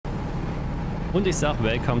Und ich sag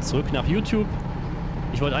Welcome zurück nach YouTube.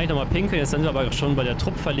 Ich wollte eigentlich nochmal pinkeln, jetzt sind wir aber schon bei der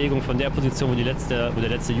Truppverlegung von der Position, wo der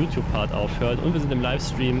letzte YouTube-Part aufhört. Und wir sind im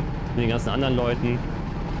Livestream mit den ganzen anderen Leuten.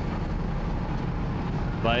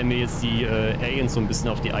 Weil mir jetzt die Aliens so ein bisschen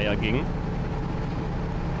auf die Eier gingen.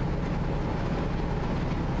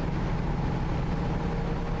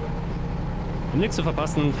 Um nichts zu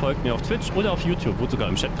verpassen, folgt mir auf Twitch oder auf YouTube. Wurde sogar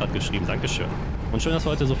im Chat gerade geschrieben. Dankeschön. Und schön, dass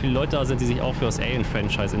heute so viele Leute da sind, die sich auch für das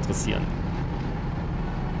Alien-Franchise interessieren.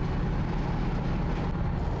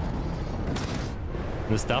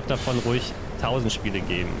 Und es darf davon ruhig 1000 Spiele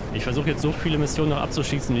geben. Ich versuche jetzt so viele Missionen noch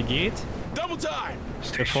abzuschließen wie geht,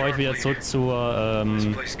 bevor ich wieder zurück zur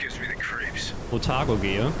Otago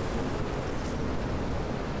gehe.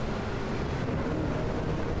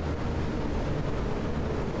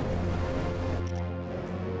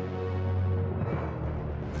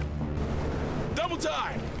 Double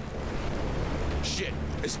time! Shit,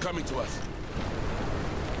 it's coming to us.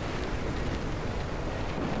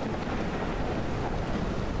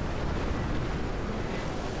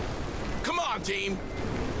 Team,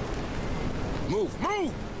 move,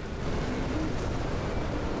 move!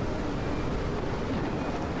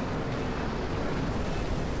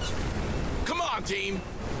 Come on, Team!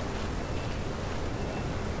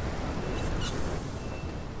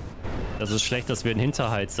 Das ist schlecht, dass wir in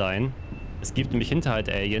Hinterhalt sein. Es gibt nämlich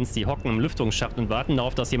Hinterhalt-Aliens, die hocken im Lüftungsschacht und warten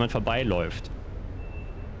darauf, dass jemand vorbeiläuft.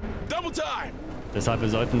 Double time! Deshalb, wir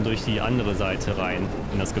sollten durch die andere Seite rein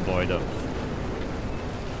in das Gebäude.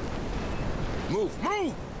 Move,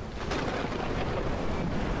 move!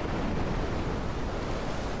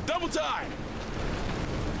 Double time!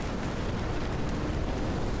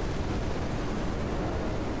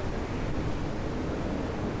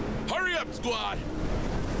 Hurry up, squad!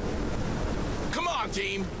 Come on,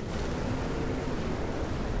 team!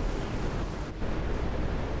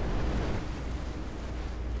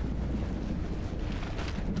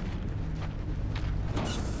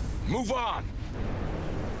 Move on!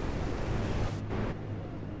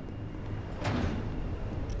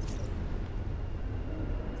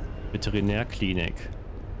 Veterinärklinik.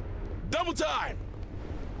 Double time!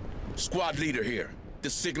 Squad leader here. The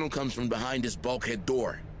signal comes from behind this bulkhead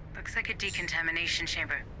door. Looks like a decontamination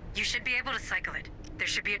chamber. You should be able to cycle it. There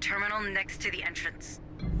should be a terminal next to the entrance.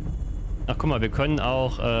 Ach, guck mal, wir können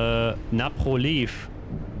auch DrProof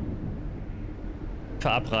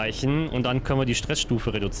verabreichen und dann können wir die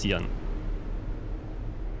Stressstufe reduzieren.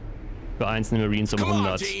 Für einzelne Marines um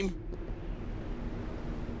 100.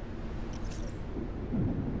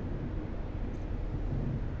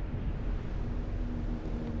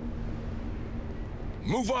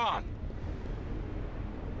 Move on.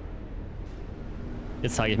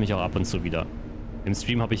 Jetzt zeige ich mich auch ab und zu wieder. Im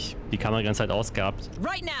Stream habe ich die Kamera die ganze Zeit ausgehabt.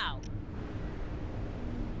 Right now.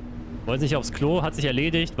 Wollte nicht aufs Klo, hat sich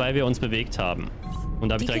erledigt, weil wir uns bewegt haben. Und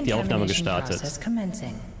da habe ich direkt die Aufnahme gestartet.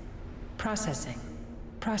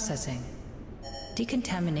 Processing.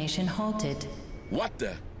 Decontamination halted. What the?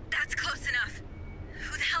 That's close enough.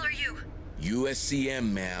 Who the hell are you?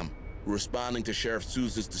 USCM, ma'am. Responding to Sheriff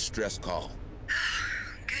Sousa's distress call.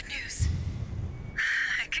 Good news.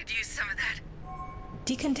 I could use some of that.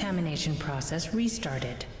 Decontamination process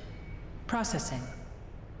restarted. Processing.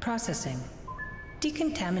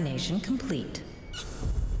 Decontamination complete.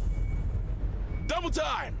 Double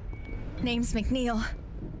time! Name's McNeil.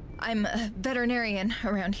 I'm a veterinarian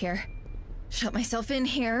around here. Shut myself in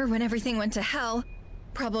here when everything went to hell.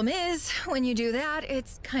 Problem is, when you do that,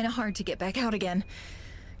 it's kind of hard to get back out again.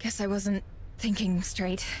 Guess I wasn't thinking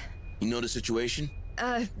straight. You know the situation?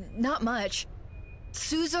 Not much.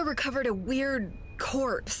 Sousa recovered a weird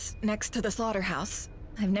corpse next to the slaughterhouse.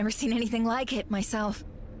 I've never seen anything like it myself.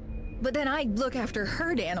 But then I look after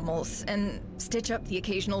herd animals and stitch up the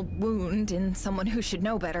occasional wound in someone who should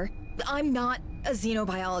know better. I'm not a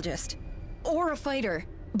xenobiologist or a fighter.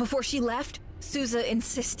 Before she left, Sousa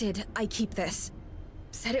insisted I keep this.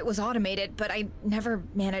 Said it was automated, but I never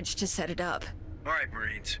managed to set it up. All right,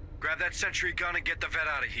 Marines. Grab that sentry gun and get the vet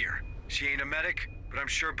out of here. She ain't a medic, but I'm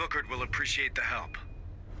sure Bookard will appreciate the help.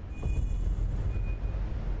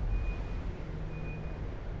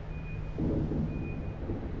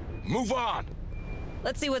 Move on!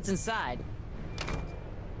 Let's see what's inside.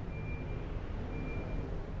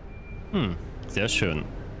 Sehr schön.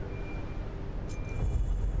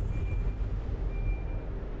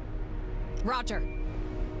 Roger.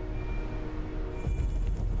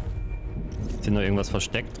 Ist hier noch irgendwas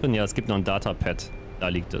versteckt drin? Ja, es gibt noch ein Datapad. Da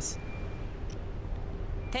liegt es.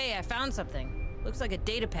 Hey, I found something. Looks like a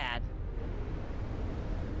data pad.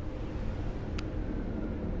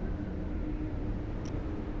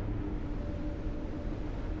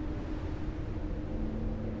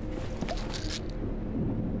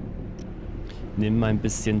 Nimm ein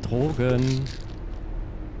bisschen Drogen.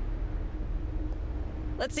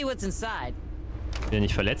 Let's see what's inside. Wenn ich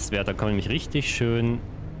nicht verletzt werde, dann kann ich mich richtig schön...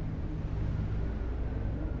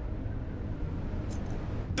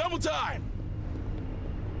 Double time!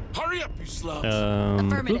 Hurry up, you slugs!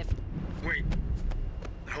 Affirmative. Wait.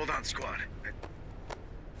 Hold on, squad.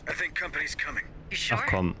 I think company's coming. You sure? Ach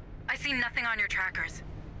komm. I see nothing on your trackers.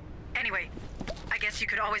 Anyway, I guess you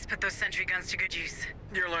could always put those sentry guns to good use.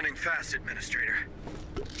 You're learning fast, Administrator.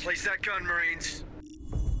 Place that gun, Marines.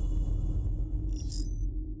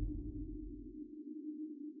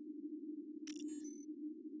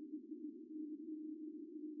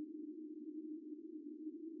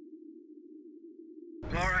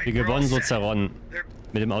 Wir gewonnen, so zerronnen.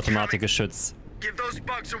 Mit dem Automatikgeschütz. Give those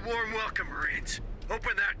bugs a warm welcome, Marines.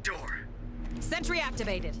 Open that door. Sentry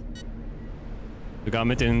activated. Sogar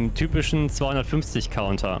mit dem typischen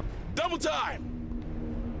 250-Counter. Double time!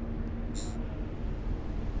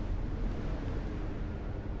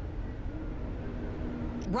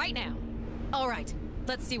 Right now. All right.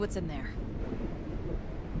 Let's see what's in there.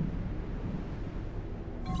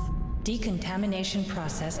 Decontamination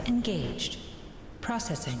process engaged.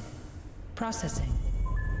 Processing. Processing.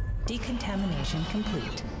 Decontamination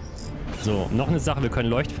complete. So, noch eine Sache. Wir können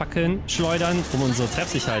Leuchtfackeln schleudern, um unsere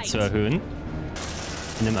Treffsicherheit zu erhöhen.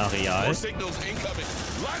 In dem Areal. More signals incoming.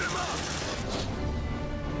 Light 'em up!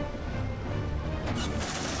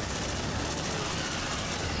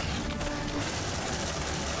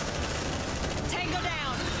 Tango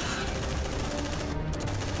down.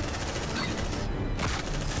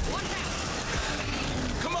 One down.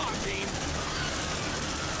 Come on, team!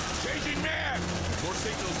 Changing man! More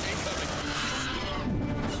signals incoming.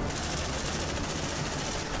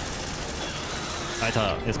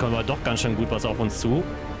 Alter, jetzt kommt aber doch ganz schön gut was auf uns zu.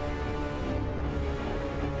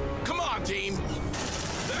 Come on, team!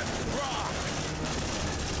 Let's rock!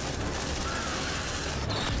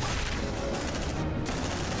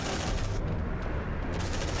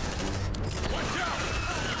 Watch out!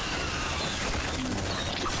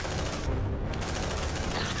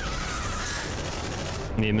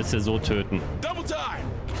 Nee, müsst ihr so töten. Double time!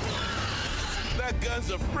 That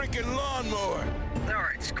gun's a freaking lawnmower! All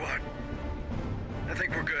right, squad. I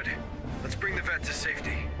think we're good. Let's bring the vet to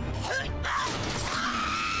safety.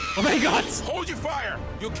 Oh mein Gott! Hold your fire!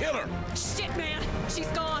 You'll kill her! Shit, man. She's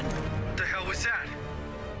gone. What the hell was that?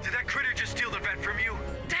 Did that critter just steal the vet from you?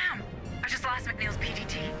 Damn! I just lost McNeil's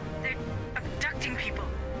PDT. They're abducting people.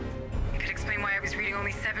 It could explain why I was reading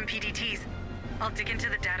only 7 PDTs. I'll dig into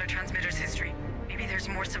the data transmitter's history. Maybe there's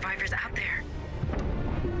more survivors out there.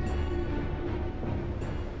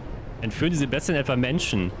 Entführen diese Bestien etwa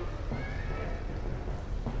Menschen?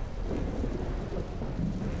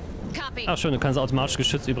 Copy. Ach schön, du kannst automatisch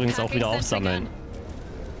Geschütz übrigens auch wieder aufsammeln.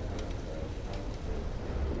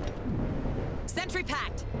 Sentry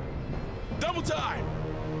packed. Double time!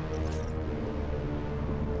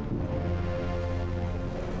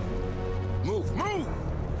 Move, move!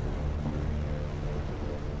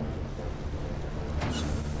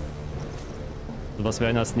 So, was wäre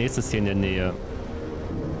denn als nächstes hier in der Nähe?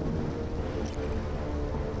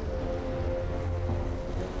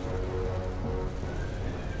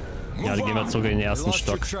 Ja, dann gehen wir zurück in den ersten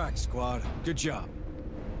Stock.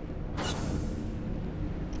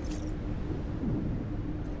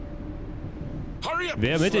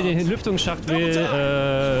 Wer mit in den Lüftungsschacht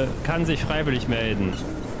will, kann sich freiwillig melden.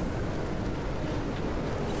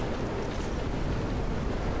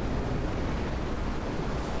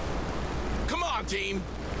 Come on, team!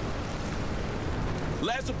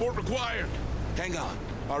 Last support required! Hang on,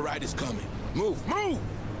 our ride is coming. Move, move!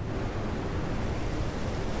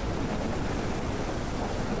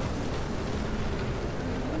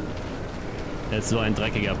 Das ist so ein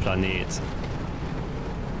dreckiger Planet.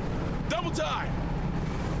 Double time!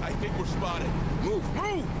 I think we're spotted. Move,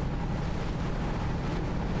 move!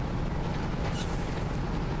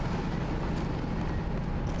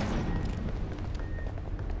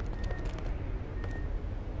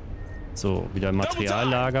 So, wieder ein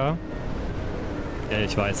Materiallager. Ja,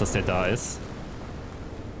 ich weiß, dass der da ist.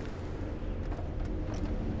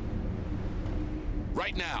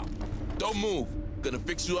 Right now. Don't move. Gonna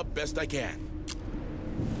fix you up best I can.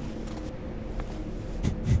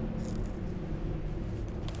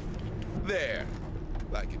 There.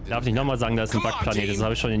 Like it Darf nicht nochmal sagen, da ist ein Bugplanet. Das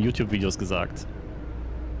habe ich schon in YouTube-Videos gesagt.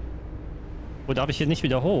 Oh, darf ich hier nicht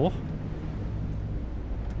wieder hoch?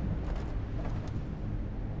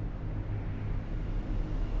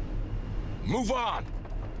 Move on.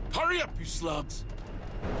 Hurry up, you slugs.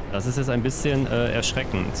 Das ist jetzt ein bisschen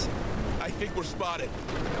erschreckend. I think we're spotted.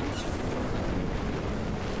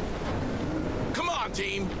 on,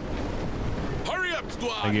 team. Hurry up, Dann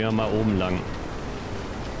squad. gehen wir mal oben lang.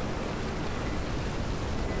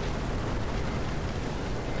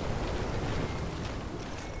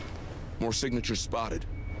 More signatures spotted.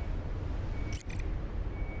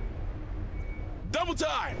 Double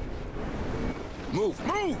time. Move,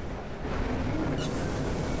 move.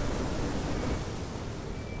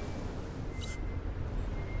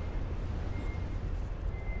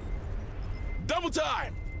 Double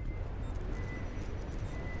time.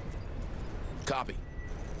 Copy.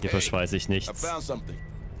 Hier verschweiße ich I nichts. found something.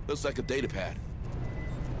 Looks like a data pad.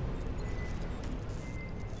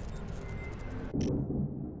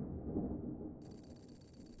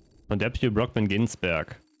 Von Deputy Brockman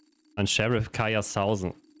Ginsberg an Sheriff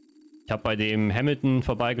Kayershausen. Ich habe bei dem Hamilton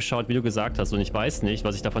vorbeigeschaut, wie du gesagt hast, und ich weiß nicht,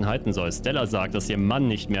 was ich davon halten soll. Stella sagt, dass ihr Mann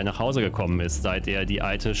nicht mehr nach Hause gekommen ist, seit er die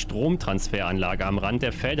alte Stromtransferanlage am Rand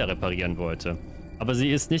der Felder reparieren wollte. Aber sie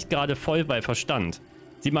ist nicht gerade voll bei Verstand.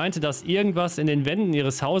 Sie meinte, dass irgendwas in den Wänden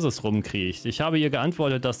ihres Hauses rumkriecht. Ich habe ihr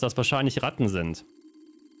geantwortet, dass das wahrscheinlich Ratten sind.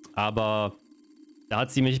 Aber da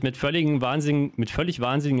hat sie mich mit völlig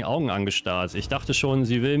wahnsinnigen Augen angestarrt. Ich dachte schon,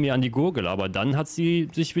 sie will mir an die Gurgel, aber dann hat sie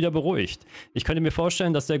sich wieder beruhigt. Ich könnte mir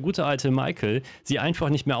vorstellen, dass der gute alte Michael sie einfach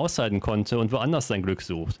nicht mehr aushalten konnte und woanders sein Glück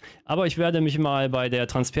sucht. Aber ich werde mich mal bei der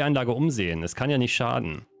Transferanlage umsehen. Es kann ja nicht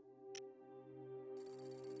schaden.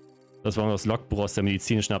 Das war das Logbuch aus der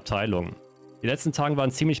medizinischen Abteilung. Die letzten Tage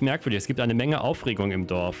waren ziemlich merkwürdig. Es gibt eine Menge Aufregung im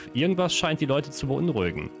Dorf. Irgendwas scheint die Leute zu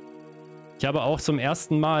beunruhigen. Ich habe auch zum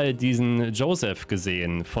ersten Mal diesen Joseph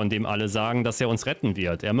gesehen, von dem alle sagen, dass er uns retten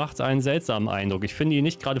wird. Er macht einen seltsamen Eindruck. Ich finde ihn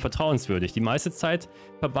nicht gerade vertrauenswürdig. Die meiste Zeit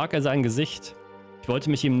verbarg er sein Gesicht. Ich wollte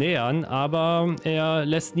mich ihm nähern, aber er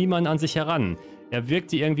lässt niemanden an sich heran. Er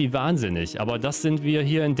wirkte irgendwie wahnsinnig, aber das sind wir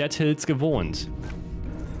hier in Dead Hills gewohnt.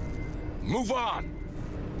 Move on.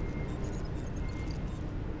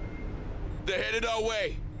 They're headed our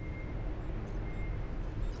way.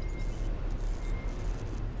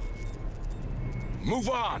 Move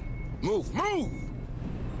on. Move, move.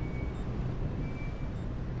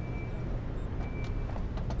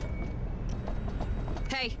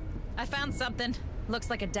 Hey, I found something. Looks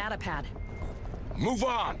like a data pad. Move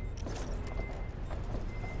on.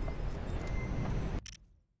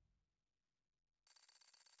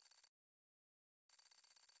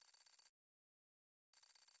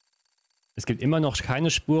 Es gibt immer noch keine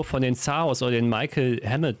Spur von den Zaros oder den Michael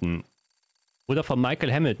Hamilton. Oder von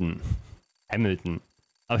Michael Hamilton.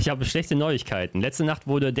 Aber ich habe schlechte Neuigkeiten. Letzte Nacht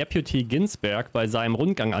wurde Deputy Ginsberg bei seinem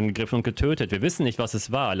Rundgang angegriffen und getötet. Wir wissen nicht, was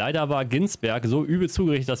es war. Leider war Ginsberg so übel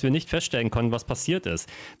zugerichtet, dass wir nicht feststellen konnten, was passiert ist.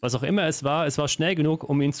 Was auch immer es war schnell genug,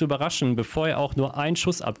 um ihn zu überraschen, bevor er auch nur einen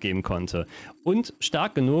Schuss abgeben konnte. Und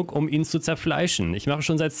stark genug, um ihn zu zerfleischen. Ich mache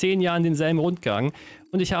schon seit 10 Jahren denselben Rundgang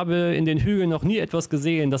und ich habe in den Hügeln noch nie etwas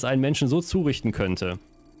gesehen, das einen Menschen so zurichten könnte.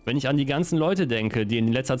 Wenn ich an die ganzen Leute denke, die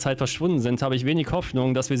in letzter Zeit verschwunden sind, habe ich wenig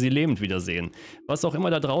Hoffnung, dass wir sie lebend wiedersehen. Was auch immer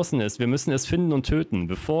da draußen ist, wir müssen es finden und töten,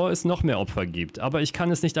 bevor es noch mehr Opfer gibt. Aber ich kann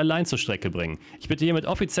es nicht allein zur Strecke bringen. Ich bitte hiermit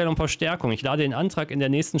offiziell um Verstärkung. Ich lade den Antrag in der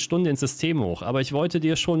nächsten Stunde ins System hoch, aber ich wollte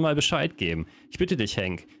dir schon mal Bescheid geben. Ich bitte dich,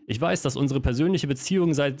 Hank. Ich weiß, dass unsere persönliche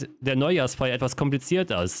Beziehung seit der Neujahrsfeier etwas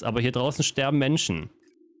komplizierter ist, aber hier draußen sterben Menschen.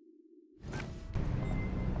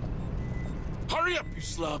 Hurry up, you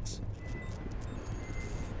slugs.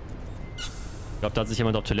 Ich glaube, da hat sich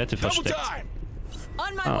jemand auf Toilette versteckt.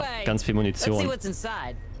 On my way. Ganz viel Let's see Munition. what's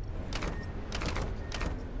inside.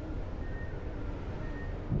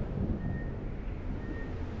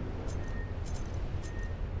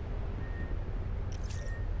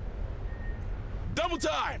 Double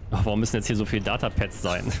time. Ach, warum müssen jetzt hier so viele Datapads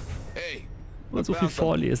sein? Hey. Und so viel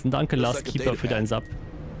vorlesen. Danke, Last Keeper, für deinen Sub.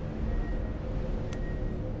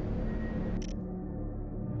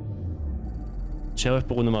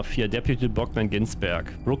 Sheriffbüro Nummer 4, Deputy Brockman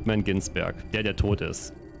Ginsberg, der tot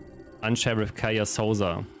ist. An Sheriff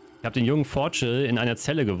Kayershausen. Ich habe den jungen Fortschel in einer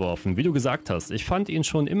Zelle geworfen, wie du gesagt hast. Ich fand ihn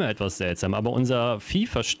schon immer etwas seltsam, aber unser Vieh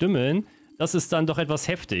verstümmeln, das ist dann doch etwas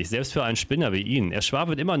heftig, selbst für einen Spinner wie ihn. Er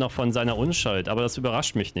schwafelt immer noch von seiner Unschuld, aber das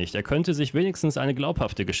überrascht mich nicht. Er könnte sich wenigstens eine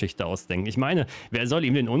glaubhafte Geschichte ausdenken. Ich meine, wer soll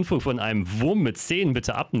ihm den Unfug von einem Wurm mit Zähnen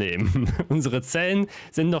bitte abnehmen? Unsere Zellen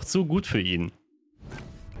sind noch zu gut für ihn.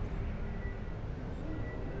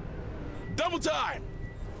 Double time!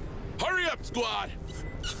 Hurry up, squad!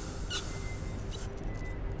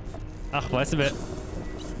 Ach, weißt du wer?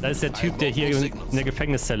 Das ist der Typ, der hier in der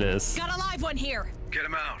Gefängniszelle ist. Got a live one here. Get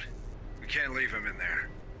him out. We can't leave him in there.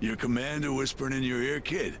 Your commander whispering in your ear,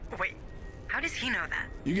 kid. Wait, how does he know that?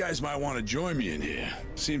 You guys might want to join me in here.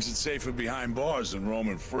 Seems it's safer behind bars than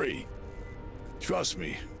roaming free. Trust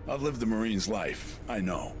me, I've lived the Marine's life. I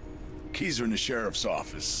know. Keys are in the sheriff's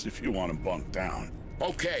office if you want to bunk down.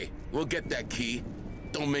 Okay, we'll get that key.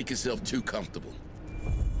 Don't make yourself too comfortable.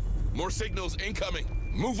 More signals incoming.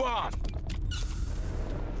 Move on.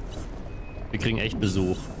 Wir kriegen echt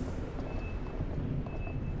Besuch.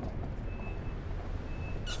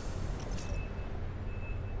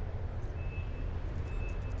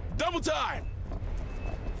 Double time.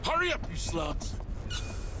 Hurry up, you slugs.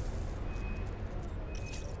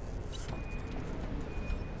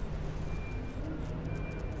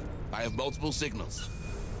 I have multiple signals.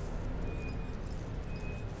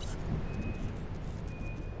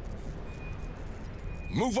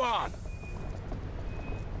 Move on.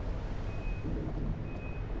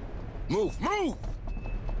 Move, move.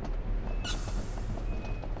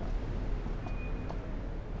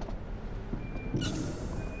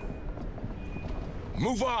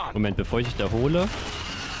 Move on. Moment, bevor ich dich da hole.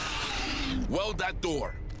 Weld that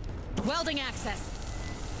door. Welding access.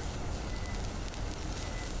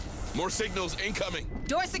 More signals incoming.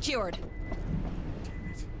 Door secured.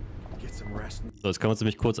 Get some rest So, jetzt können wir uns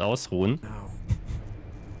nämlich kurz ausruhen. now.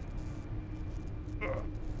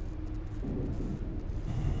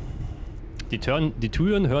 Die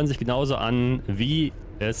Türen hören sich genauso an, wie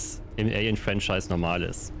es im Alien-Franchise normal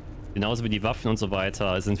ist. Genauso wie die Waffen und so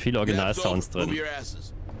weiter. Es sind viele Original-Sounds Move drin. your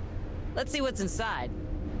asses. Let's see what's inside.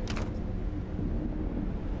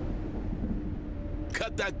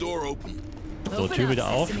 Cut that door open. So, Tür wieder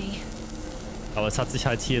auf. Aber es hat sich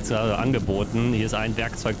halt hier jetzt gerade angeboten. Hier ist ein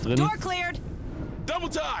Werkzeug drin. Door cleared. Double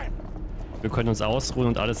time. Wir können uns ausruhen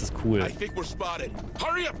und alles ist cool. I think we're spotted.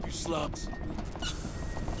 Hurry up, you slugs.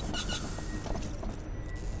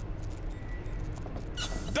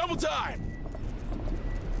 Double time.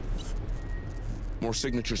 More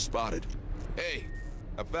signatures spotted. Hey,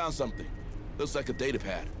 I found something. Looks like a data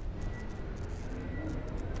pad.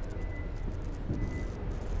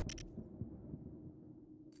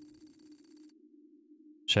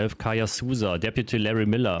 Sheriff Kaya Souza, Deputy Larry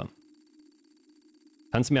Miller.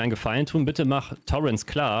 Kannst du mir einen Gefallen tun? Bitte mach Torrance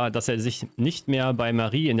klar, dass er sich nicht mehr bei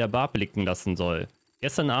Marie in der Bar blicken lassen soll.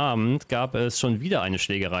 Gestern Abend gab es schon wieder eine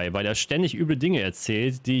Schlägerei, weil er ständig üble Dinge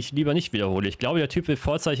erzählt, die ich lieber nicht wiederhole. Ich glaube, der Typ will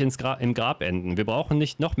vorzeitig im Grab enden. Wir brauchen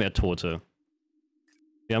nicht noch mehr Tote.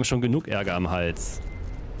 Wir haben schon genug Ärger am Hals.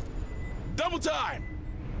 Double time.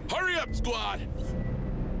 Hurry up, squad.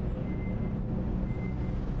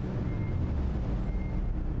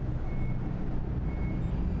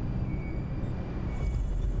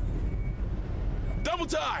 Double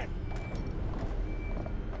time.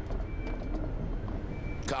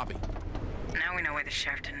 Copy. Now we know why the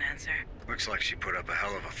sheriff didn't answer. Looks like she put up a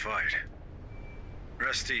hell of a fight.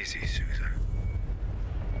 Rest easy, Souza.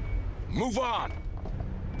 Move on.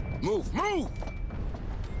 Move, move.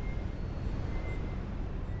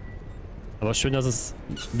 Aber schön, dass es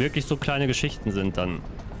wirklich so kleine Geschichten sind dann.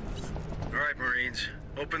 All right, Marines,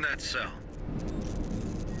 open that cell.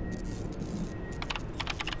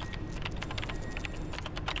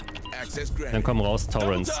 Access granted. Dann komm raus,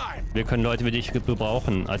 Torrance. Wir können Leute wie dich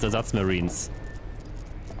gebrauchen als Ersatzmarines.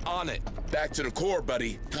 On it. Back to the core,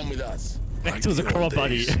 buddy. Come with us. Back to the core,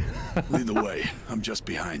 buddy. Lead the way. I'm just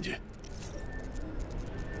behind you.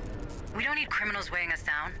 We don't need criminals weighing us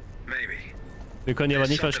down. Maybe. Wir können dir aber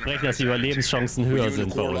nicht versprechen, dass die Überlebenschancen Were you höher in the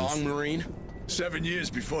sind bei core uns. long, Marine? 7 years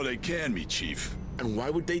before they canned me, Chief. And why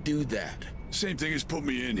would they do that? Same thing as put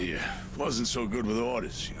me in here. Wasn't so good with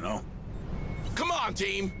orders, you know? Come on,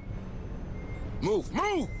 team. Move,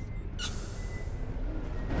 move.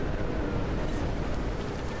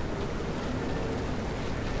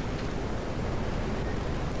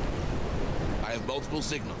 I have multiple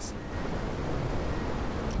signals.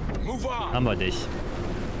 Move on. Haben wir dich.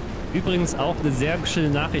 Übrigens auch eine sehr schöne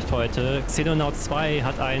Nachricht heute. Xenomorphs 2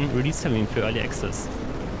 hat einen Release-Termin für Early Access.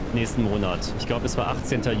 Nächsten Monat. Ich glaube, es war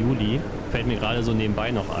 18. Juli. Fällt mir gerade so nebenbei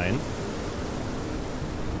noch ein.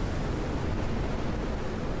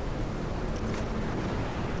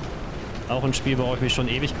 Auch ein Spiel, worauf ich mich schon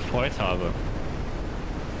ewig gefreut habe.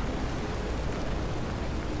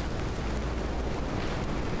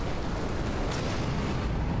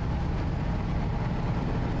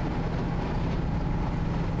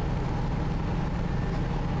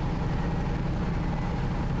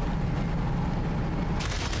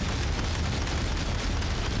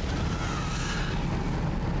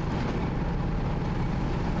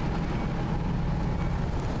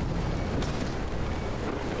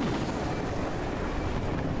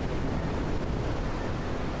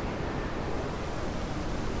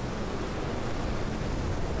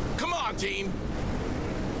 Team.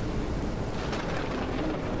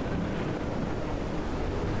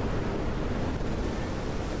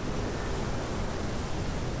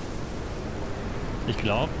 Ich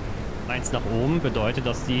glaube, 1 nach oben bedeutet,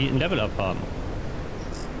 dass die ein Level-Up haben.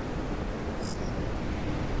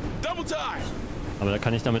 Double time. Aber da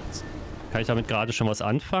kann ich damit gerade schon was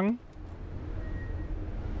anfangen.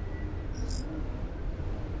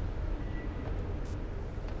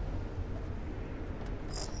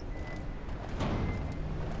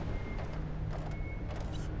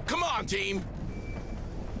 Come on, team.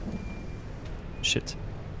 Shit.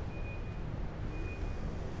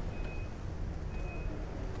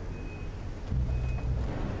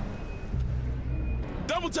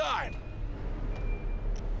 Double time.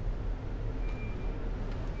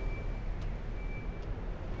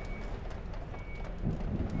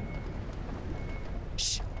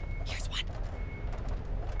 Shh. Here's one.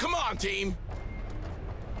 Come on, team.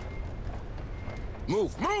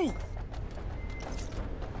 Move, move.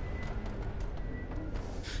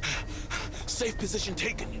 Safe position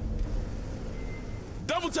taken.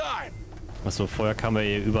 Double time. Achso, vorher kamen wir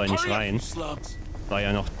hier überall nicht Hurry up, rein. slugs. Weil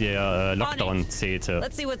ja noch der Lockdown zählte.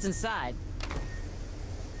 Let's see what's inside.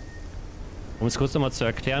 Um es kurz nochmal zu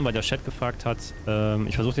erklären, weil der Chat gefragt hat.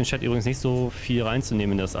 Ich versuche den Chat übrigens nicht so viel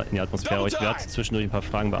reinzunehmen in die Atmosphäre, aber ich werde zwischendurch ein paar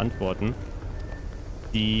Fragen beantworten.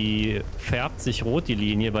 Die färbt sich rot, die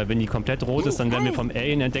Linie, weil wenn die komplett rot ist, dann werden wir vom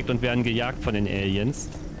Alien entdeckt und werden gejagt von den Aliens.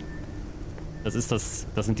 Das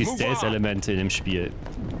sind die Stealth-Elemente in dem Spiel.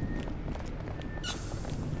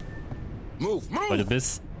 Move, move. Weil du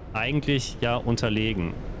bist eigentlich ja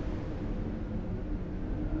unterlegen.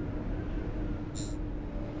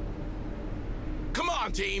 Come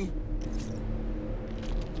on, team.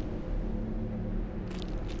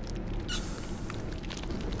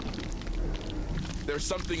 There's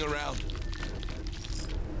something around.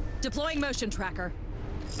 Deploying motion tracker.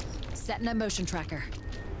 Setting a motion tracker.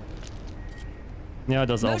 Ja,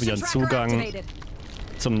 das ist auch wieder ein Zugang activated.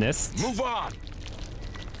 zum Nest. Move on.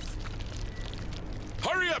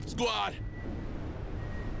 Hurry up, squad.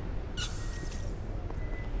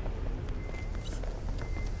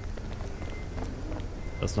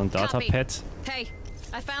 Das ist noch ein Datapad. Hey,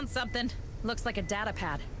 I found something. Looks like a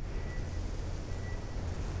datapad.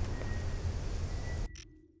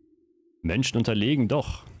 Menschen unterlegen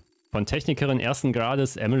doch. Von Technikerin ersten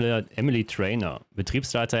Grades Emily Trainer.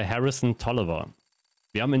 Betriebsleiter Harrison Tolliver.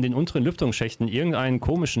 Wir haben in den unteren Lüftungsschächten irgendeinen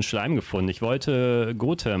komischen Schleim gefunden. Ich wollte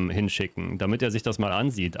Gotham hinschicken, damit er sich das mal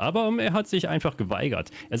ansieht. Aber er hat sich einfach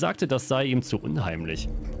geweigert. Er sagte, das sei ihm zu unheimlich.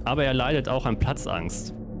 Aber er leidet auch an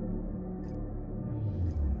Platzangst.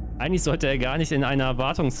 Eigentlich sollte er gar nicht in einer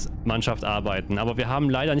Wartungsmannschaft arbeiten, aber wir haben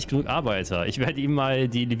leider nicht genug Arbeiter. Ich werde ihm mal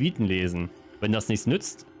die Leviten lesen. Wenn das nichts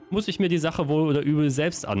nützt, muss ich mir die Sache wohl oder übel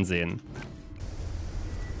selbst ansehen.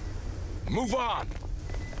 Move on.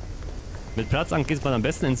 Mit Platzangst geht man am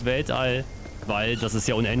besten ins Weltall, weil das ist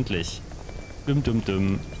ja unendlich. Dum dum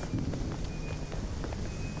dum.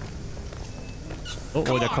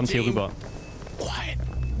 Oh, der kommt hier rüber. Quiet.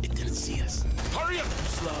 It didn't see us. Hurry up,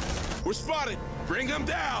 slugs. We're spotted. Bring him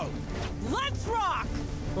down. Let's rock!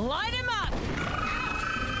 Light him up!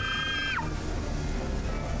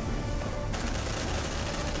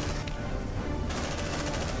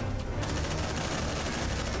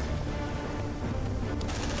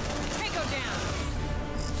 Tango down!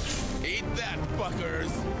 Eat that,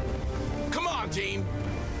 fuckers. Come on, team.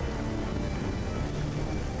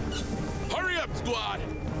 Hurry up, squad.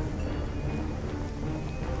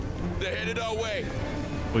 They're headed our way.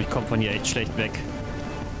 Oh, ich komme von hier echt schlecht weg.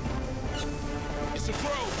 It's a throw.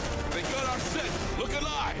 They got our set. Look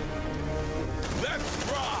alive. Let's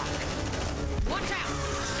rock. Watch out!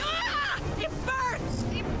 Ah! It burns!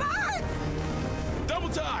 It burns! Double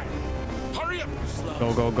time. Hurry up, you slugs.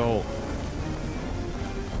 Go, go, go.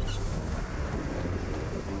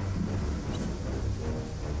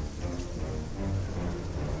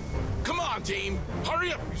 Come on, team.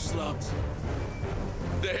 Hurry up, you slugs.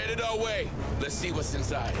 They're headed our way. Let's see what's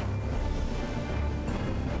inside.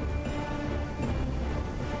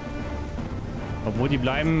 Obwohl die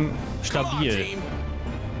bleiben Come on, stabil. team.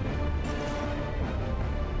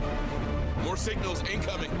 More signals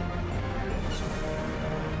incoming.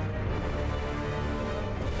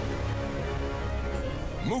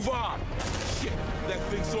 Move on. Shit, that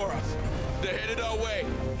thing saw us. They're headed our way.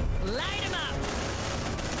 Light him up!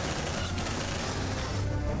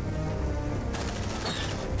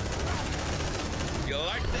 You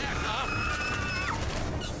like that, huh?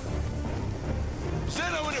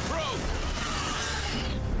 Send in the pro.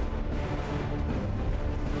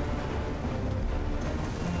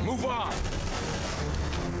 Move on.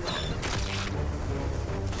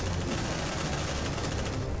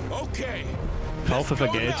 Okay. Kaufe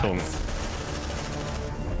Vergeltung.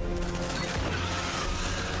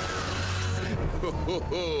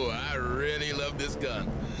 I really love this gun.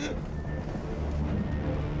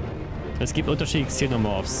 Es gibt unterschiedliche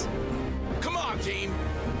Xenomorphs. Come on, team.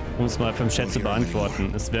 Um es mal vom Chat zu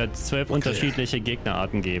beantworten. Es wird 12 unterschiedliche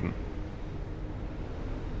Gegnerarten geben.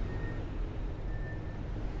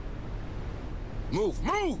 Move,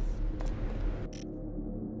 move!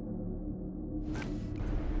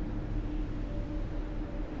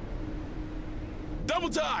 Double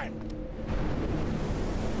time!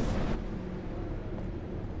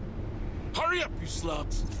 Hurry up, you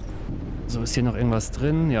slugs! So, ist hier noch irgendwas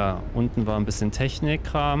drin? Ja, unten war ein bisschen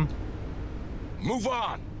Technikkram. Move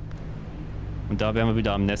on! Und da wären wir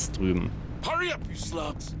wieder am Nest drüben. Hurry up, you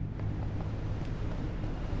slugs!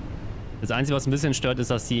 Das Einzige, was ein bisschen stört,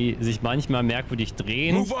 ist, dass sie sich manchmal merkwürdig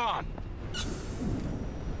drehen. Move on!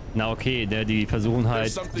 Na okay, die versuchen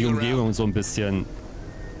halt, die Umgebung so ein bisschen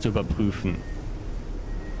zu überprüfen.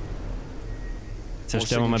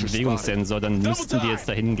 Zerstören wir mal einen Bewegungssensor, dann müssten die jetzt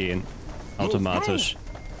dahin gehen. Automatisch.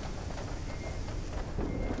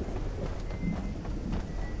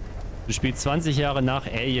 Du spielst 20 Jahre nach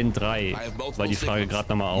Alien 3, weil die Frage gerade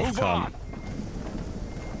nochmal aufkam.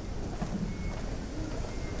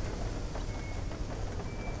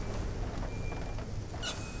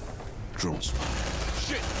 Drones.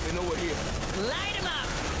 Shit, they know we're here. Light him up!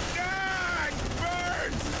 Ah, it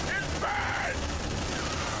burns! It burns!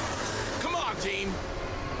 Come on, team!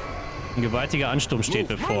 Ein gewaltiger Ansturm steht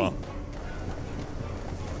bevor.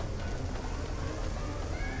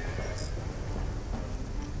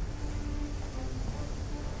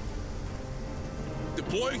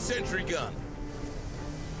 Deploying sentry gun.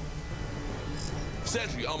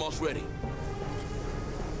 Sentry almost ready.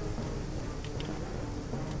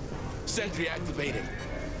 Sentry activated.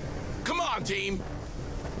 Come on, team!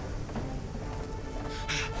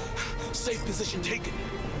 Safe position taken.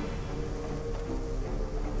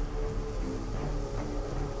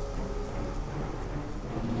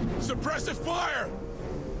 Suppressive fire!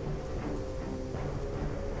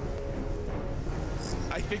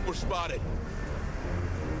 I think we're spotted.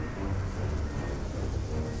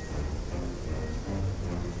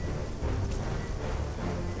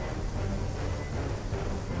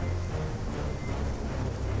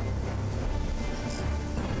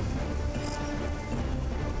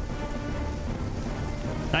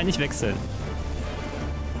 Nein, nicht wechseln.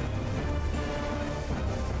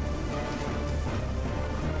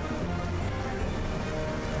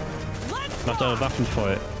 Macht eure Waffen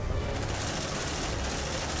voll.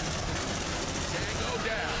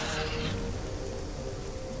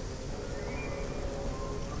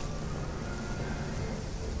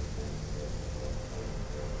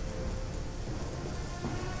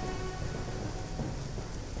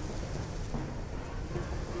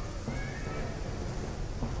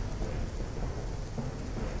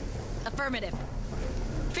 Affirmative.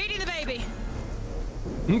 Feeding the baby.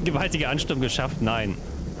 Gewaltiger Ansturm geschafft? Nein.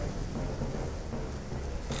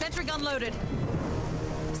 Sentry gun loaded.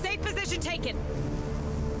 Safe position taken.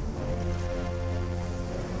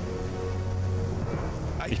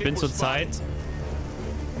 Ich bin zurzeit...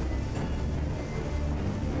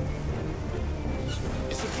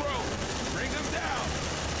 It's a throw. Bring them down.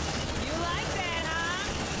 You like that, huh?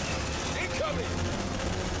 Incoming.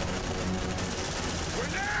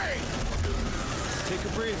 Grenade! Take a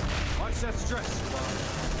breather. Watch that stress.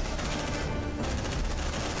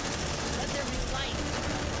 Let there be light.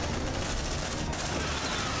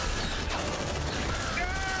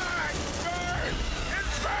 Ah, it burns! It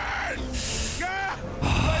burns! Ah,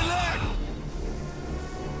 my leg!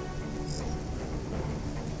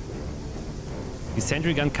 Die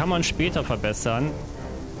Sentry Gun kann man später verbessern.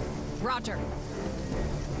 Roger.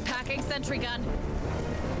 Packing sentry gun.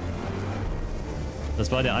 Das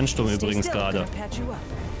war der Ansturm übrigens gerade.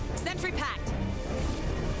 Sentry packed.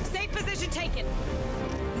 Safe position taken.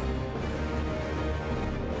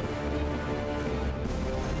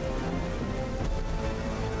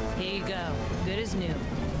 Here you go. Good as new.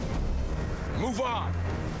 Move on!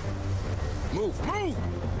 Move, move!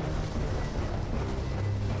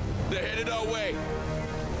 They're headed our way.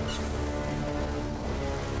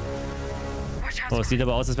 Oh, es sieht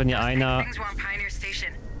aber aus, als wenn hier einer...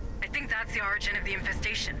 That's the origin of the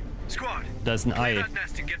infestation. Squad, Da ist ein Ei. clear that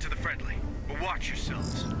nest and get to the friendly. But watch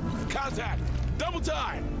yourselves. Contact! Double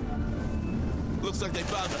time! Looks like they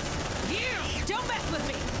found us. You! Don't mess with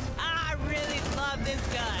me! I really love this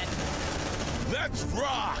gun. Let's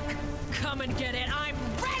rock! Come and get it. I'm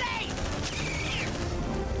ready!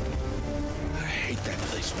 I hate that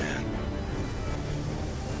place, man.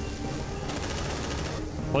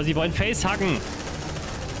 Oh, sie wollen Face hacken.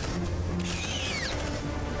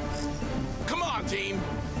 Come on, team!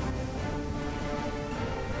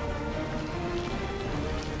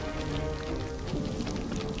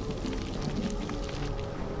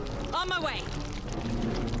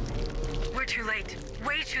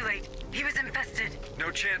 right. He was infested.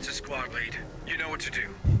 No chances, squad lead. You know what to do.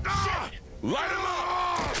 Shit! Light him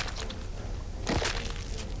up!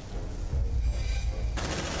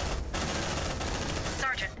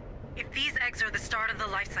 Sergeant, if these eggs are the start of the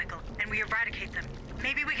life cycle, and we eradicate them,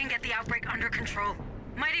 maybe we can get the outbreak under control.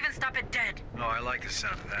 Might even stop it dead. Oh, I like the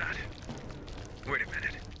sound of that. Wait a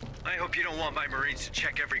minute. I hope you don't want my Marines to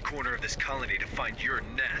check every corner of this colony to find your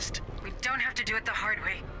nest. We don't have to do it the hard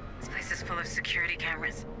way. This place is full of security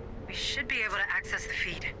cameras. We should be able to access the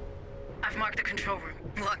feed. I've marked the control room.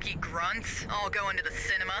 Lucky grunts, all going to the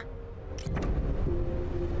cinema.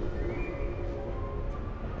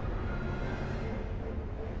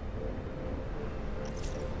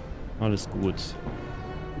 Alles gut.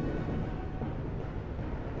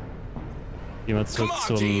 Gehen wir zurück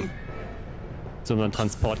zum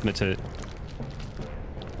Transportmittel.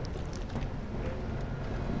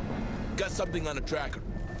 Got something on the tracker.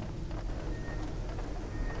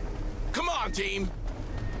 Come on, team!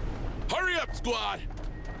 Hurry up, squad!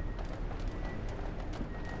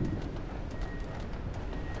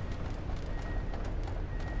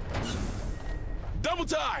 Double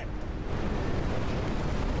time!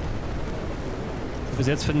 Bis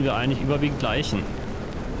jetzt finden wir eigentlich überwiegend Leichen.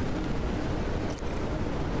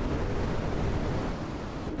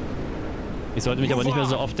 Ich sollte mich aber nicht mehr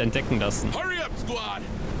so oft entdecken lassen. Hurry up, squad!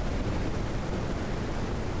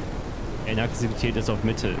 Inaktivität ist auf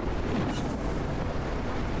Mittel.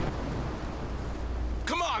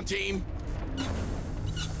 Come on, team!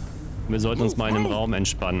 Wir sollten uns mal in einem Raum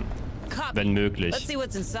entspannen, wenn möglich. Let's see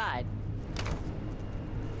what's inside.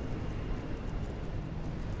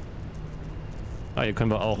 Ah, hier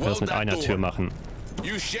können wir auch das mit einer Tür machen.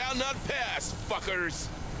 You shall not pass, fuckers!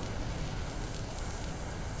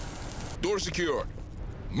 Door secured.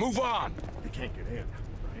 Move on! You can't get in,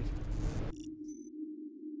 right?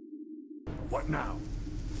 What now?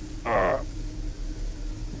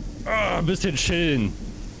 Ein bisschen chillen.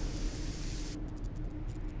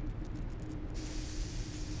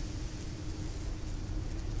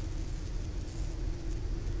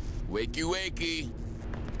 Wakey, wakey.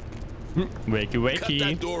 Wakey, wakey. Cut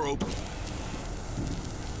that door open.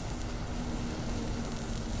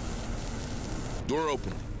 Door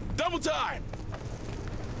open. Double time!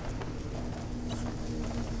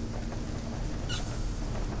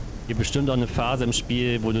 Gibt bestimmt auch eine Phase im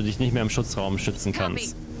Spiel, wo du dich nicht mehr im Schutzraum schützen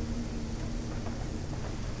kannst.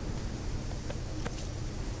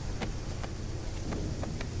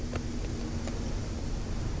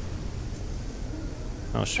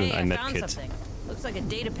 Oh, schön, ein Medkit. Looks like a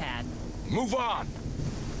data pad. Move on!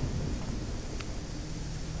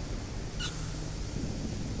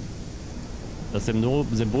 Das Symbol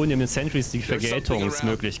neben den Sentries ist die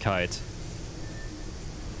Vergeltungsmöglichkeit.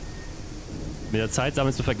 Mit der Zeit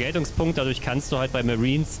sammelst du Vergeltungspunkte, dadurch kannst du halt bei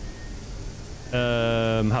Marines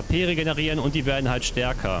HP regenerieren und die werden halt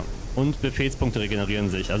stärker. Und Befehlspunkte regenerieren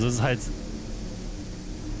sich. Also es ist halt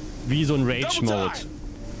wie so ein Rage-Mode.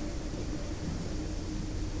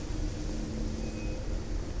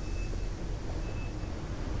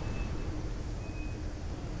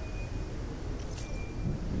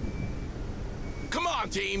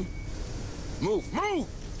 Team, move, move!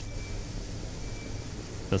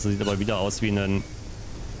 Das sieht aber wieder aus wie ein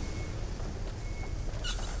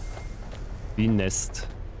Nest.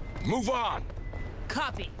 Move on!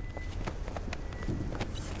 Copy.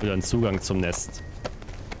 Oder ein Zugang zum Nest.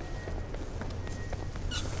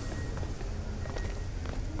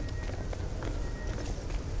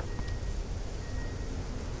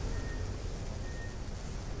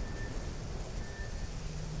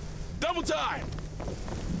 Double time!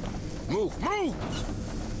 Move, move!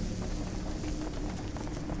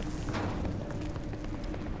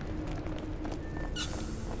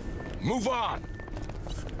 Move on!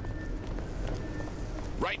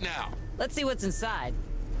 Right now! Let's see what's inside.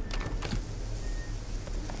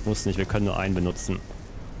 Muss nicht, wir können nur einen benutzen.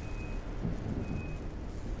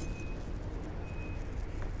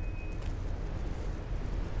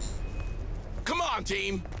 Come on,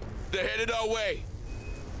 team! They're headed our way!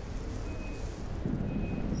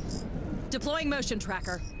 Deploying motion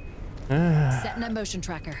tracker. Setting up motion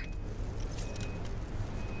tracker.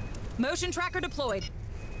 Motion tracker deployed.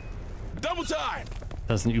 Double time!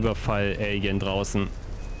 Das ist ein Überfall-Alien draußen.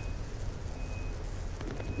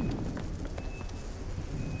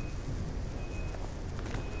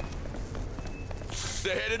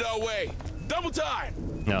 They're headed our way. Double time!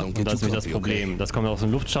 Ja, und das ist nämlich das Problem. Das kommt aus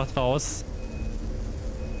dem Luftschacht raus.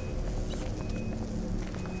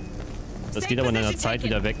 Das geht aber in einer Zeit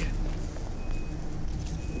wieder weg.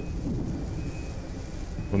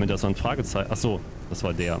 Moment, das war ein Fragezeichen. Ach so, das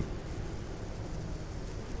war der.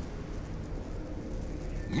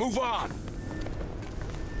 Move on.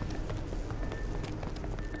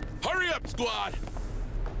 Hurry up, squad.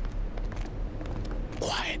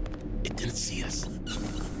 Quiet. It didn't see us.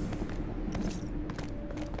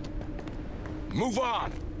 Move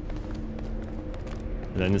on.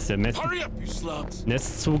 Dann ist der Hurry up, you slugs.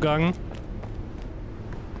 Netzzugang.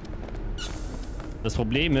 Das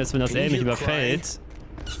Problem ist, wenn das Alien mich überfällt.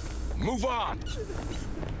 Move on.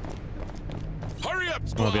 Hurry up, Oh,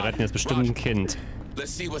 squad. wir retten jetzt bestimmt ein Kind.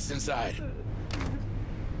 Let's see what's inside.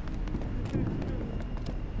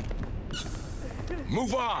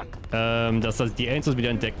 Move on. Dass die Aliens uns wieder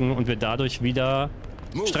entdecken und wir dadurch wieder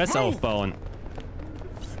Stress aufbauen.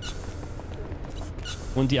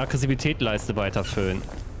 Und die Aggressivitätleiste weiterfüllen.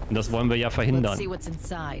 Und das wollen wir ja verhindern. Let's see what's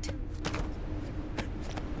inside.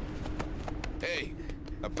 Hey,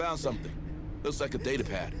 I found something. Looks like a data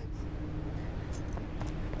pad.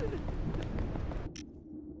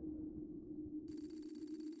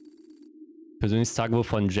 Persönliches Tagebuch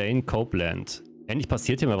von Jane Copeland. Endlich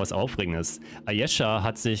passiert hier mal was Aufregendes. Ayesha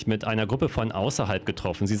hat sich mit einer Gruppe von außerhalb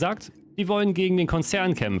getroffen. Sie sagt, die wollen gegen den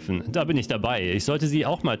Konzern kämpfen. Da bin ich dabei. Ich sollte sie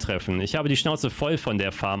auch mal treffen. Ich habe die Schnauze voll von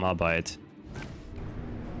der Farmarbeit.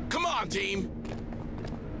 Come on, team.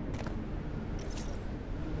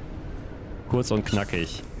 Kurz und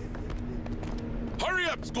knackig. Hurry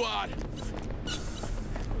up, squad.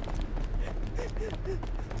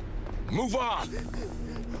 Move on.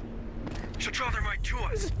 She'll draw their might to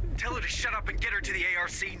us. Tell her to shut up and get her to the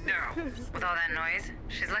ARC now. With all that noise,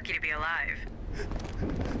 she's lucky to be alive.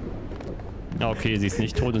 Okay, sie ist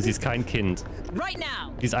nicht tot und sie ist kein Kind. Right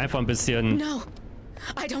now. Sie ist einfach ein bisschen No,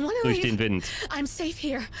 I don't want to durch leave. den Wind. I'm safe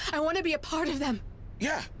here. I want to be a part of them.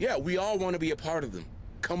 Yeah, we all want to be a part of them.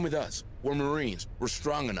 Come with us. We're Marines. We're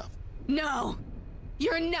strong enough. No,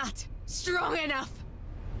 you're not strong enough.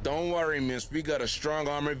 Don't worry, miss. We got a strong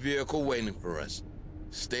armored vehicle waiting for us.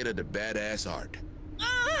 State of the badass art.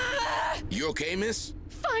 Ah! You okay, miss?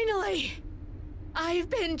 Finally, I've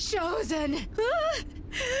been chosen.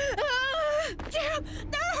 Damn,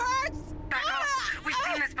 that hurts. Back off. We've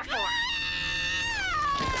seen this before.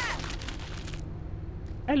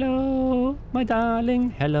 Hello, my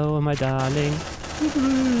darling. Hello, my darling.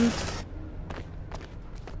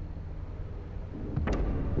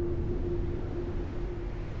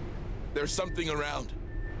 There's something around.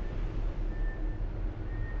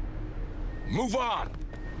 Move on.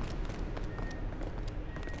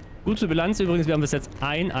 Gute Bilanz übrigens, wir haben bis jetzt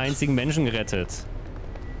einen einzigen Menschen gerettet.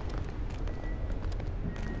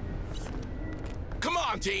 Come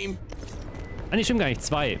on, team. Ah, nee, stimmt gar nicht.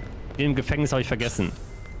 2. Den im Gefängnis habe ich vergessen.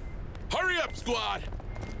 Hurry up, squad.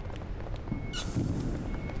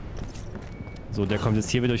 So, der kommt jetzt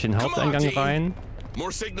hier wieder durch den Haupteingang rein.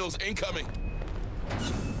 More signals incoming.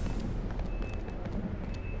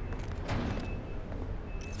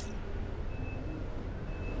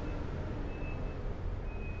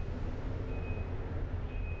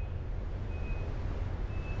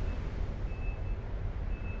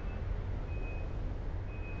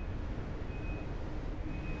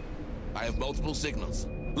 I have multiple signals.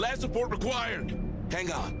 Last support required.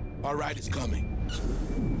 Hang on. Our ride is coming.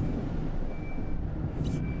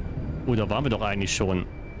 Oh, da waren wir doch eigentlich schon.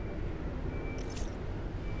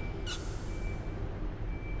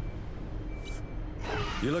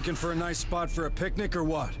 You looking for a nice spot for a picnic or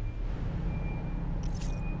what?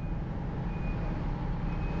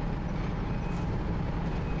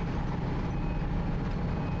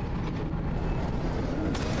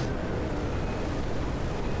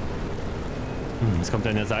 Jetzt kommt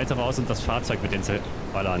er an der Seite raus und das Fahrzeug mit den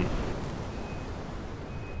Ballern.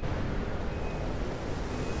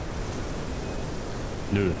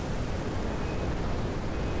 Nö.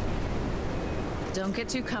 Don't get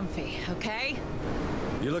too comfy, okay?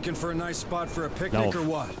 You looking for a nice spot for a picnic or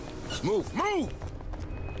what? Move, move!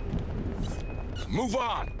 Move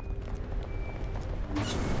on!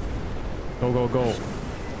 Go, go, go.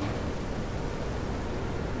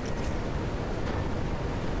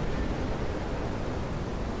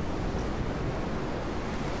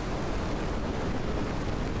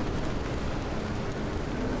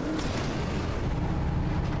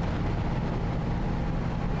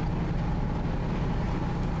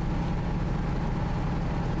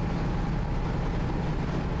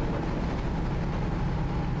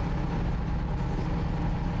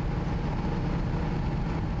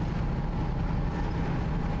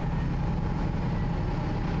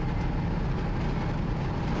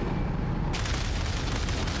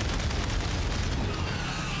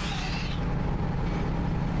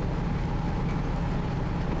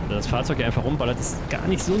 Das Fahrzeug hier einfach rumballert, ist gar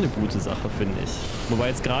nicht so eine gute Sache, finde ich. Wobei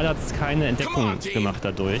jetzt gerade hat es keine Entdeckung gemacht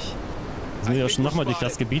dadurch. Jetzt muss ich auch schon nochmal durch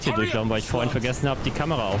das Gebiet hier durchlaufen, weil ich vorhin vergessen habe, die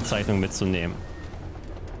Kameraaufzeichnung mitzunehmen.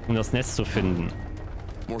 Um das Nest zu finden.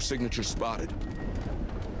 More signatures spotted.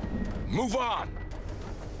 Move on!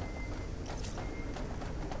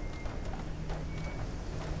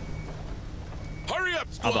 Hurry up,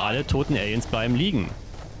 squad! Aber alle toten Aliens bleiben liegen.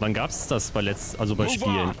 Wann gab's das bei bei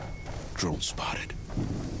Spielen? Drone spotted.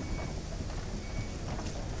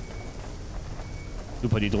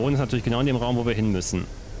 Super, die Drohne ist natürlich genau in dem Raum, wo wir hin müssen.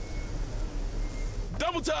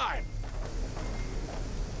 Double time!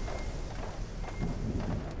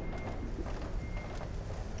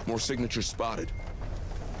 More signatures spotted.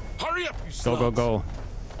 Hurry up, you Go, go, slugs. go.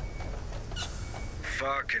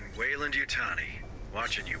 Fucking Wayland Yutani.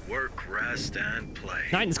 Watching you work, rest, and play.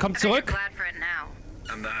 Nein, es kommt I bet you're zurück. glad for it now.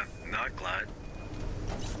 I'm not glad.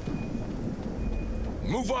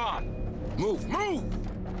 Move on! Move, move!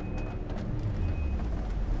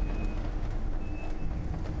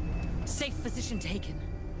 Safe position taken.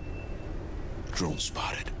 Drone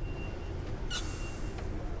spotted.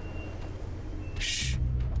 Shh.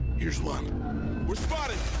 Here's one. We're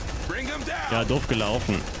spotted! Bring them down! Ja, doof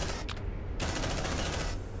gelaufen.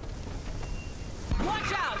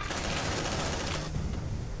 Watch out!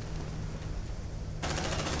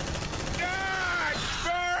 Ah, it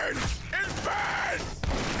burns! It burns!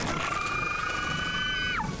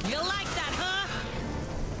 You like that, huh?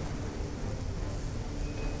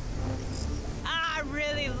 I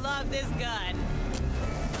really love this gun.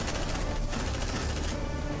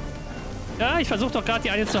 Ja, ich versuche doch gerade die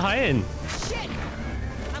eine zu heilen. Shit!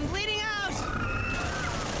 I'm bleeding out!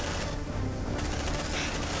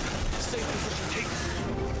 Safe position taken.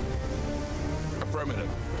 Affirmative.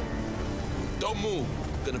 Don't move.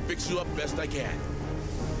 Gonna fix you up best I can.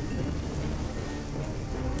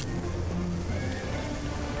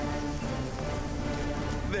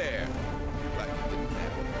 There. Like it didn't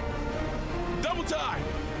happen. Double time!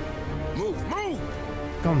 Move, move!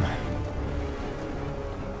 Komm.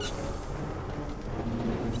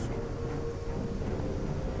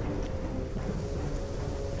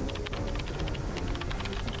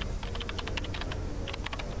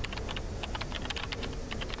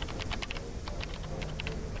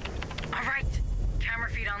 All right. Camera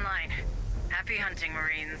feed online. Happy hunting,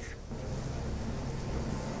 Marines.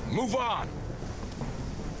 Move on!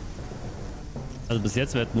 Also bis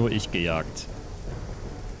jetzt wird nur ich gejagt.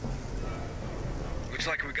 Looks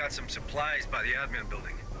like we got some supplies by the admin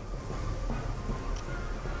building.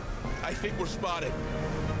 I think we're spotted.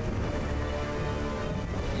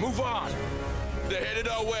 Move on! They're headed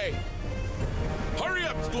our way. Hurry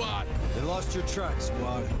up, squad! They lost your track,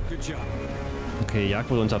 squad. Good job. Okay, Jagd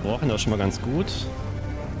wurde unterbrochen, das ist schon mal ganz gut.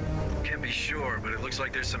 Can't be sure, but it looks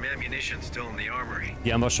like there's some ammunition still in the armory.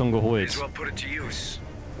 Die haben wir schon May as geholt. well put it to use.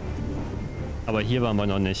 Aber hier waren wir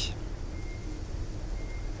noch nicht.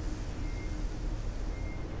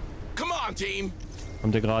 Come on, team!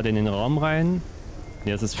 Kommt ihr gerade in den Raum rein?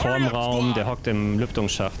 Ja, es ist vorm Raum, der hockt im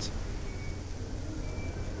Lüftungsschacht.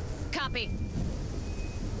 Copy.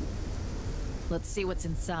 Let's see what's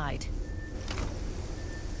inside.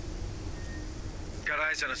 Got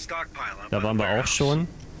eyes on a stockpile up Da by waren the wir auch warehouse. schon.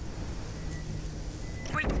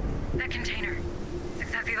 Wait, that container. It's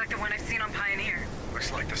exactly like the one I've seen on Pioneer.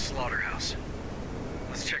 Looks like the slaughterhouse.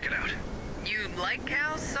 Let's check it out. You like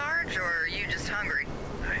cows, Sarge, or are you just hungry?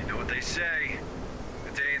 I know what they say.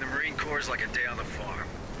 A day in the Marine Corps is like a day on the farm.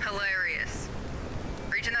 Hilarious.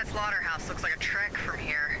 Reaching that slaughterhouse looks like a trek from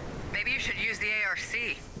here. Maybe you should use the ARC.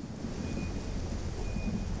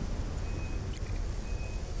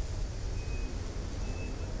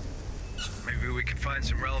 Maybe we can find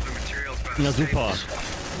some relevant materials by Na the super. stables.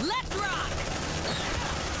 Let's rock!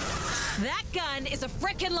 That gun is a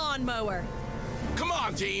frickin' lawnmower. Come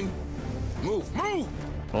on, team! Move, move!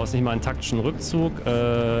 Brauchst nicht mal einen taktischen Rückzug.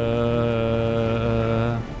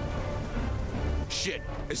 Shit,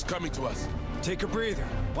 it's coming to us. Take a breather.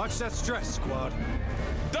 Watch that stress, squad.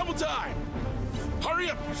 Double time! Hurry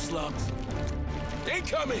up, you slugs!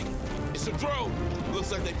 Incoming! It's a drone!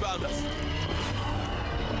 Looks like they found us.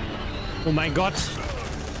 Oh mein Gott.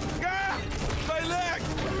 Ah! My leg!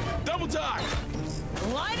 Double time!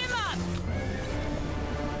 Line him up!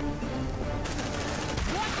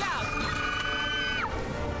 Watch out!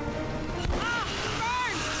 Ah!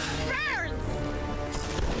 Burns! Burns!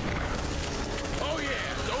 Oh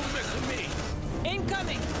yeah, don't mess with me!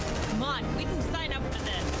 Incoming! Come on, we can sign up for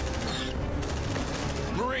this.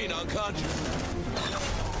 Marine unconscious.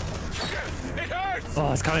 It hurts! Oh,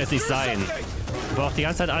 das kann jetzt nicht Do sein. something! War auch die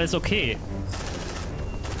ganze Zeit alles okay.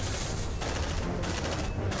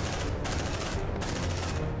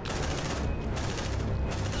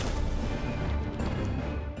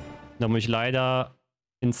 Da muss ich leider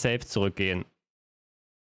ins Safe zurückgehen.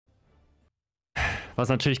 Was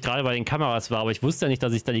natürlich gerade bei den Kameras war, aber ich wusste ja nicht,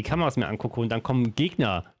 dass ich da die Kameras mir angucke und dann kommen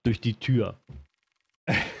Gegner durch die Tür.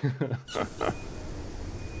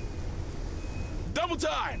 Double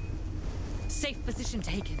time! Safe position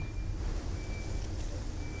taken.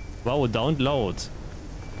 Wow, download.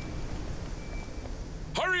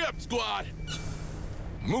 Hurry up, squad!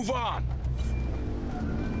 Move on!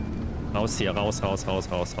 Raus hier, raus, raus,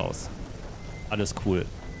 raus, raus, raus. Alles cool.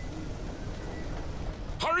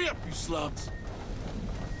 Hurry up, you slugs!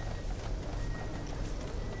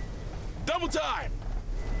 Double time!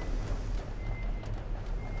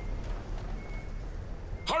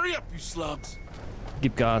 Hurry up, you slugs!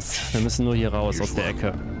 Gib Gas. Wir müssen nur hier raus aus der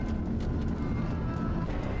Ecke.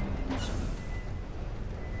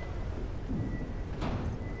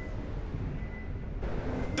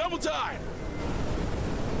 Double time!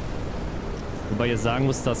 Wobei ihr sagen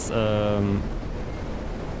muss, das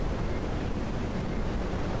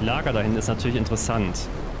Lager dahin ist natürlich interessant.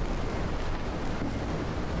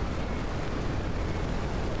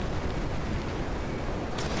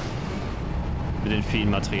 Mit den vielen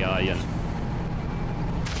Materialien.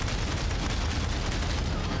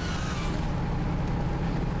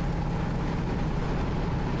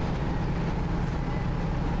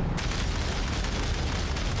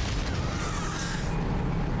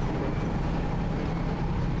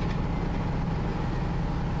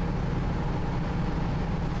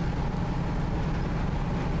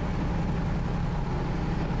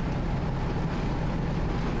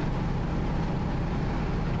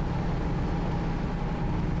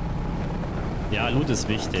 Ja, Loot ist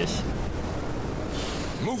wichtig.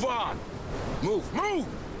 Move on! Move, move!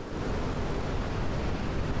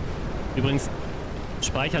 Übrigens,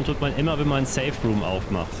 speichern tut man immer, wenn man ein Safe Room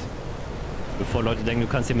aufmacht. Bevor Leute denken, du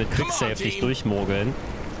kannst hier mit Quicksave dich durchmogeln.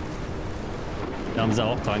 Da haben sie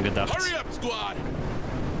auch dran gedacht. Hurry up, squad!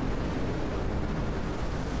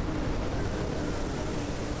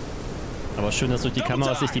 Aber schön, dass durch die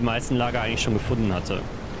Kameras ich die meisten Lager eigentlich schon gefunden hatte.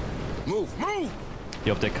 Move, move!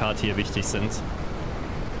 Die auf der Karte hier wichtig sind.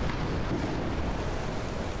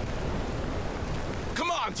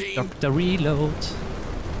 Come on, team! Dr. Reload.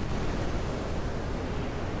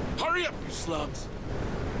 Hurry up, you slugs!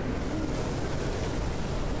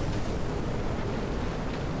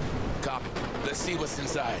 Copy. Let's see what's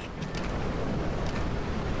inside.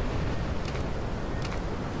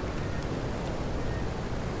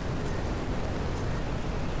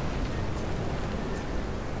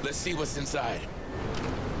 Let's see what's inside.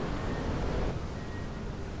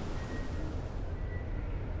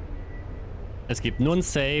 Es gibt nur ein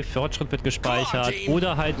Save, Fortschritt wird gespeichert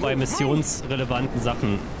oder halt bei missionsrelevanten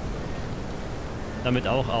Sachen. Damit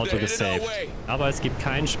auch Auto gesaved. Aber es gibt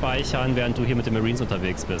kein Speichern, während du hier mit den Marines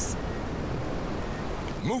unterwegs bist.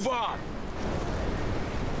 Move on.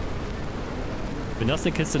 Wenn das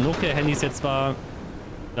eine Kiste Nokia-Handys jetzt war,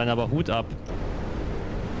 dann aber Hut ab.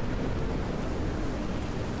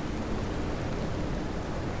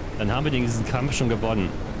 Dann haben wir diesen Kampf schon gewonnen.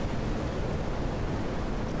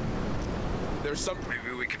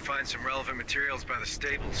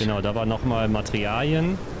 Genau, da war nochmal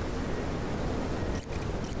Materialien.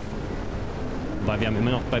 Weil wir haben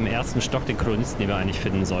immer noch beim ersten Stock den Kolonisten, den wir eigentlich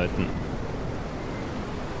finden sollten.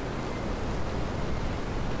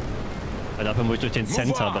 Weil dafür muss ich durch den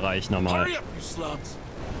Center-Bereich nochmal.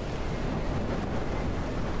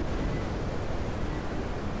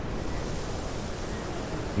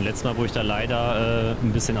 Und letztes Mal wurde ich da leider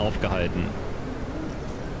ein bisschen aufgehalten.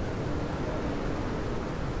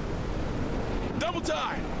 Double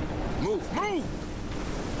time! Move, move!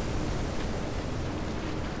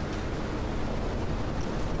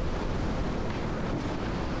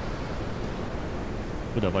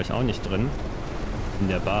 Gut, da war ich auch nicht drin. In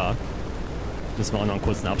der Bar. Müssen wir auch noch einen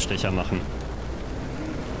kurzen Abstecher machen.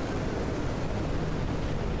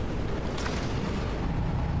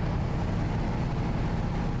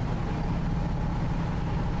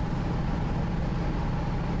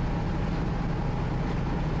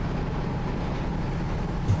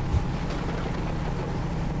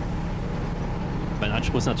 Mein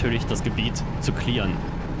Anspruch ist natürlich, das Gebiet zu clearen.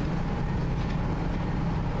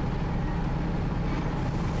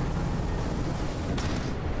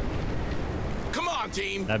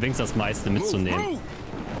 Da wenigstens das meiste mitzunehmen.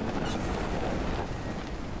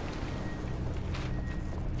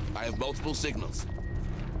 I have multiple signals.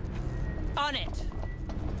 On it.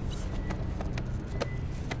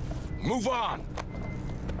 Move on.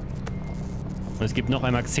 Und es gibt noch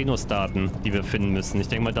einmal Xenos-Daten, die wir finden müssen. Ich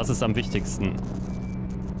denke mal, das ist am wichtigsten.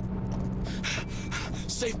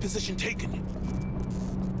 Safe position taken.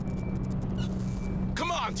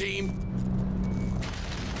 on, team.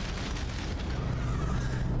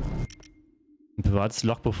 Privates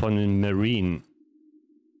Logbuch von Marine.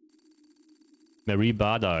 Marie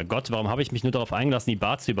Bader. Gott, warum habe ich mich nur darauf eingelassen, die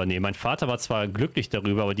Bar zu übernehmen? Mein Vater war zwar glücklich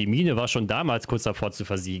darüber, aber die Mine war schon damals kurz davor zu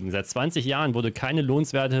versiegen. Seit 20 Jahren wurde keine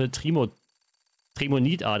lohnenswerte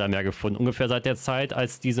Trimonitader mehr gefunden. Ungefähr seit der Zeit,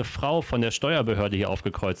 als diese Frau von der Steuerbehörde hier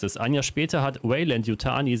aufgekreuzt ist. Ein Jahr später hat Wayland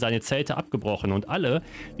Yutani seine Zelte abgebrochen und alle,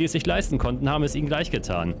 die es sich leisten konnten, haben es ihm gleich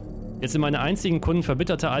getan. Jetzt sind meine einzigen Kunden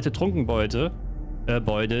verbitterte alte Trunkenbeute,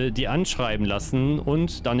 die anschreiben lassen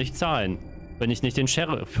und dann nicht zahlen, wenn ich nicht den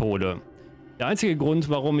Sheriff hole. Der einzige Grund,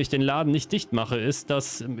 warum ich den Laden nicht dicht mache, ist,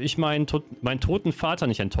 dass ich meinen toten Vater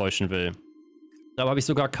nicht enttäuschen will. Dabei habe ich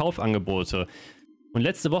sogar Kaufangebote. Und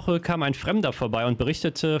letzte Woche kam ein Fremder vorbei und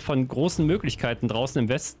berichtete von großen Möglichkeiten draußen im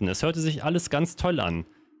Westen. Es hörte sich alles ganz toll an.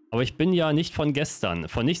 Aber ich bin ja nicht von gestern.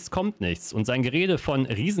 Von nichts kommt nichts. Und sein Gerede von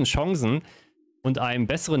Riesenchancen und einem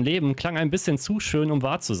besseren Leben klang ein bisschen zu schön, um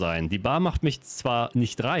wahr zu sein. Die Bar macht mich zwar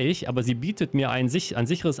nicht reich, aber sie bietet mir ein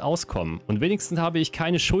sicheres Auskommen. Und wenigstens habe ich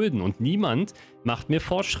keine Schulden und niemand macht mir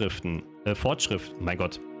Vorschriften. Mein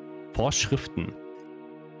Gott. Vorschriften.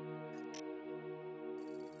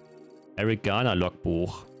 Eric Garner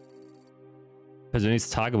Logbuch. Persönliches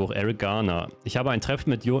Tagebuch Eric Garner. Ich habe ein Treffen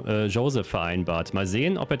mit Joseph vereinbart. Mal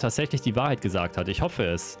sehen, ob er tatsächlich die Wahrheit gesagt hat. Ich hoffe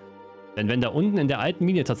es. Denn wenn da unten in der alten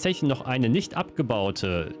Mine tatsächlich noch eine nicht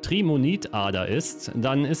abgebaute Trimonitader ist,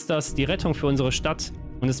 dann ist das die Rettung für unsere Stadt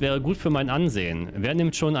und es wäre gut für mein Ansehen. Wer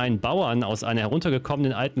nimmt schon einen Bauern aus einer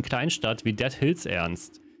heruntergekommenen alten Kleinstadt wie Dead Hills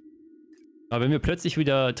ernst? Aber wenn wir plötzlich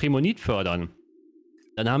wieder Trimonit fördern,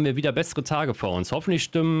 dann haben wir wieder bessere Tage vor uns. Hoffentlich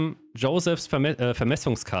stimmen Josephs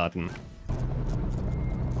Vermessungskarten.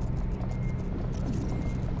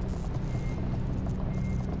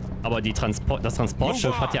 Aber das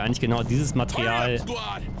Transportschiff hat ja eigentlich genau dieses Material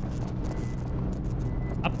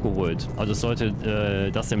abgeholt. Also es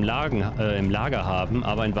sollte das im Lager haben,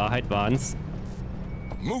 aber in Wahrheit waren es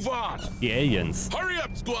die Aliens. Hurry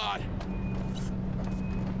up, squad.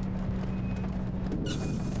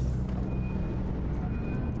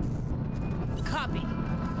 Copy.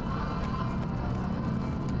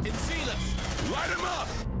 It's Silas. Light him up.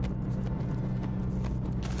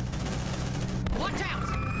 Watch out!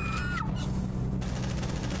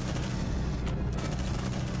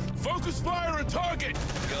 Focus fire and target.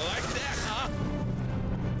 You like that, huh?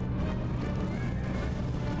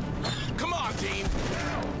 Come on, team.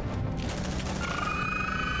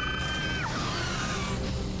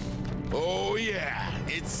 Oh yeah,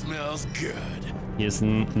 it smells good. Hier ist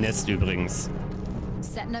ein Nest übrigens.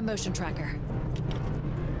 Setting a motion tracker.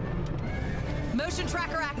 Motion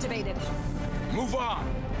tracker activated. Move on.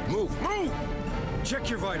 Move, move. Check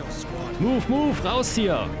your vitals, squad. Move, move, raus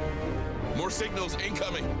hier. More signals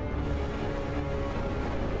incoming.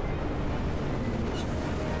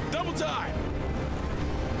 Double time.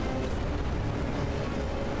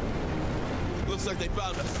 Looks like they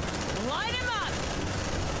found us. Line him up!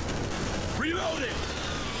 Reloading.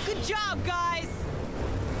 Good job, guys!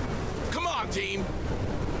 Come on, team.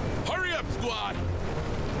 Hurry up, squad.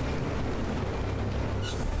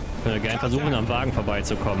 Ich würde gerne versuchen, am Wagen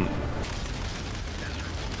vorbeizukommen.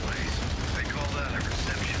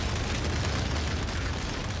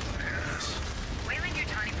 Wayland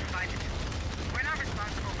Yutani provided it. We're not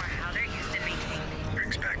responsible for how they're used and maintained.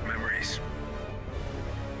 Brings back memories.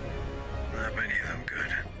 Not many of them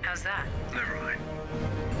good. How's that? Never mind.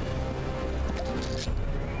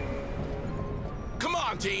 Come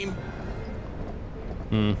on, team.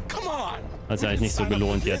 Come on. Hat sich eigentlich nicht so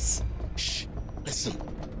gelohnt jetzt. Shh. Listen.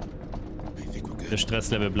 I think we're Der good.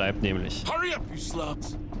 Stresslevel bleibt nämlich. Hurry up, you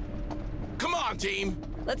slugs. Come on, team.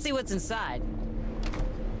 Let's see what's inside.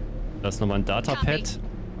 Das ist nochmal ein Datapad.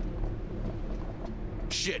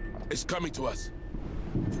 Shit, it's coming to us.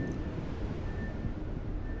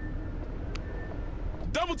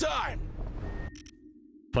 Double time.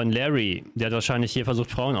 Von Larry. Der hat wahrscheinlich hier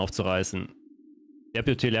versucht, Frauen aufzureißen.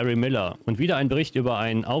 Deputy Larry Miller. Und wieder ein Bericht über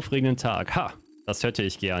einen aufregenden Tag. Ha! Das hätte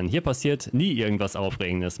ich gern. Hier passiert nie irgendwas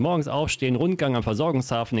Aufregendes. Morgens aufstehen, Rundgang am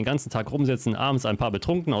Versorgungshafen, den ganzen Tag rumsitzen, abends ein paar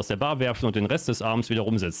Betrunken aus der Bar werfen und den Rest des Abends wieder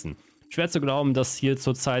rumsitzen. Schwer zu glauben, dass hier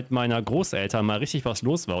zur Zeit meiner Großeltern mal richtig was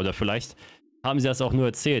los war. Oder vielleicht haben sie das auch nur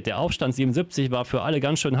erzählt. Der Aufstand 77 war für alle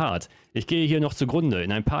ganz schön hart. Ich gehe hier noch zugrunde.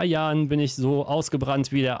 In ein paar Jahren bin ich so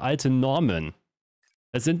ausgebrannt wie der alte Norman.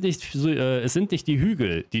 Es sind nicht die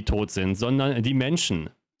Hügel, die tot sind, sondern die Menschen.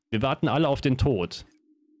 Wir warten alle auf den Tod.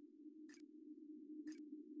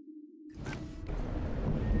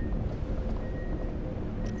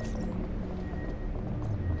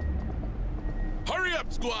 Hurry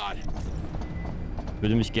up, squad.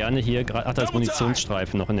 Würde mich gerne hier gerade... Ach, da ist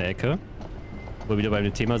Munitionsstreifen noch in der Ecke. Wo wir wieder bei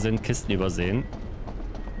dem Thema sind, Kisten übersehen.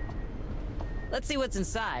 Let's see what's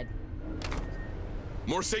inside.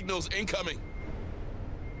 More signals incoming.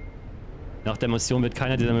 Nach der Mission wird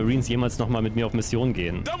keiner dieser Marines jemals nochmal mit mir auf Mission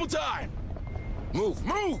gehen. Double time. Move,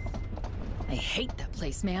 move. I hate that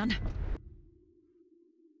place, man.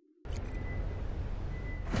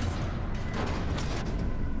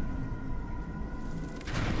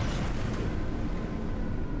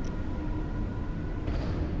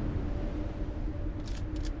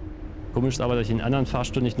 Komisch ist aber, dass ich den anderen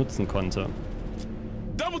Fahrstuhl nicht nutzen konnte.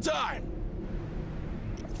 Double time.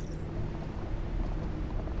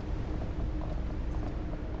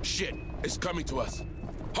 Shit, it's coming to us.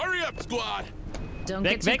 Hurry up, squad. Don't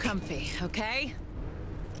get too comfy, okay?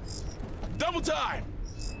 Double time.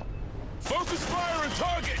 Focus fire and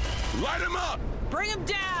target. Light him up. Bring him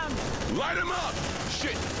down. Light him up.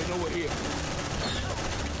 Shit, they know we're here.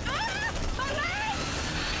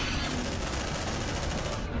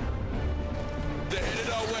 They're headed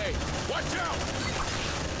our way. Watch out.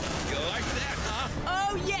 You like that, huh?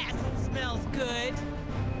 Oh yes, it smells good.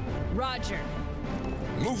 Roger.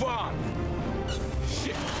 Move on.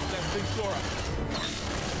 Shit, that thing saw us.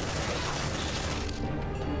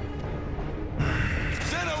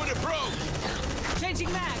 Sende with approach.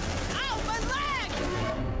 Changing mag. Ow, my leg!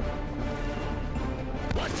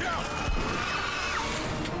 Watch out.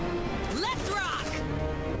 Let's rock.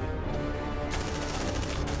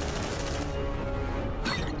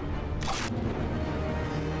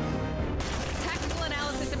 Tactical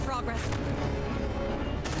analysis in progress.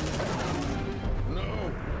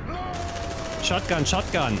 Shotgun,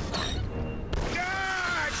 Shotgun.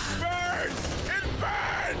 God, burns! It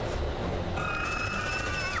burns!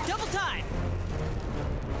 Double time.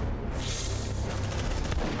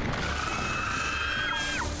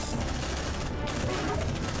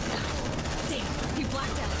 Damn, he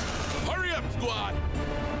blacked out. Hurry up, squad!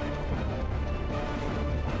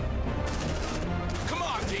 Come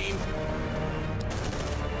on, team!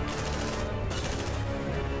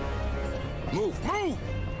 Move, move!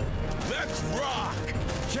 Let's rock!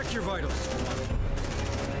 Check your vitals.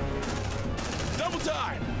 Double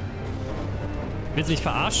time! Willst du mich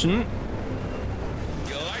verarschen?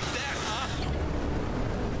 You like that, huh?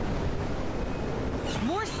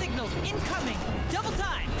 More signals incoming. Double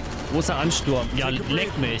time. Großer Ansturm. Ja,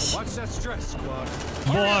 leck mich. Watch that stress, squad.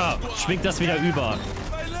 Boah, schwingt das wieder über.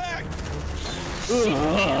 My leg! Let's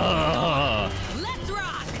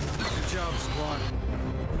rock. Good job, squad.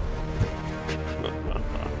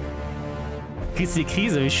 Kriegst die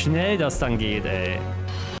Krise, wie schnell das dann geht, ey.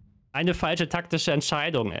 Eine falsche taktische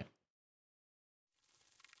Entscheidung, ey.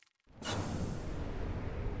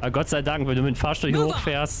 Aber Gott sei Dank, wenn du mit dem Fahrstuhl hier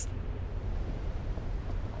hochfährst.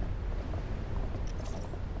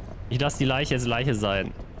 Ich lasse die Leiche jetzt Leiche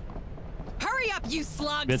sein. Hurry up, you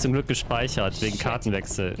slugs. Wird zum Glück gespeichert, wegen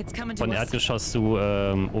Kartenwechsel. Von Erdgeschoss zu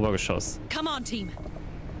Obergeschoss. Come on, team.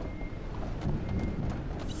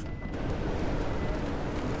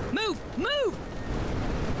 Move, move.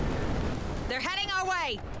 They're heading our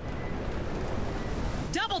way.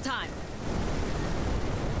 Double time.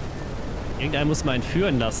 Irgendeiner muss mal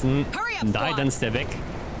entführen lassen. Nein, dann ist der weg.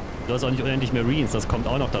 Du hast auch nicht unendlich Marines, das kommt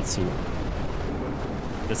auch noch dazu.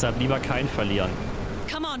 Deshalb lieber keinen verlieren.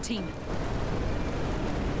 Come on, team.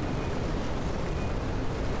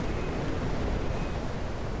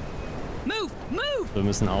 Move, move. Wir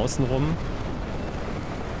müssen außen rum.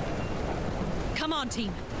 Come on,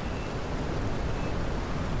 team.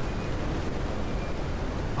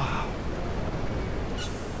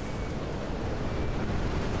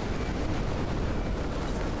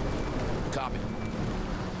 Copy.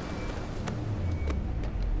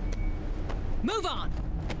 Move on.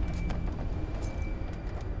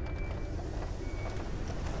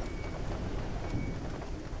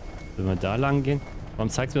 Wenn wir da lang gehen. Warum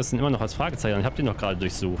zeigt mir das denn immer noch als Fragezeichen? Ich hab den doch gerade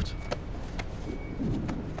durchsucht.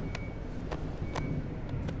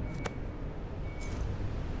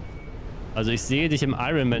 Also ich sehe dich im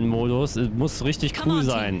Ironman-Modus. Es muss richtig cool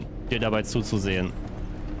sein, dir dabei zuzusehen.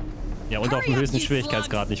 Ja, und auf dem höchsten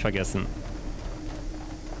Schwierigkeitsgrad nicht vergessen.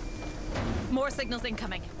 More signals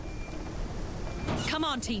incoming. Come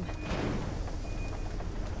on, team.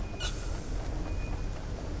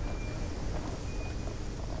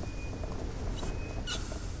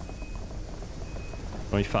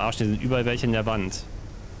 Und ich verarsche, die sind überall welche in der Wand.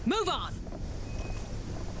 Move on.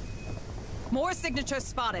 More signatures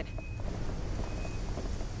spotted.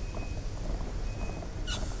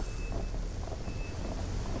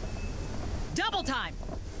 Double time.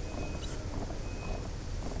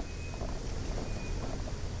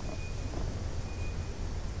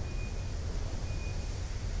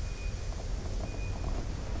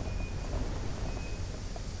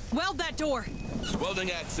 Weld that door.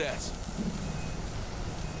 Welding access.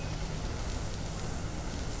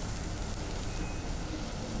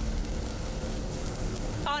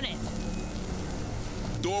 On it.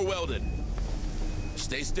 Door welded.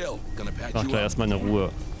 Stay still. Gonna patch Macht you da up. erstmal eine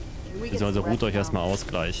Ruhe. Also ruht euch erstmal aus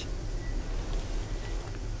gleich.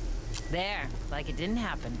 There, like it didn't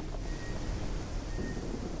happen.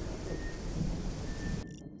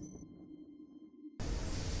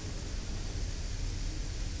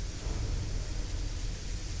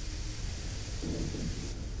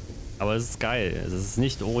 Aber es ist geil. Es ist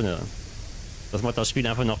nicht ohne. Das macht das Spiel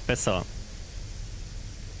einfach noch besser.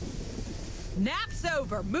 Nap's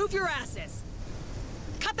over. Move your asses.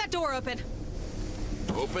 Cut that door open.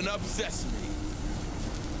 Open up sesame.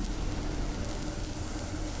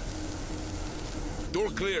 Door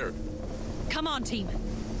clear. Come on, team.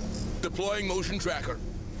 Deploying motion tracker.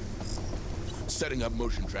 Setting up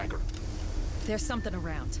motion tracker. There's something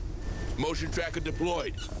around. Motion tracker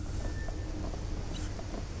deployed.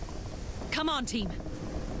 Come on, team.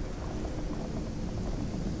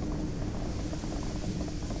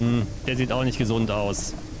 Der sieht auch nicht gesund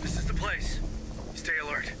aus. This is the place. Stay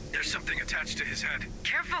alert. There's something attached to his head.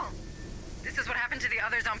 Careful! This is what happened to the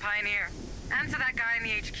others on Pioneer. And to that guy in the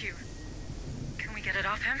HQ. Can we get it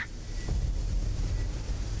off him?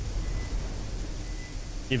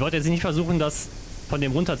 Ihr wollt jetzt nicht versuchen, das von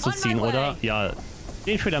dem runterzuziehen, On my way. oder? Ja,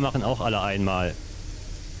 den Fehler machen auch alle einmal.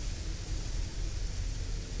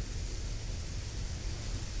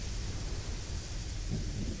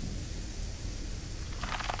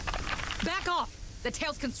 Back off! The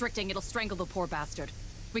tail's constricting. It'll strangle the poor bastard.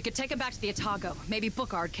 We could take him back to the Otago. Maybe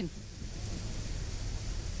Bookard can...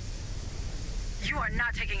 You are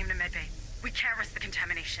not taking him to medbay. We can't risk the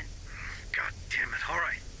contamination. God damn it. All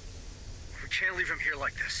right. We can't leave him here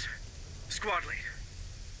like this. Squad lead.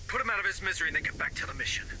 Put him out of his misery and then get back to the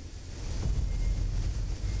mission.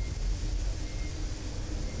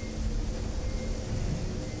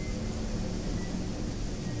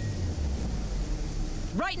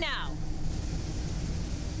 Right now!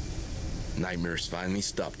 Nightmares finally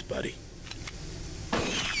stopped, buddy.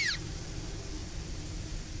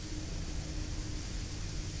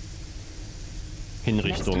 Next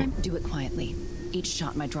Hinrichtung. time, do it quietly. Each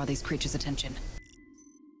shot might draw these creatures' attention.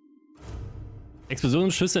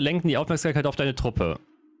 Explosionsschüsse lenken die Aufmerksamkeit auf deine Truppe.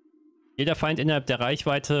 Jeder Feind innerhalb der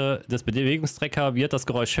Reichweite des Bewegungstrecker wird das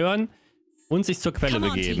Geräusch hören und sich zur Quelle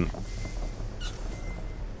begeben.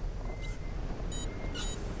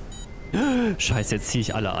 Scheiße, jetzt ziehe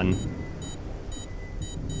ich alle an.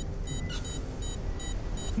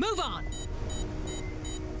 Move on!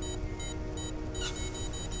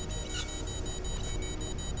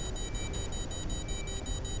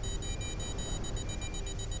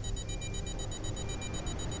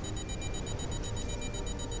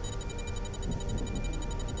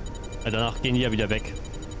 Danach gehen die ja wieder weg.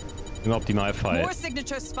 Im Optimalfall. More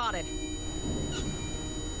signatures spotted.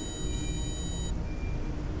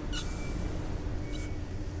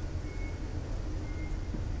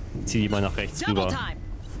 Zieh die mal nach rechts Double rüber. time!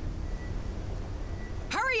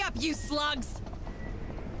 Hurry up, you slugs!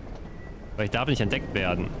 Weil ich darf nicht entdeckt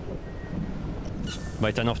werden. Weil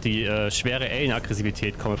ich dann auf die schwere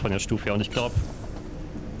Alien-Aggressivität komme von der Stufe her. Und ich glaube,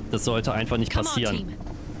 das sollte einfach nicht Come on, passieren team. in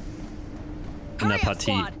der Hurry up,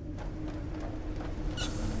 Partie. squad.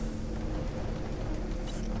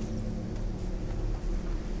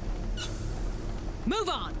 Move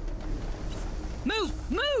on! Move!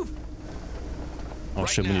 Move! Auch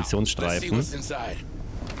schön Right now. Let's see Munitionsstreifen. what's inside.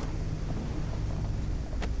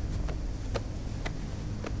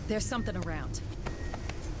 There's something around.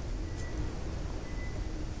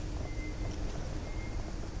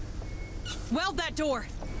 Weld that door!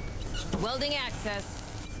 Welding access.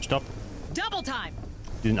 Stopp. Double time!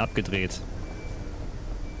 Die sind abgedreht.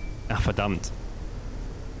 Ach, verdammt.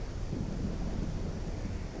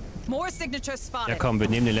 More signatures spotted. Ja komm, wir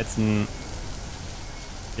nehmen den letzten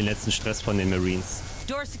Stress von den Marines.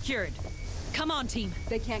 Door secured. Come on, team.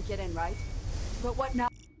 They can't get in, right? But what now?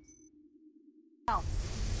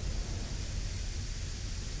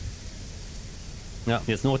 Ja,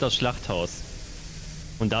 jetzt nur das Schlachthaus.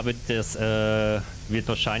 Und da wird das wird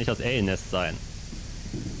wahrscheinlich das Alien-Nest sein.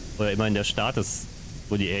 Oder immerhin der Staat ist,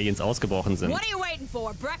 wo die Aliens ausgebrochen sind. What are you waiting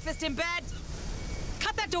for? Breakfast in bed?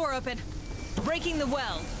 Cut that door open. Breaking the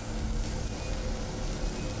weld.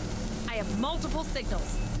 I have multiple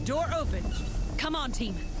signals. Door open. Come on,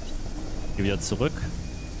 team. Geh wieder zurück.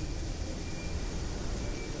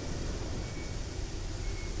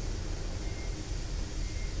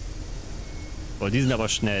 Oh, die sind aber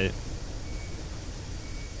schnell.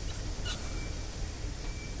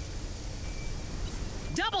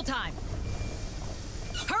 Double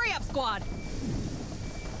squad!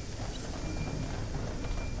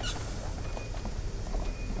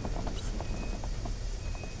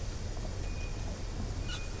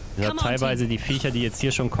 Ja, teilweise die Viecher, die jetzt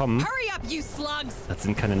hier schon kommen, Hurry up, you slugs! das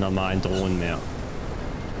sind keine normalen Drohnen mehr.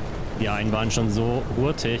 Die einen waren schon so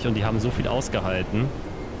hurtig und die haben so viel ausgehalten.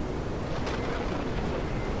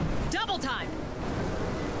 Double time!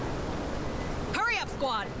 Hurry up,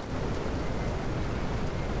 squad!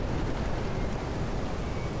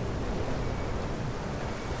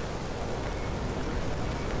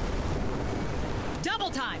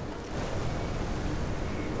 Double time!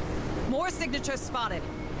 More signatures spotted.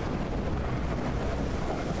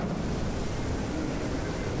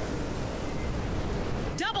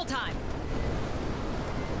 Double time!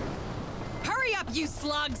 Hurry up, you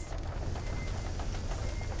slugs!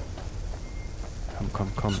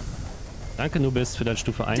 Komm. Danke, Nubis, für dein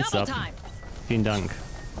Stufe 1 Sub. Vielen Dank.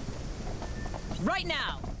 Right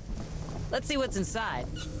now. Let's see what's inside.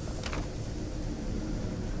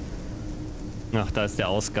 Ach, da ist der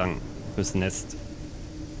Ausgang fürs Nest.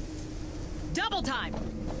 Double time!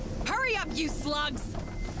 Hurry up, you slugs!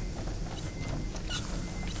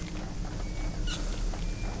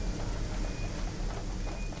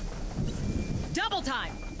 Double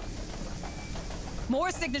time!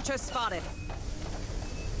 More signatures spotted.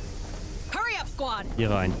 Hurry up, squad! Hier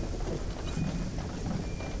rein.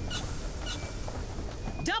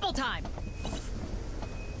 Double time!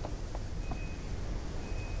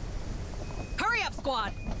 Hurry up,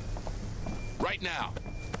 squad! Right now.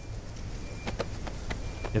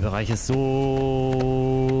 Der Bereich ist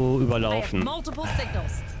so überlaufen. Multiple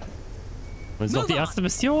signals. Und es ist noch die erste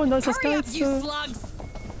Mission, das ist das Hurry up, you Geilste. slugs!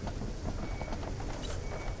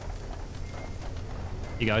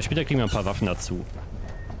 Egal, später kriegen wir ein paar Waffen dazu.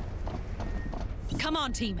 Come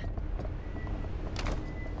on, team.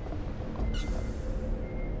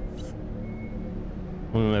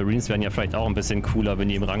 Und Marines werden ja vielleicht auch ein bisschen cooler, wenn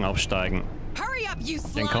die im Rang aufsteigen. Hurry up, you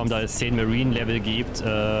slugs! Denn kaum da es 10 Marine-Level gibt,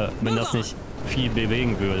 wenn das nicht viel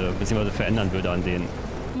bewegen würde, beziehungsweise verändern würde an denen.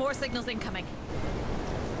 More signals incoming.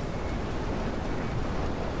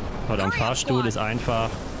 Weil am Fahrstuhl ist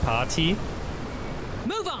einfach Party.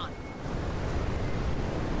 Move on.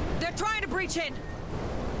 They're trying to breach in.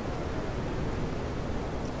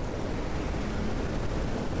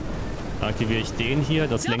 Dann aktiviere ich den hier,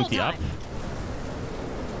 das lenkt die ab.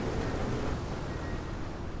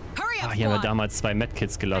 Ah, hier haben wir damals 2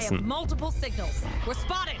 Medkits gelassen. Multiple signals. We're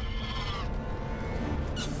spotted.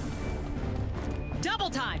 Double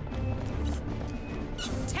time.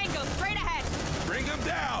 Tango straight ahead. Bring him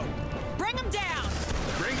down. Bring him down.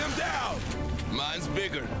 Bring him down. Mine's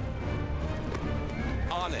bigger.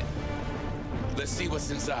 On it. Let's see what's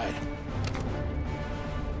inside.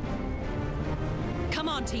 Come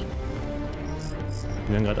on, team.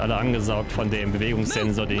 Wir werden gerade alle angesaugt von dem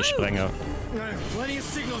Bewegungssensor, den ich sprenge. Plenty of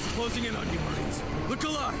signals closing in on you, Marines. Look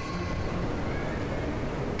alive.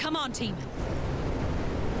 Come on, team.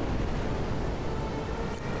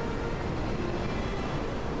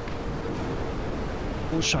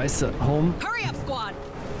 Oh, Scheiße. Home. Hurry up, squad.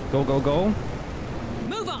 Go, go, go.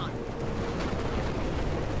 Move on.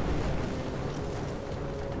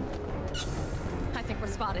 I think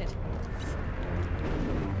we're spotted.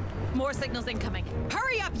 More signals incoming.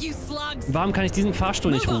 Hurry up, you slugs. Warum kann ich diesen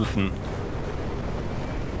Fahrstuhl nicht rufen?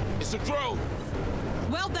 It's a drone.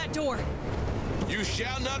 Weld that door. You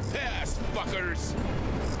shall not pass, fuckers.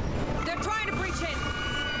 They're trying to breach in.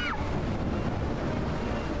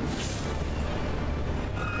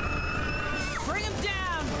 Bring him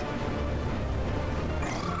down.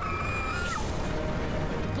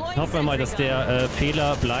 Hoffen wir mal, dass der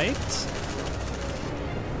Fehler bleibt.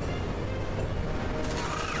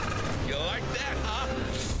 You like that, huh?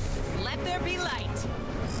 Let there be light.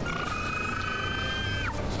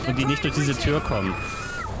 Und die nicht durch diese Tür kommen.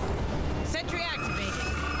 Sentry activated.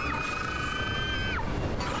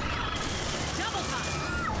 Double time.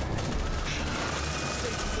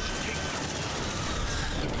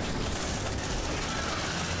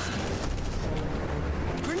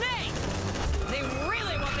 Grenade! They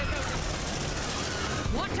really want this open.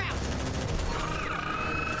 Watch out!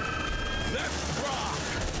 Let's rock.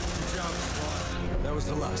 Good job, squad. That was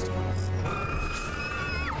the last one.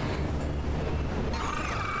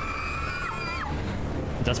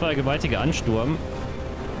 Das war der gewaltige Ansturm.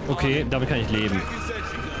 Okay, damit kann ich leben.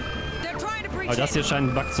 They're trying to breach Aber das hier scheint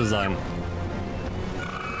ein Bug zu sein.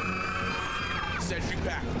 Sentry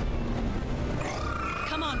back.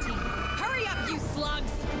 Come on, team. Hurry up, you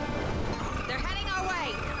slugs. They're heading our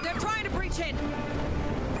way. They're trying to breach in.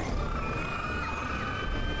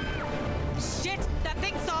 Shit, that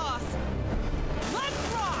thing saw us.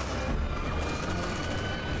 Let's rock!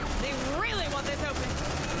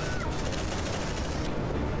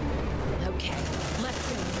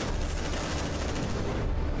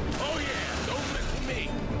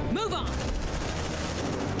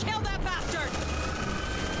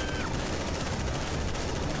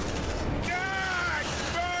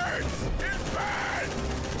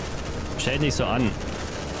 Stell dich so an.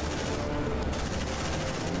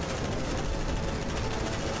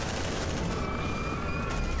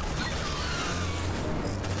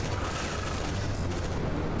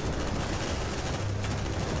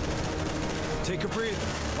 Take a breather.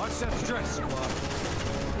 Watch that stress, squad.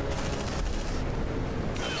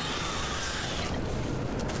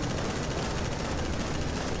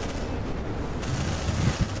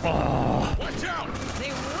 Oh. Watch out!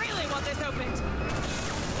 They really want this opened.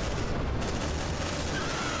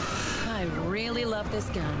 I really love this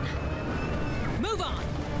gun. Move on!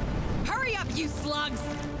 Hurry up, you slugs!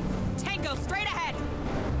 Tango, straight ahead!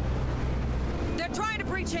 They're trying to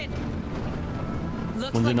breach in.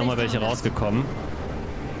 Und sind nochmal welche rausgekommen.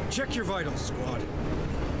 Check your vitals, squad.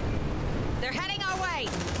 They're heading our way.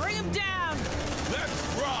 Bring them down.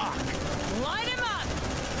 Let's rock! Light him up.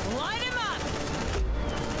 Light him up.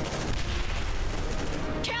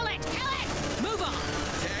 Kill it. Kill it. Move on.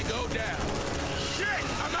 Tango down. Shit,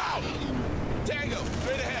 I'm out! Tango,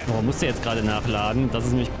 straight ahead. Oh, musste jetzt gerade nachladen. Das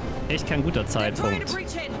ist nämlich echt kein guter They're trying to Zeitpunkt.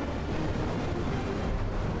 breach in.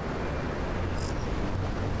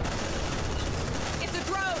 It's a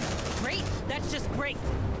drone. Great. That's just great.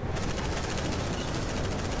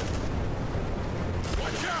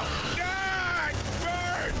 Watch out! God!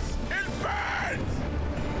 Birds! It burns!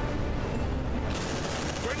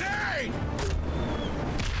 Grenade!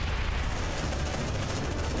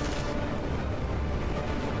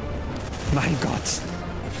 Mein Gott.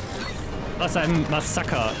 Was ein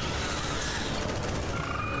Massaker.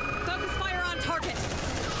 Focus fire on target.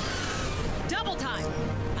 Double time.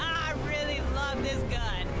 I really love this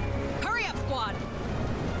gun. Hurry up, squad.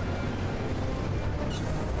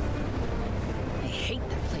 I hate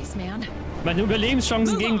that place, man. Meine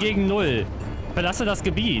Überlebenschancen gegen 0. Verlasse das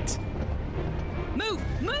Gebiet. Move,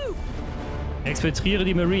 move. Exfiltriere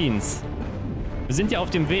die Marines. Wir sind ja auf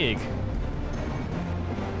dem Weg.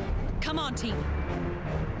 Come on, team.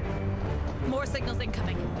 More signals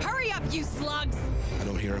incoming. Hurry up, you slugs. I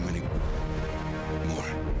don't hear him anymore.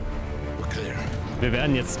 We're clear. Wir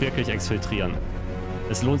werden jetzt wirklich exfiltrieren.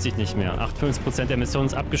 Es lohnt sich nicht mehr. 58% der Mission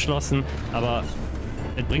ist abgeschlossen, aber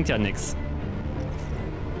es bringt ja nichts.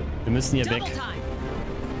 Wir müssen hier weg. Double time.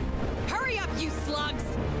 Hurry up, you slugs.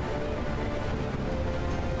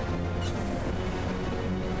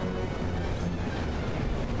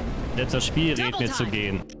 Selbst das Spiel rät mir zu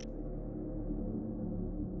gehen.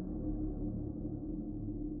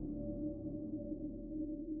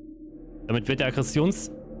 Damit wird der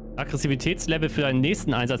Aggressivitätslevel für deinen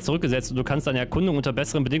nächsten Einsatz zurückgesetzt und du kannst deine Erkundung unter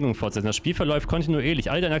besseren Bedingungen fortsetzen. Das Spiel verläuft kontinuierlich.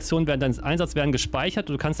 All deine Aktionen während deines Einsatzes werden gespeichert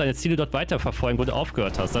und du kannst deine Ziele dort weiterverfolgen, wo du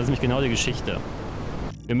aufgehört hast. Das ist nämlich genau die Geschichte.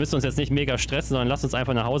 Wir müssen uns jetzt nicht mega stressen, sondern lass uns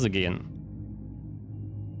einfach nach Hause gehen.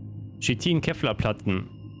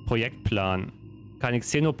 Chitin-Kevlar-Platten. Projektplan. Keine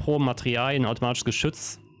Xenoproben, Materialien, automatisches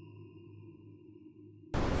Geschütz.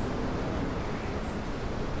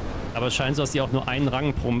 Aber es scheint so, dass die auch nur einen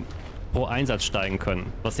Rang pro Einsatz steigen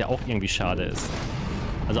können, was ja auch irgendwie schade ist.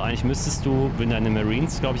 Also eigentlich müsstest du, wenn deine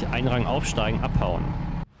Marines, glaube ich, einen Rang aufsteigen, abhauen.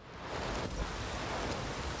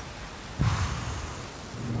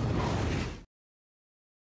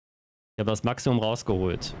 Ich habe das Maximum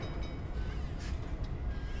rausgeholt.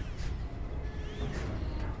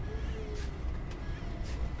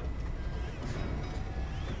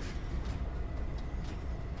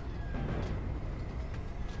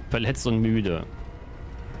 Verletzt und müde.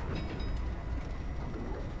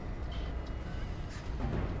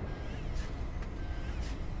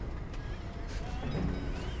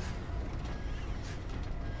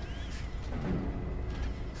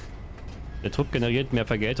 Der Trupp generiert mehr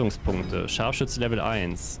Vergeltungspunkte. Scharfschütze Level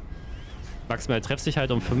 1. Maximale Treffsicherheit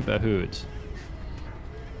um 5 erhöht.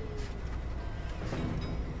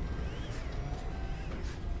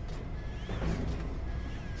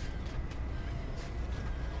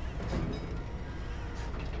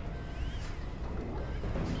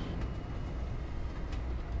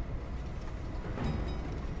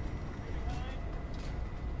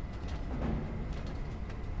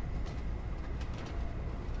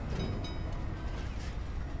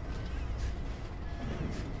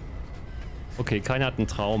 Okay, keiner hat ein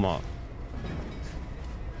Trauma.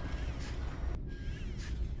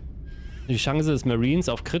 Die Chance des Marines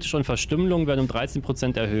auf kritische und Verstümmelung werden um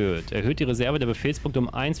 13% erhöht. Erhöht die Reserve der Befehlspunkte um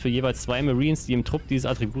 1 für jeweils 2 Marines, die im Trupp dieses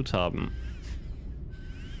Attribut haben.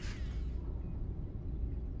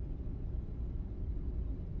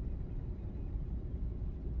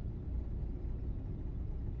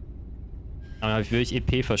 Aber habe ich wirklich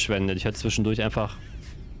EP verschwendet. Ich hätte zwischendurch einfach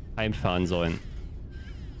heimfahren sollen.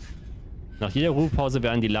 Nach jeder Ruhepause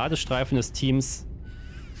werden die Ladestreifen des Teams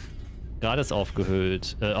Gratis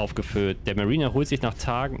aufgefüllt. Der Marine erholt sich nach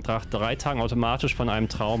 3 Tagen automatisch von einem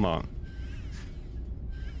Trauma.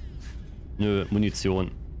 Nö,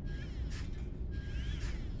 Munition.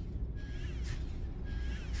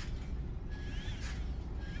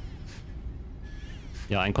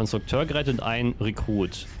 Ja, ein Konstrukteur gerettet und ein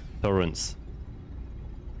Rekrut. Torrance.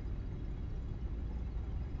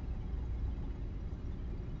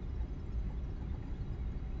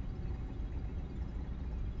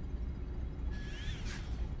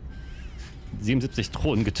 ...77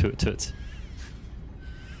 Drohnen getötet.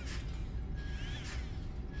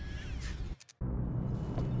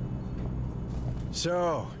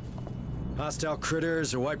 So, hostile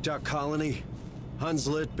critters or wiped out colony?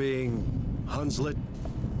 Hunslet being Hunslet?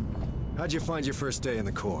 How'd you find your first day in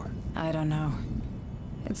the Corps? I don't know.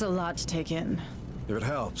 It's a lot to take in. If it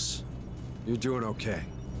helps, you're doing okay.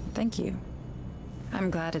 Thank you.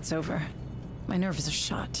 I'm glad it's over. My nerves are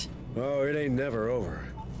shot. Oh, it ain't never over.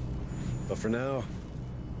 But for now,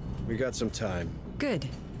 we got some time. Good.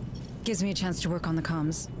 Gives me a chance to work on the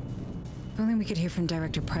comms. If only we could hear from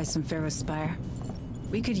Director Price on Pharaoh's Spire.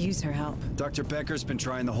 We could use her help. Dr. Becker's been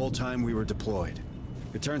trying the whole time we were deployed.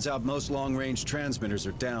 It turns out most long-range transmitters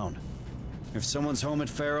are down. If someone's home at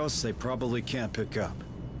Pharaoh's, they probably can't pick up.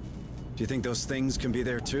 Do you think those things can be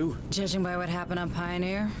there too? Judging by what happened on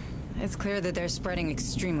Pioneer, it's clear that they're spreading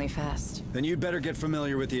extremely fast. Then you'd better get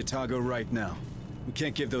familiar with the Otago right now. We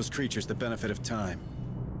can't give those creatures the benefit of time.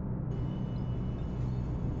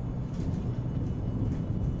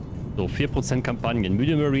 So, 4% Kampagnen.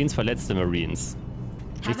 Müde Marines, verletzte Marines.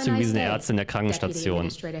 Nicht zugewiesene Ärzte in der Krankenstation.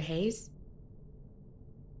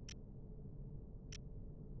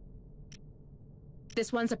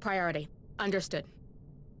 This one's a priority. Understood.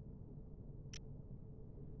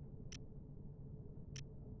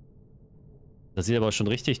 Das sieht aber schon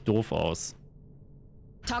richtig doof aus.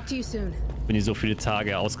 Talk to you soon. Wenn die so viele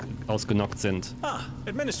Tage ausgenockt sind. Ah,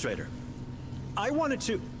 Administrator. I wanted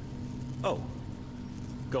to... Oh.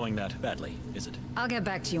 Going that badly, is it? I'll get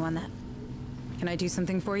back to you on that. Can I do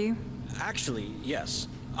something for you? Actually, yes.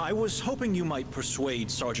 I was hoping you might persuade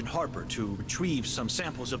Sergeant Harper to retrieve some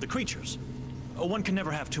samples of the creatures. One can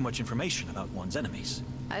never have too much information about one's enemies.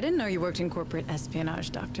 I didn't know you worked in corporate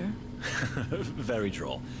espionage, Doctor. Very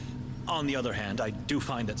droll. On the other hand, I do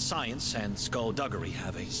find that science and skullduggery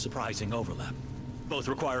have a surprising overlap. Both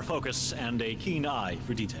require focus and a keen eye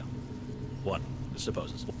for detail. One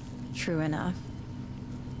supposes. True enough.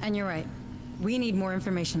 And you're right. We need more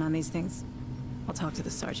information on these things. I'll talk to the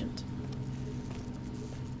sergeant.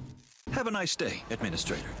 Have a nice day,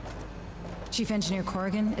 Administrator. Chief Engineer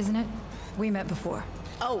Corrigan, isn't it? We met before.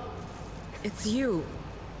 Oh, it's you.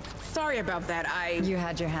 Sorry about that, You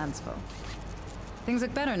had your hands full. Things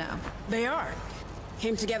look better now. They are.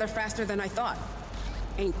 Came together faster than I thought.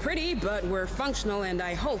 Ain't pretty, but we're functional and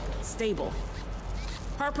I hope stable.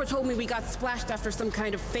 Harper told me we got splashed after some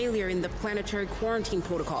kind of failure in the planetary quarantine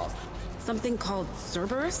protocols. Something called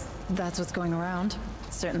Cerberus? That's what's going around.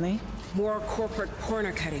 Certainly. More corporate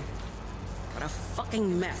corner cutting. What a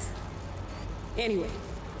fucking mess. Anyway,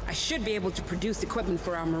 I should be able to produce equipment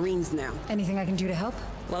for our Marines now. Anything I can do to help?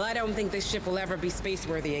 Well, I don't think this ship will ever be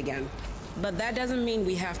space-worthy again. But that doesn't mean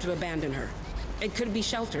we have to abandon her. It could be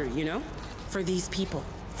shelter, you know? For these people.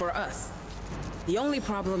 For us. The only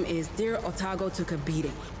problem is dear Otago took a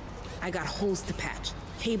beating. I got holes to patch,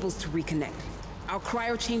 cables to reconnect. Our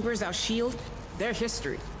cryo chambers, our shield, they're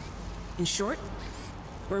history. In short,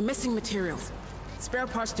 we're missing materials. Spare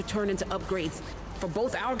parts to turn into upgrades for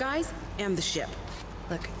both our guys and the ship.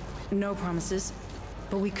 Look, no promises,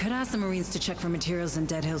 but we could ask the Marines to check for materials in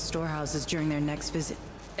Dead Hill storehouses during their next visit.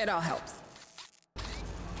 It all helps.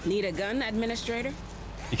 Need a gun, Administrator?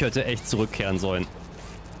 Ich hätte echt zurückkehren sollen.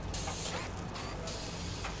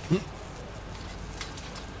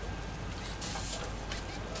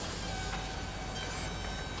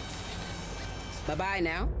 Bye-bye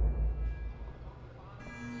now.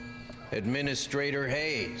 Administrator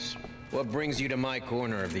Hayes, what brings you to my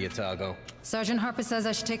corner of the Otago? Sergeant Harper says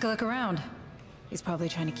I should take a look around. He's probably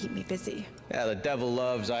trying to keep me busy. Yeah, the devil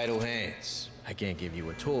loves idle hands. I can't give you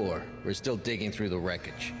a tour. We're still digging through the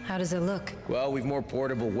wreckage. How does it look? Well, we've more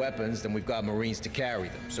portable weapons than we've got Marines to carry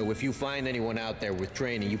them. So if you find anyone out there with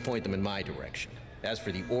training, you point them in my direction. As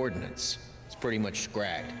for the ordnance, it's pretty much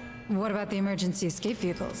scragged. What about the emergency escape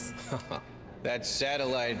vehicles? That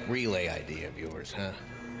satellite relay idea of yours, huh?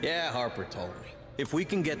 Yeah, Harper told me. If we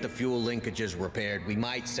can get the fuel linkages repaired, we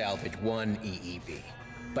might salvage one EEV.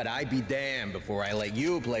 But I'd be damned before I let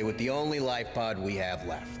you play with the only life pod we have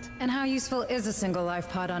left. And how useful is a single life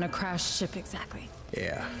pod on a crashed ship exactly?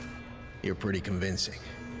 Yeah, you're pretty convincing.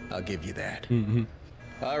 I'll give you that.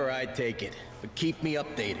 All right, take it. But keep me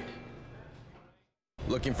updated.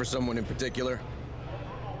 Looking for someone in particular?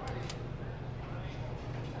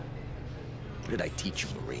 What did I teach you,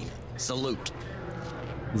 Marine? Salute.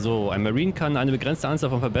 So, ein Marine kann eine begrenzte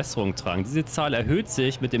Anzahl von Verbesserungen tragen. Diese Zahl erhöht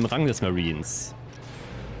sich mit dem Rang des Marines.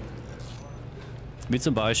 Wie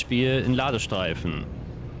zum Beispiel ein Ladestreifen.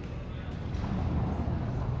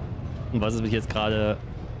 Und was ich jetzt gerade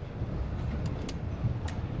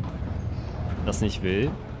das nicht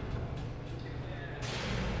will.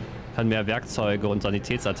 Kann mehr Werkzeuge und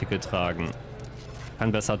Sanitätsartikel tragen.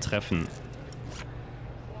 Kann besser treffen.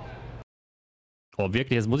 Oh,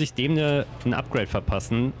 wirklich, jetzt muss ich dem ein Upgrade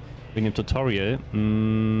verpassen. Wegen dem Tutorial.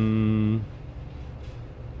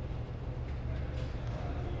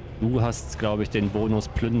 Du hast, glaube ich, den Bonus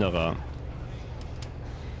Plünderer.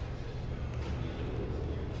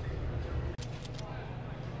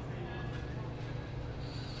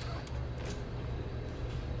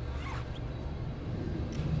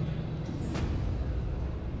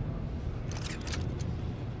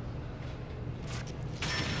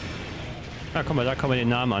 Ja, guck mal, da kann man den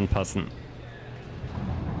Namen anpassen.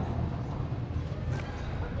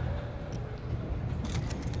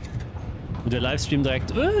 Und der Livestream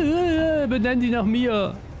direkt, benenn die nach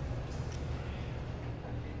mir.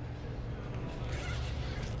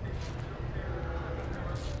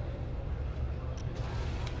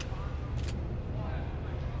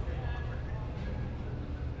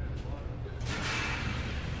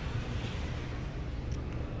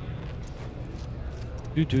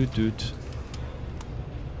 Düt.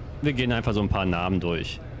 Wir gehen einfach so ein paar Namen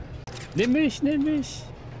durch. Nimm mich, nimm mich.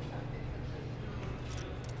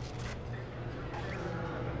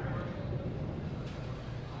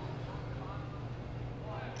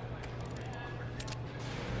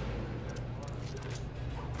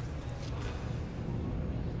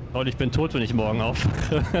 Toll, ich bin tot, wenn ich morgen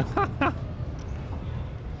aufwache.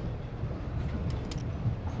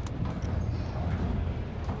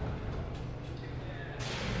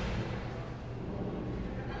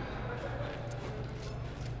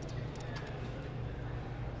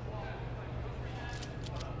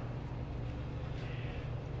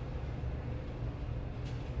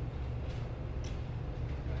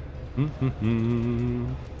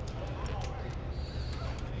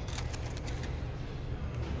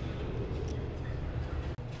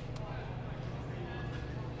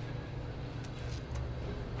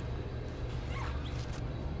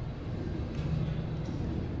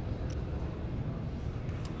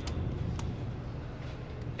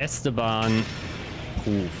 DrProof.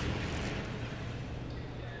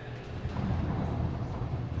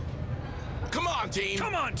 Come on, team!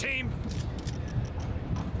 Come on, team!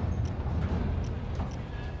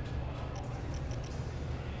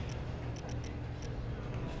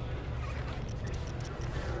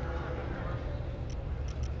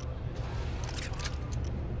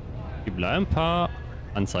 Hier bleiben ein paar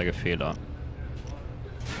Anzeigefehler.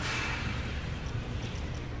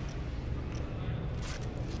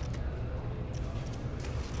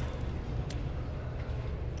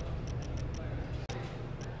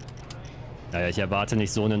 Naja, ich erwarte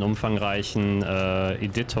nicht so einen umfangreichen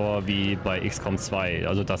Editor wie bei XCOM 2.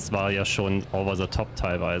 Also das war ja schon over the top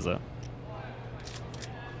teilweise.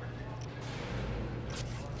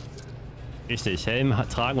 Richtig, Helm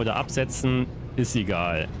tragen oder absetzen ist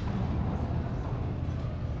egal.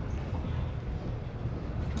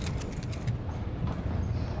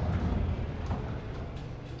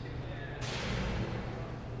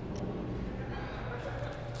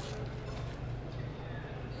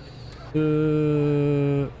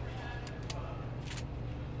 Der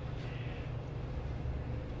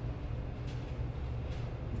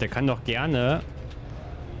kann doch gerne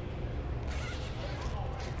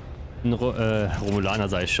ein Romulaner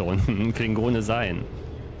sei schon, ein Klingone sein.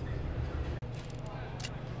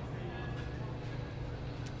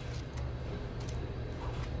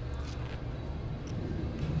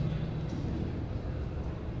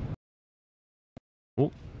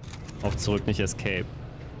 Oh, auf zurück, nicht Escape.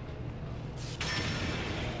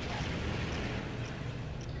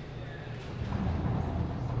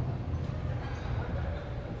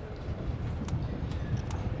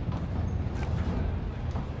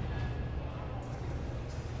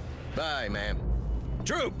 Bye, ma'am.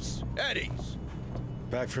 Troops, Eddies.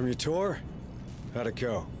 Back from your tour? How'd it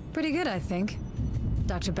go? Pretty good, I think.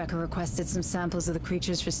 Dr. Becker requested some samples of the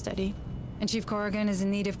creatures for study, and Chief Corrigan is in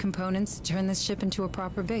need of components to turn this ship into a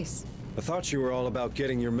proper base. I thought you were all about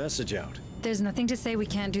getting your message out. There's nothing to say we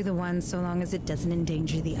can't do the one so long as it doesn't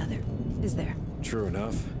endanger the other, is there? True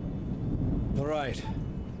enough. All right.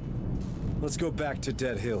 Let's go back to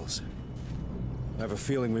Dead Hills. I have a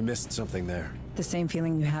feeling we missed something there. The same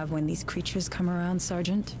feeling you have when these creatures come around,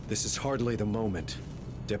 Sergeant? This is hardly the moment,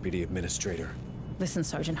 Deputy Administrator. Listen,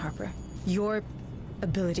 Sergeant Harper. Your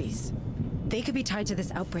abilities, they could be tied to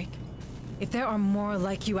this outbreak. If there are more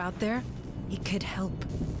like you out there, it could help.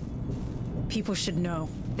 People should know.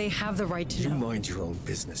 They have the right to know. You mind your own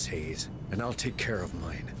business, Hayes, and I'll take care of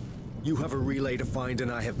mine. You have a relay to find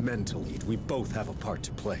and I have men to lead. We both have a part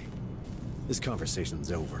to play. This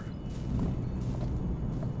conversation's over.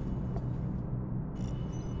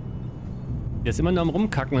 Der ist immer noch am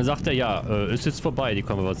Rumkacken, dann sagt er, ja, ist jetzt vorbei, die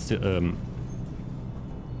Conversation.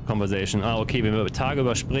 Ah, okay, wenn wir Tage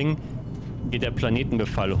überspringen, geht der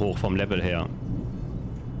Planetenbefall hoch vom Level her.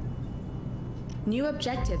 New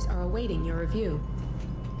objectives are awaiting your review.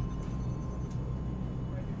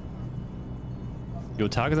 Die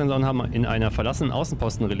Tage-Sensoren haben in einer verlassenen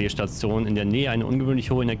Außenposten-Relaisstation in der Nähe eine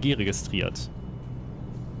ungewöhnlich hohe Energie registriert.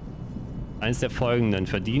 Eines der folgenden: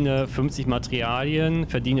 verdiene 50 Materialien,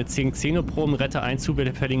 verdiene 10 Xenoproben, rette einen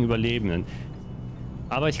zufälligen Überlebenden.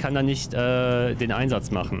 Aber ich kann da nicht den Einsatz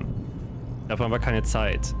machen. Dafür haben wir keine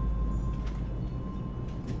Zeit.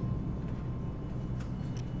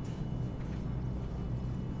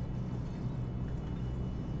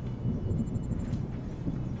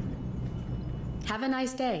 Have a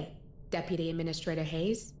nice day, Deputy Administrator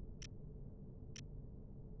Hayes.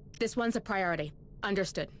 This one's a priority.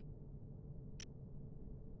 Understood.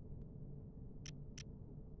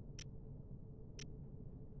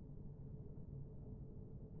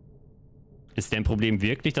 Ist dein Problem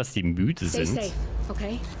wirklich, dass die müde Stay sind? safe,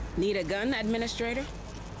 okay? Need a gun, Administrator?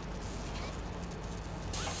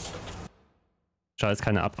 Schade, dass es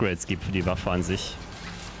keine Upgrades gibt für die Waffe an sich.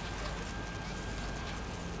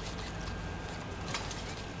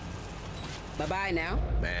 Bye-bye now.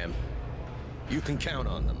 Ma'am. You can count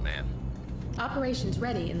on them, ma'am. Operations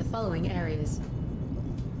ready in the following areas.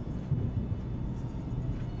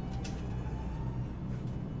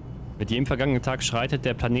 Mit jedem vergangenen Tag schreitet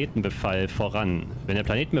der Planetenbefall voran. Wenn der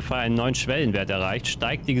Planetenbefall einen neuen Schwellenwert erreicht,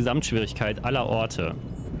 steigt die Gesamtschwierigkeit aller Orte.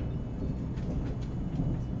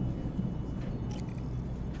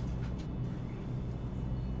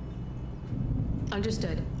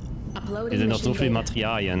 Understood. Hier sind noch so viele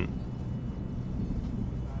Materialien.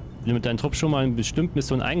 Wenn du mit deinem Trupp schon mal eine bestimmte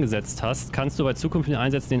Mission eingesetzt hast, kannst du bei zukünftigen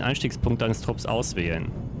Einsätzen den Einstiegspunkt deines Trupps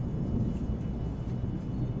auswählen.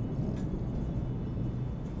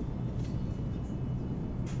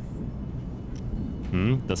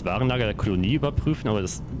 Das Warenlager der Kolonie überprüfen, aber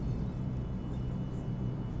das...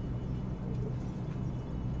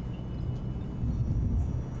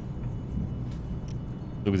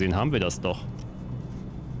 So gesehen haben wir das doch.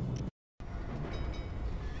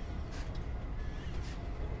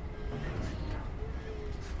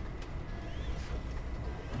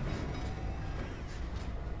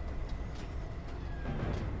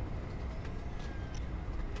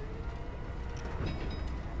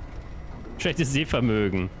 Schlechtes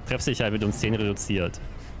Sehvermögen. Treffsicherheit wird um 10 reduziert.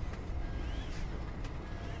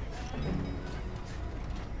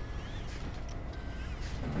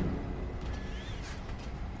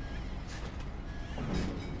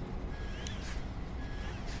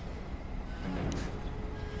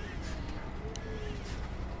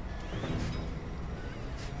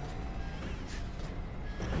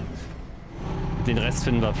 Den Rest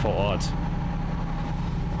finden wir vor Ort.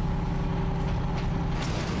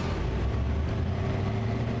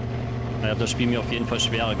 Ich habe das Spiel mir auf jeden Fall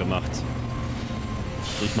schwerer gemacht.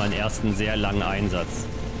 Durch meinen ersten sehr langen Einsatz.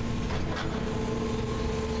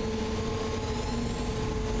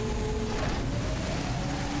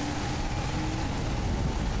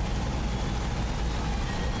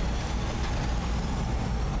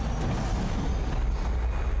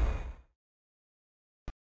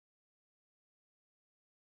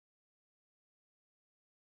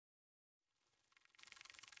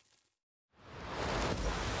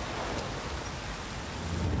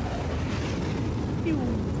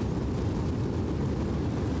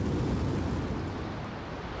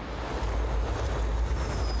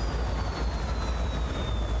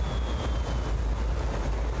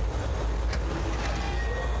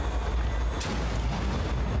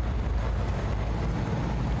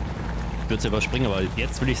 Ich würde es überspringen, aber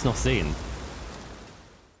jetzt will ich es noch sehen.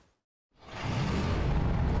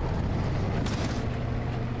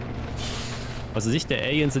 Aus der Sicht der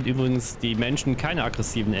Aliens sind übrigens die Menschen keine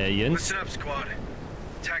aggressiven Aliens. Listen up, squad.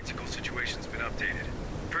 Tactical situation's been updated.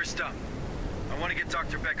 First up, I want to get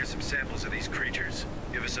Dr. Becker some samples of these creatures.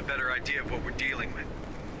 Give us a better idea of what we're dealing with.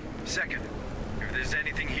 Second, if there's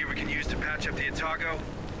anything here we can use to patch up the Otago,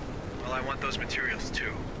 well, I want those materials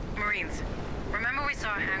too. Marines, remember we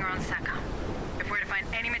saw a hangar on Secom? If find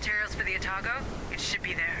any materials for the Otago, it should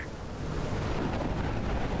be there.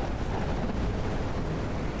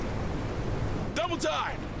 Double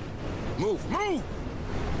time! Move, move!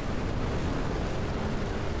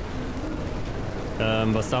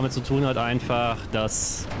 Was damit zu tun hat einfach,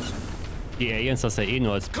 dass die Aliens das ja eh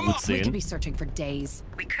nur als Blut We could sehen. be searching for days.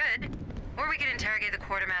 We could, or we could interrogate the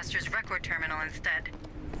quartermaster's record terminal instead.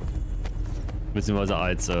 Beziehungsweise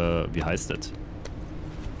als, wie heißt das?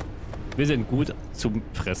 Wir sind gut zum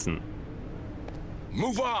Fressen.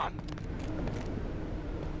 Move on!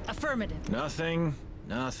 Affirmative. Nothing.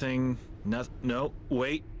 No,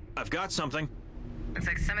 wait. I've got something. Looks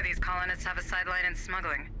like some of these colonists have a sideline in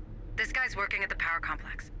smuggling. This guy's working at the power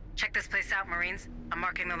complex. Check this place out, Marines. I'm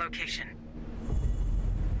marking the location.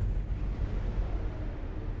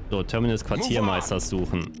 So, Terminal des Quartiermeisters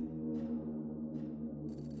suchen.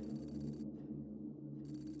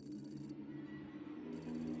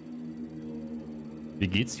 Wie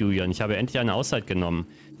geht's, Julian? Ich habe endlich eine Auszeit genommen.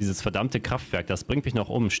 Dieses verdammte Kraftwerk, das bringt mich noch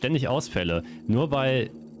um. Ständig Ausfälle. Nur weil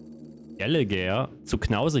Gallagher zu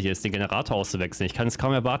knausig ist, den Generator auszuwechseln. Ich kann es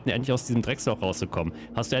kaum erwarten, endlich aus diesem Drecksloch rauszukommen.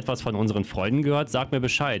 Hast du etwas von unseren Freunden gehört? Sag mir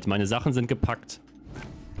Bescheid. Meine Sachen sind gepackt.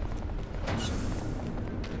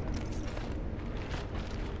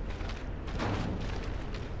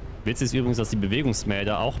 Witzig ist übrigens, dass die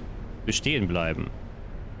Bewegungsmelder auch bestehen bleiben.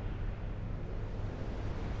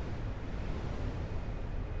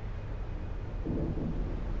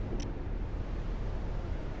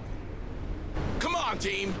 Come on,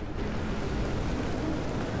 team!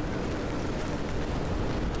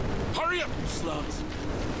 Hurry up, you slugs!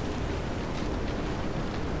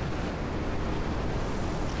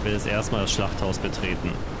 Ich will jetzt erstmal das Schlachthaus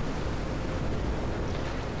betreten.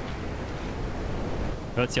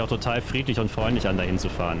 Hört sich auch total friedlich und freundlich an, dahin zu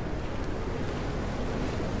fahren.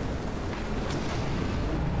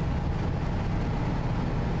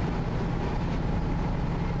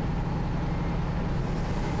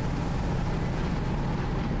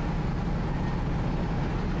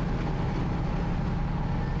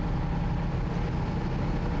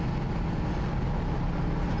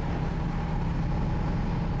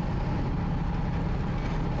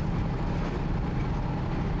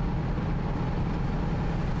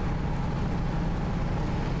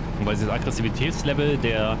 Und weil sie das Aggressivitätslevel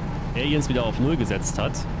der Aliens wieder auf 0 gesetzt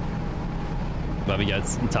hat, weil wir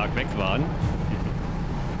jetzt einen Tag weg waren,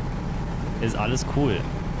 ist alles cool.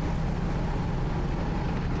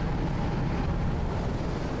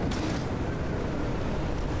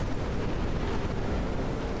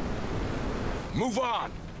 Move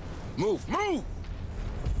on! Move, move!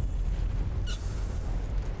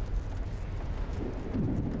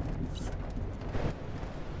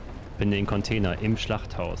 Finde den Container im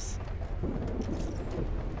Schlachthaus.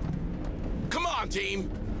 Come on, team!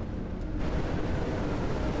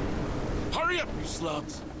 Hurry up, you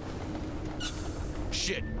slugs!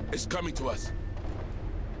 Shit, it's coming to us.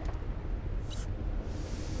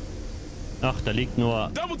 Ach, da liegt nur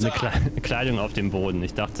eine Kleidung auf dem Boden.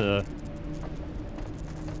 Ich dachte,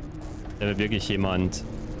 da wäre wirklich jemand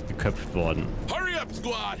geköpft worden. Hurry up,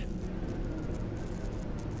 squad!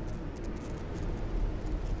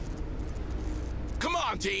 Come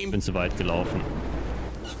on, team! Bin zu weit gelaufen.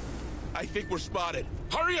 I think we're spotted.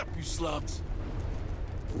 Hurry up, you slugs!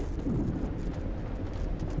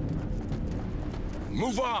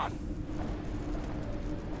 Move on!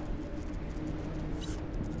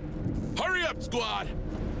 Hurry up, squad!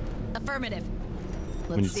 Affirmative.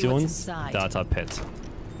 Let's see what's inside. Munitions-Datapad.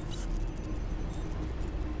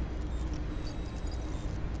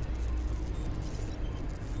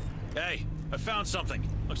 Hey, I found something.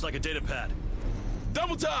 Looks like a data pad.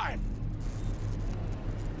 Double time!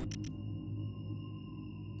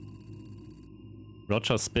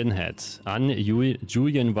 Roger Spinhead. An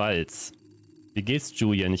Julian Walz. Wie geht's,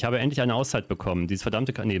 Julian? Ich habe endlich eine Auszeit bekommen. Dieses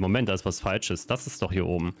verdammte... Nee, Moment, da ist was Falsches. Das ist doch hier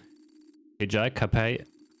oben. Ejai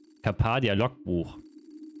Carpadia Logbuch.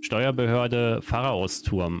 Steuerbehörde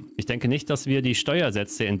Pharaos-Turm. Ich denke nicht, dass wir die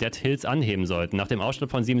Steuersätze in Dead Hills anheben sollten. Nach dem Ausschnitt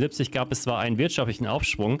von 77 gab es zwar einen wirtschaftlichen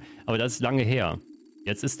Aufschwung, aber das ist lange her.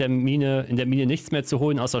 Jetzt ist in der Mine nichts mehr zu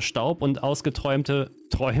holen außer Staub und ausgeträumte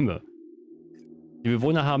Träume. Die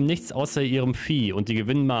Bewohner haben nichts außer ihrem Vieh und die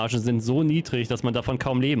Gewinnmargen sind so niedrig, dass man davon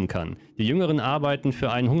kaum leben kann. Die Jüngeren arbeiten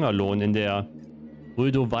für einen Hungerlohn in der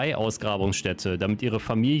Uldowai-Ausgrabungsstätte, damit ihre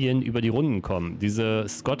Familien über die Runden kommen.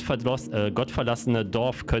 Dieses gottverlassene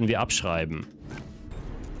Dorf können wir abschreiben.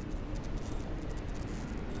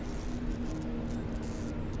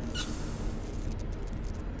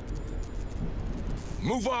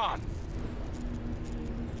 Move on!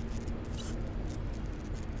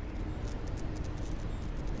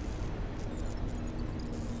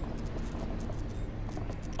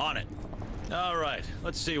 All right,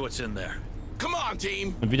 let's see what's in there. Come on,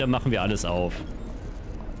 team. Und wieder machen wir alles auf.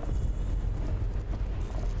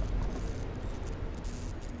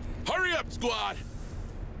 Hurry up, squad.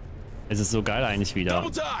 Es ist so geil eigentlich wieder.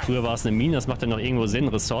 Früher war es eine Mine, das macht ja noch irgendwo Sinn,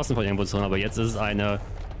 Ressourcen von irgendwo zu holen, aber jetzt ist es eine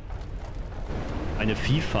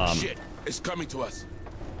Viehfarm. Shit, it's coming to us.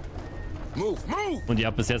 Move, move. Und ihr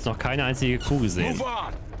habt bis jetzt noch keine einzige Kuh gesehen. Move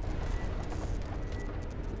on.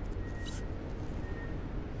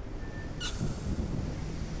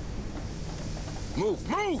 Move,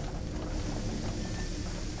 move.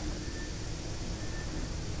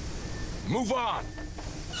 Move on.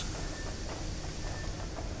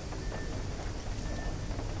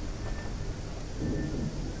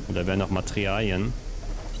 Und da wären noch Materialien.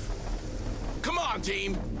 Come on,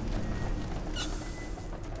 team.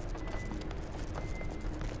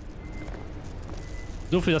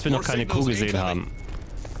 So viel, dass wir noch keine Kuh gesehen haben.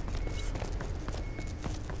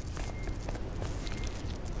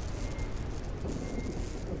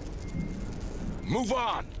 Move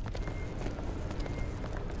on.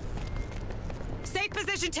 Safe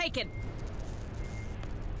position taken.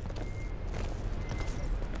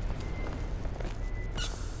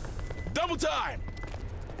 Double time.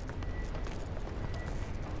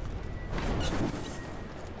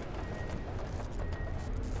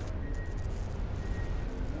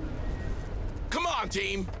 Come on,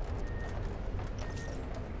 team.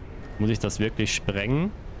 Muss ich das wirklich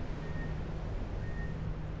sprengen?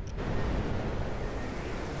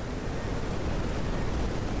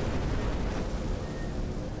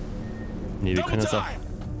 Nee, wir können das auch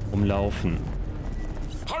umlaufen.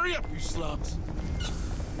 Hurry up, you slugs.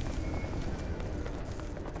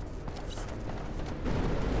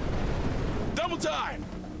 Double time.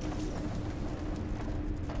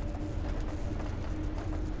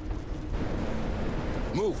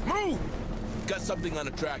 Move, move. Got something on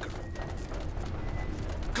the tracker.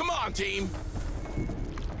 Come on, team.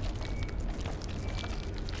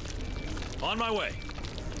 On my way.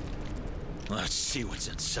 Let's see what's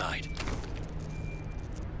inside.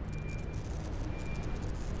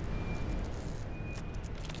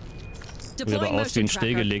 Sieht aber aus wie ein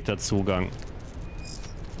stillgelegter Zugang.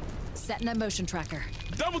 Setting a motion tracker.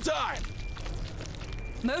 Double time.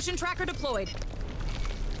 Motion tracker deployed.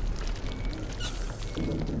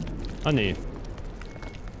 Ah, nee.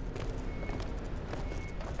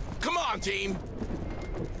 Come on, team.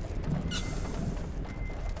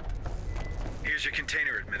 Here's your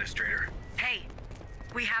container, Administrator. Hey,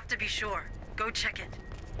 we have to be sure. Go check it.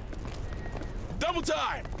 Double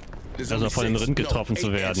time. Also von dem Rind getroffen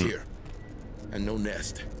zu werden. And no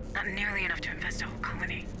nest. Not nearly enough to infest a whole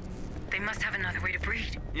colony. They must have another way to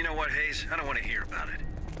breed. You know what, Hayes? I don't want to hear about it.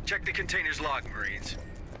 Check the container's log, Marines.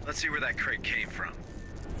 Let's see where that crate came from.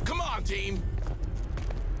 Come on, team.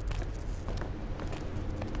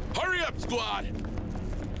 Hurry up, squad.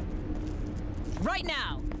 Right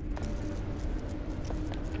now.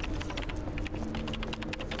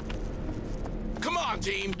 Come on,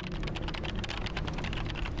 team.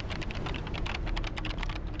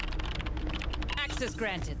 Access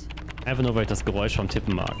granted. Einfach nur, weil ich das Geräusch vom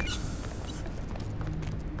Tippen mag.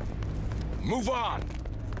 Move on.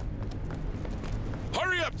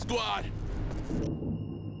 Hurry up, squad.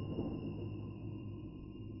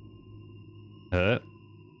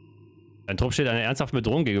 Dein Trupp steht einer ernsthaften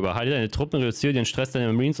Bedrohung gegenüber. Halte deine Truppen, reduziere den Stress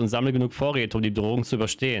deiner Marines und sammle genug Vorräte, um die Bedrohung zu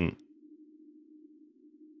überstehen.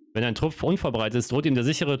 Wenn ein Trupp unvorbereitet ist, droht ihm der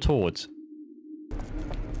sichere Tod.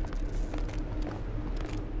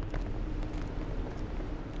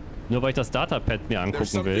 Nur weil ich das Datapad mir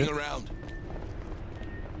angucken will.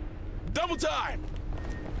 Double time.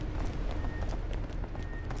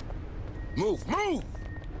 Move, move.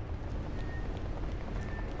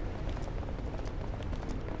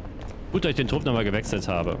 Gut, dass ich den Trupp nochmal gewechselt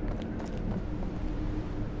habe.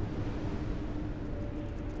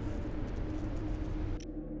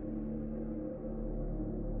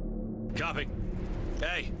 Copy.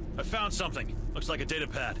 Hey, I found something. Looks like a data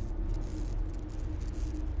pad.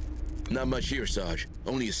 Not much here, Sarge.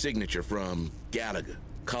 Only a signature from Gallagher,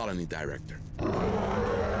 colony director.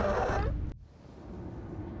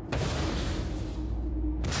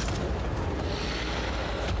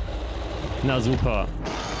 Na super.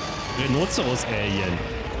 Rhinoceros-Alien.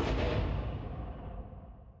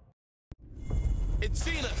 It's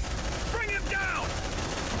seen us. Bring him down.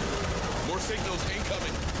 More signals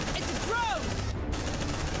incoming. It's a drone.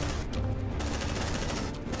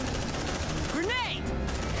 Grenade.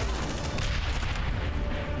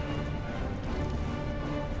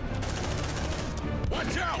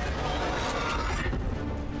 Watch out.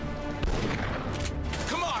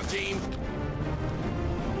 Come on, team.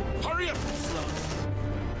 Hurry up, slugs.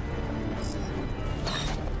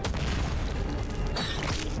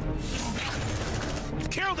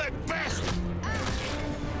 Kill that bastard!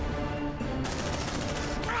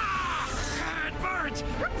 It burns!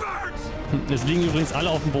 It burns! Es liegen übrigens alle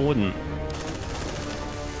auf dem Boden.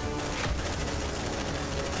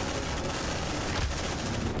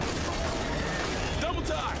 Double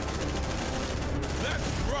time! Let's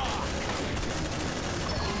rock!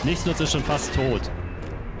 Nichtsnutz ist schon fast tot.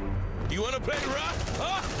 You wanna play rough?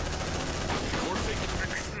 Huh?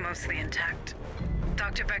 Looks mostly intact.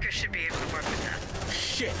 Dr. Becker should be able to work with that.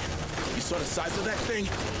 Shit! You saw the size of that thing?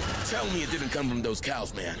 Tell me it didn't come from those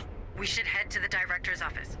cows, man. We should head to the director's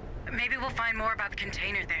office. Maybe we'll find more about the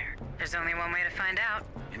container there. There's only one way to find out.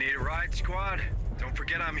 You need a ride, squad? Don't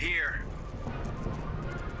forget I'm here.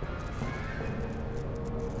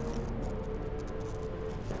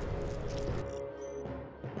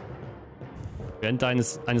 Während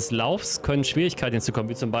eines Laufs können Schwierigkeiten hinzukommen,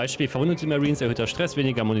 wie zum Beispiel verwundete Marines, erhöhter Stress,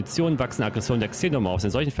 weniger Munition, wachsende Aggression der Xenomorphs. In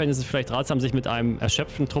solchen Fällen ist es vielleicht ratsam, sich mit einem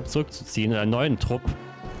erschöpften Trupp zurückzuziehen und mit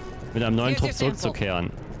einem neuen Trupp zurückzukehren.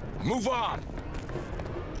 Move on.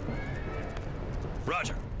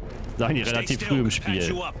 Roger. Sagen die relativ früh im Spiel.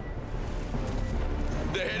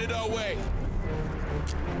 They're headed our way.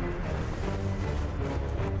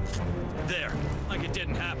 There, like it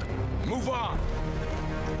didn't happen. Move on.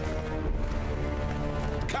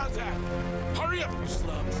 Contact! Hurry up, you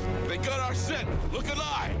slugs! They got our scent! Look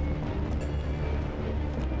alive!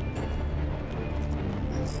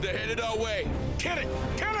 They're headed our way! Kill it!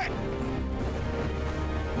 Kill it!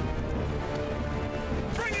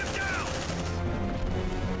 Bring him down!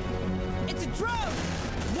 It's a drone!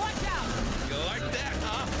 Watch out! You like that,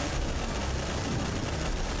 huh?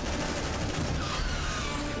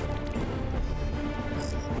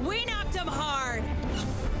 We knocked him hard!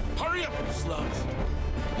 Hurry up, you slugs!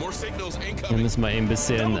 More signals Wir incoming. müssen mal eben ein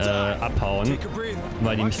bisschen abhauen,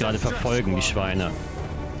 weil die mich gerade verfolgen, die Schweine.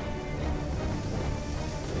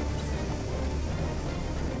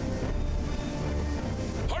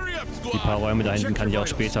 Die paar Räume da hinten kann ich auch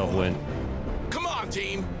später holen. Come on,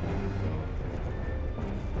 team!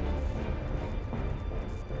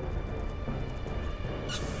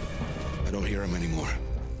 I don't hear him anymore.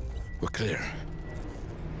 We're clear.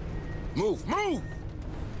 Move, move!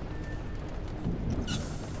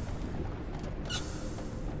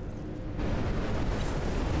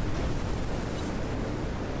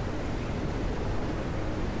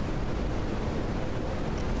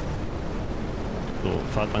 So,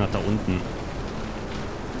 fahrt mal nach da unten.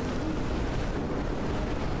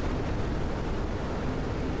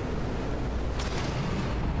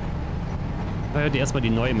 Weil hätte erstmal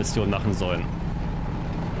die neue Mission machen sollen.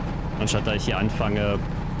 Anstatt da ich hier anfange,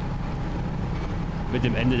 mit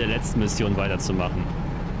dem Ende der letzten Mission weiterzumachen.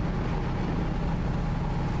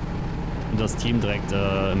 Und das Team direkt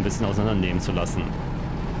ein bisschen auseinandernehmen zu lassen.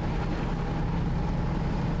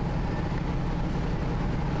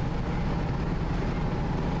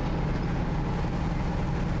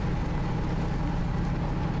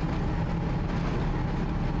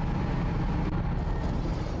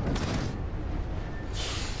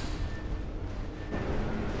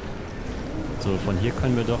 So, von hier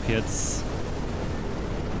können wir doch jetzt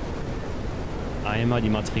einmal die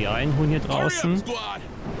Materialien holen hier draußen.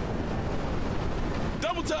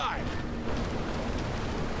 Double time!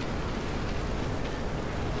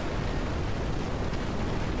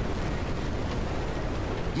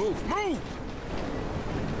 Move, move!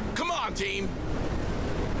 Come on, team!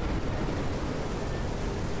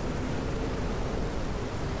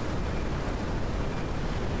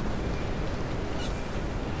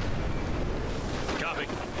 Copy.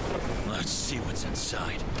 Let's see what's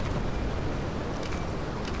inside.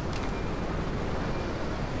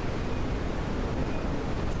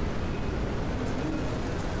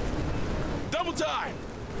 Double time!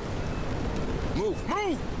 Move,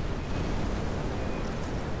 move!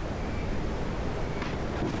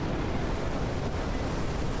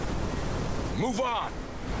 Move on!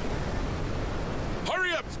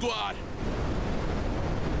 Hurry up, squad!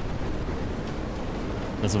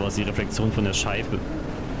 Das war die Reflexion von der Scheibe,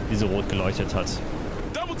 die so rot geleuchtet hat.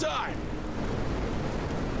 Double time!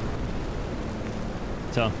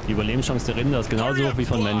 Tja, die Überlebenschance der Rinder ist genauso hoch wie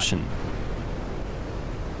von Menschen.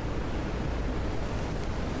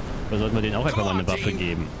 Da sollten wir denen auch einfach mal eine Waffe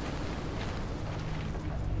geben.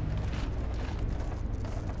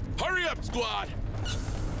 Hurry up, squad!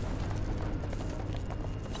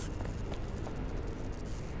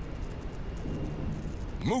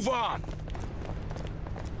 Move on!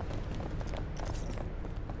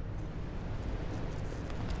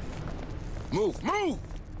 Move, move!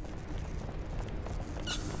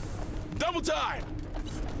 Double time.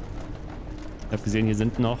 Ich habe gesehen, hier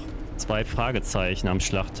sind noch 2 Fragezeichen am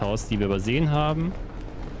Schlachthaus, die wir übersehen haben.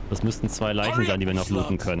 Das müssten 2 Leichen sein, die wir noch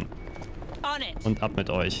looten können. Und ab mit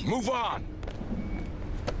euch. Move on.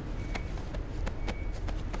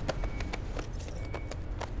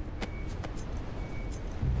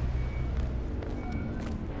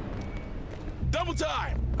 Double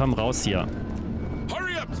time. Komm raus hier.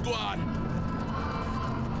 Hurry up, squad.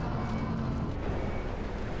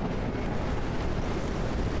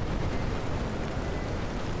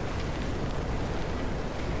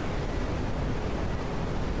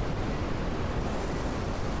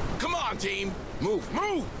 Come on, team. Move,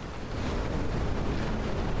 move.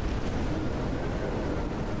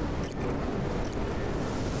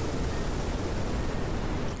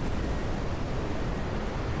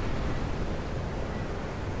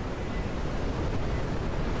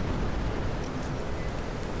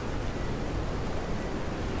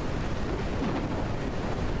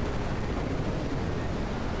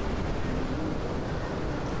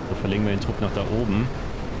 So verlegen wir den Trupp nach da oben.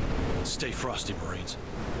 Stay frosty, Marines.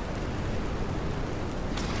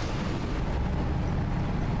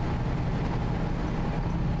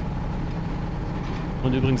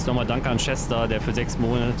 Und übrigens nochmal danke an Chester, der für 6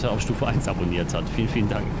 Monate auf Stufe 1 abonniert hat. Vielen, vielen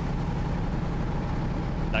Dank.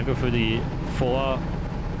 Danke für die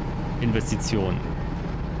Vorinvestition.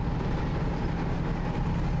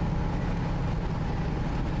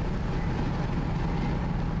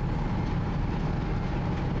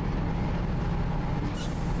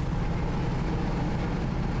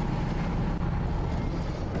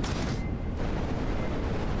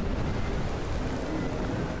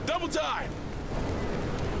 Double time.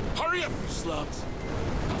 Hurry up, you slugs.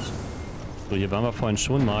 So, hier waren wir vorhin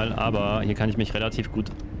schon mal, aber hier kann ich mich relativ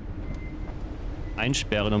gut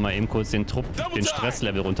einsperren, um mal eben kurz den Trupp, den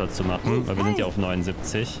Stresslevel runterzumachen, weil wir sind ja auf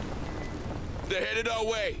 79. They're headed our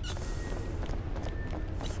way.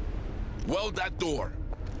 Weld that door.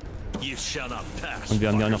 You shall not pass. Und wir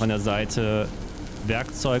haben ja noch an der Seite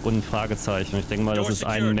Werkzeug und ein Fragezeichen. Ich denke mal, das ist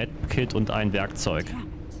ein Medkit und ein Werkzeug.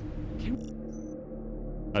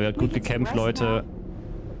 Aber ihr habt gut gekämpft, Leute.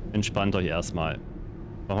 Entspannt euch erstmal.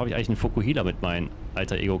 Warum habe ich eigentlich einen Fukuhila mit meinem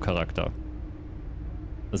alter Ego-Charakter?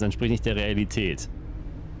 Das entspricht nicht der Realität.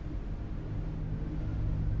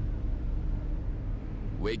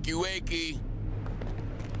 Wakey, wakey.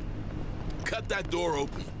 Cut that door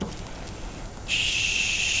open.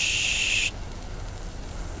 Shh.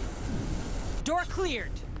 Door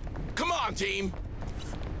cleared. Come on, team.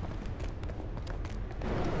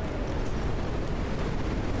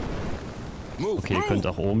 Move, Okay, ihr könnt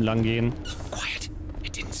auch oben lang gehen. Quiet.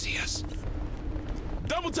 It didn't see us.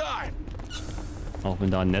 Double time. Auch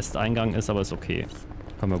wenn da ein Nesteingang ist, aber ist okay.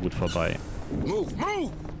 Kommen wir gut vorbei. Move,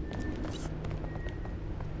 move.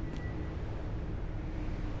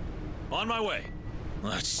 On my way.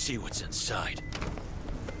 Let's see what's inside.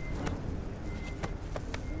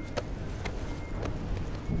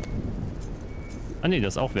 Ah ne, da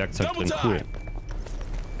ist auch Werkzeug drin. Cool.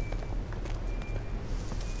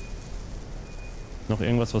 Noch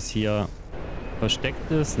irgendwas, was hier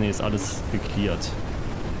versteckt ist? Ne, ist alles geklärt.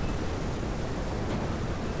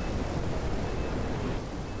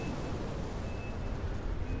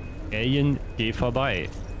 Alien, geh vorbei.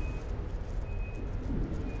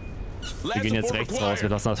 Wir gehen jetzt rechts raus. Wir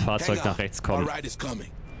lassen das Fahrzeug nach rechts kommen.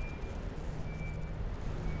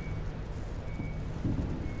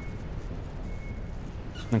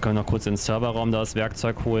 Dann können wir noch kurz in den Serverraum das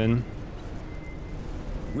Werkzeug holen.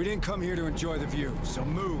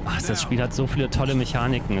 Ach, das Spiel hat so viele tolle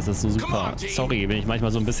Mechaniken. Es ist so super. Sorry, wenn ich manchmal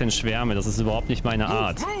so ein bisschen schwärme. Das ist überhaupt nicht meine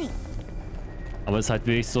Art. Aber es ist halt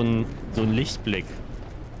wirklich so ein Lichtblick,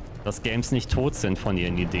 dass Games nicht tot sind von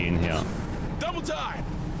ihren Ideen her. Double time.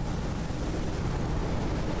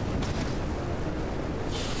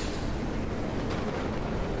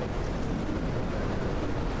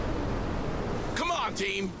 Come on,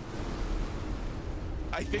 team.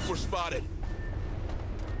 I think we're spotted.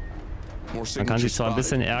 Man kann sich zwar ein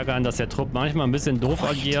bisschen ärgern, dass der Trupp manchmal ein bisschen doof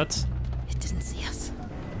agiert.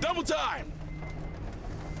 Double time.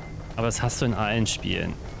 Aber das hast du in allen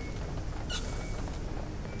Spielen.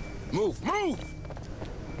 Move, move.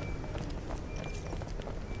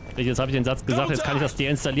 Jetzt habe ich den Satz gesagt, jetzt kann ich das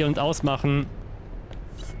deinstallieren und ausmachen.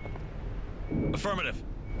 Affirmative.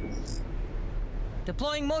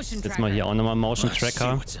 Jetzt mal hier auch nochmal Motion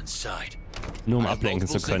Tracker. Nur um ablenken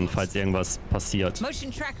zu können, falls irgendwas passiert.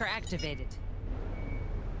 Motion tracker activated.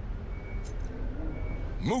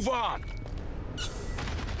 Move on.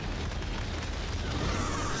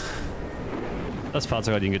 Das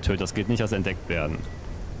Fahrzeug hat ihn getötet, das geht nicht als entdeckt werden.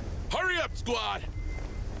 Hurry up, squad.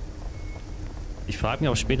 Ich frage mich,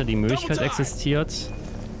 ob später die Möglichkeit existiert,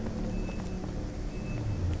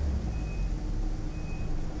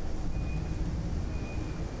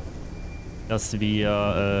 dass wir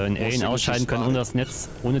ein Alien ausschalten können,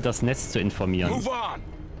 ohne das Netz zu informieren. Move on!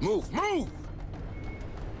 Move, move!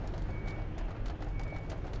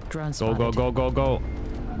 Go, go, go, go, go.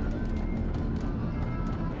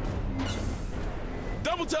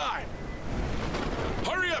 Double time!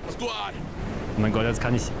 Hurry up, squad! Oh mein Gott, jetzt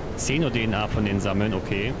kann ich Xeno-DNA von denen sammeln,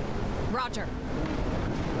 okay. Roger.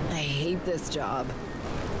 I hate this job.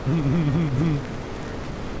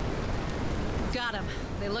 Got him.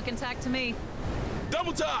 They look intact to me.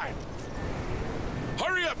 Double time!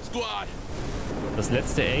 Hurry up, squad! Das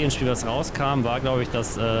letzte Alien-Spiel, was rauskam, war, glaube ich,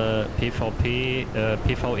 das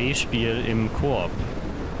PvE-Spiel im Koop.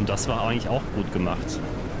 Und das war eigentlich auch gut gemacht.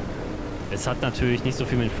 Es hat natürlich nicht so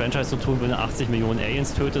viel mit dem Franchise zu tun, wenn du 80 Millionen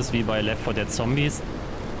Aliens tötest, wie bei Left 4 Dead Zombies.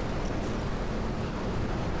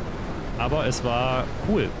 Aber es war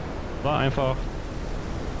cool. War einfach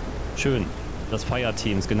schön. Das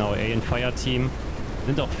Fireteams, genau, Alien Fireteam.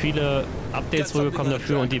 Sind auch viele Updates vorgekommen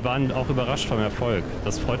dafür und die waren auch überrascht vom Erfolg.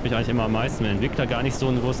 Das freut mich eigentlich immer am meisten, wenn Entwickler gar nicht so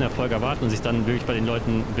einen großen Erfolg erwarten und sich dann wirklich bei den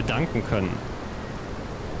Leuten bedanken können.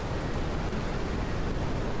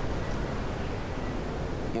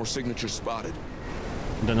 More signatures spotted.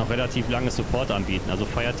 Und dann auch relativ lange Support anbieten. Also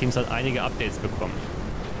Fireteams hat einige Updates bekommen.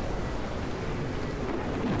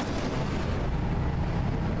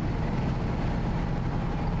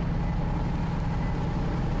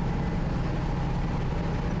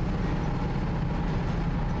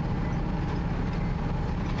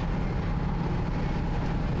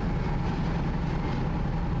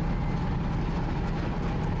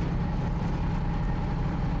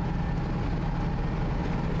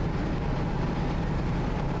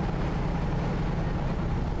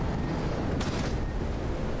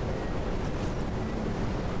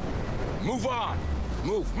 Move on!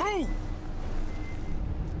 Move, move!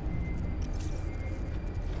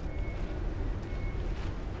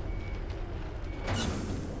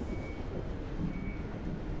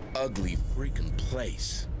 Ugly freaking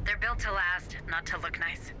place. They're built to last, not to look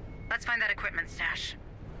nice. Let's find that equipment stash.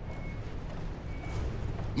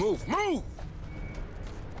 Move, move!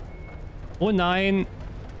 Oh nein!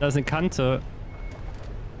 Da ist eine Kante.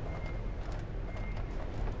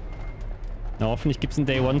 Na, hoffentlich gibt es einen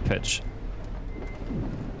Day-One-Patch.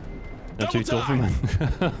 Natürlich doof, wenn man...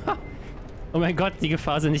 Oh mein Gott, die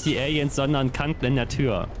Gefahr sind nicht die Aliens, sondern Kanten in der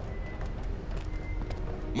Tür.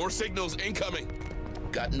 More signals incoming.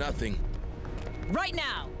 Got nothing. Right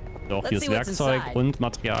now. Doch, hier ist Werkzeug und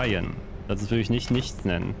Materialien. Das würde ich nicht nichts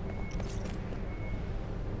nennen.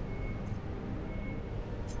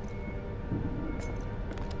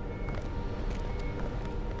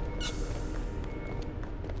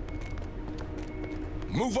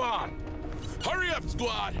 Move on! Hurry up,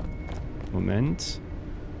 squad! Moment.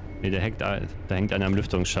 Ne, da hängt einer am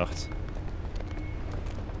Lüftungsschacht.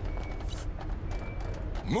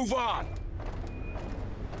 Move on!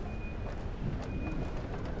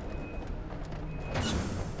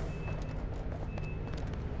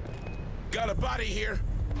 Got a body here.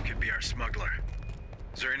 Could be our smuggler.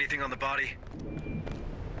 Is there anything on the body?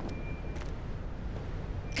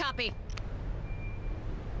 Copy.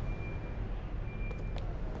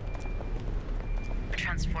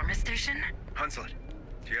 Transformer station? Hunslet,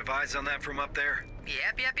 do you have eyes on that from up there?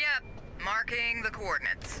 Yep. Marking the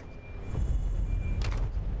coordinates.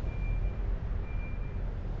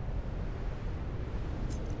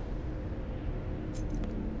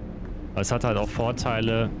 Es hat halt auch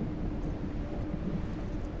Vorteile.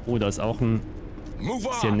 Oh, da ist auch ein...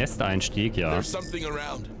 Ist hier ein Nesteinstieg, ja.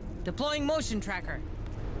 Deploying motion tracker.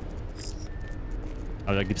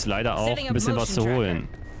 Aber da gibt es leider auch ein bisschen was zu holen.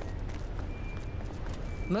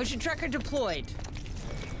 Motion tracker deployed.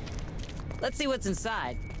 Let's see what's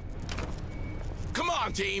inside. Come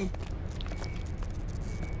on, team.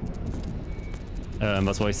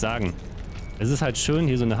 Was soll ich sagen? Es ist halt schön,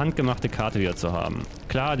 hier so eine handgemachte Karte wieder zu haben.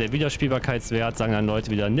 Klar, der Wiederspielbarkeitswert, sagen dann Leute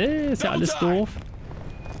wieder, nee, ist ja alles doof.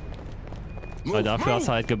 Weil dafür hast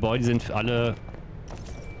du halt Gebäude, die sind alle...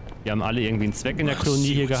 Die haben alle irgendwie einen Zweck in der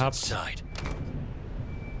Kolonie hier gehabt.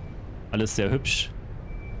 Alles sehr hübsch.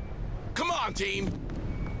 Come on, team.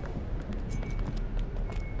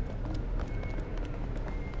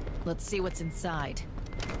 Let's see what's inside.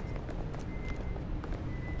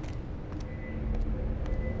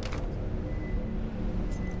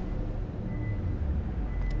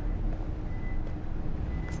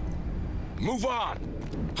 Move on!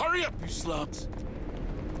 Hurry up, you slugs!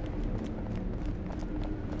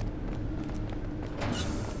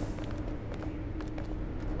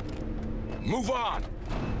 Move on.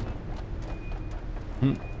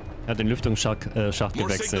 Er hat den Lüftungsschacht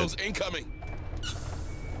gewechselt.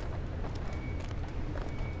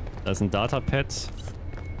 Da ist ein Datapad.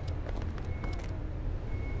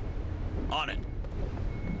 On it.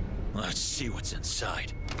 Let's see what's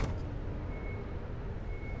inside.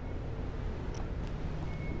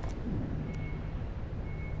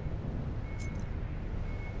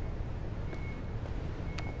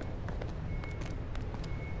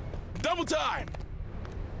 Double time.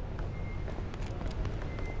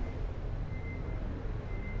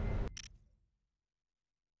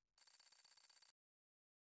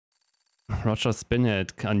 Roger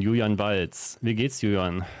Spinhead an Julian Walz. Wie geht's,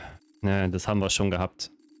 Julian? Ne, das haben wir schon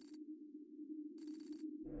gehabt.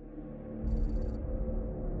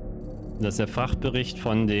 Das ist der Frachtbericht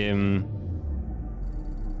von dem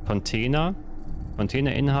Container.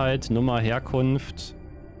 Containerinhalt, Nummer, Herkunft.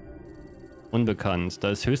 Unbekannt.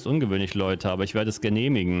 Das ist höchst ungewöhnlich, Leute, aber ich werde es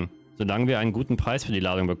genehmigen. Solange wir einen guten Preis für die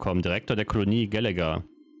Ladung bekommen. Direktor der Kolonie Gallagher.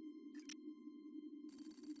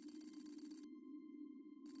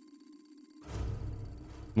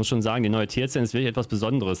 Ich muss schon sagen, die neue Tierärztin ist wirklich etwas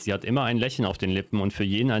Besonderes. Sie hat immer ein Lächeln auf den Lippen und für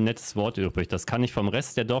jeden ein nettes Wort übrig. Das kann ich vom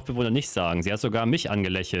Rest der Dorfbewohner nicht sagen. Sie hat sogar mich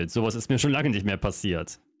angelächelt. Sowas ist mir schon lange nicht mehr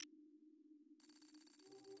passiert.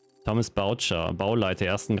 Thomas Boucher, Bauleiter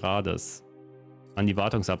 1. Grades. An die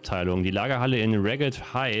Wartungsabteilung. Die Lagerhalle in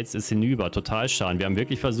Ragged Heights ist hinüber. Totalschaden. Wir haben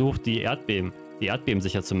wirklich versucht, die Erdbeben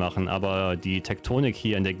sicher zu machen, aber die Tektonik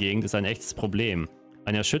hier in der Gegend ist ein echtes Problem.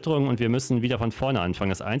 Eine Erschütterung und wir müssen wieder von vorne anfangen.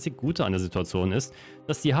 Das einzig Gute an der Situation ist,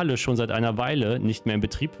 dass die Halle schon seit einer Weile nicht mehr in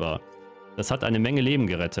Betrieb war. Das hat eine Menge Leben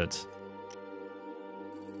gerettet.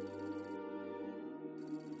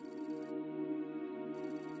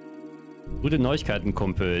 Gute Neuigkeiten,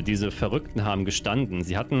 Kumpel. Diese Verrückten haben gestanden.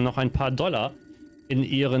 Sie hatten noch ein paar Dollar in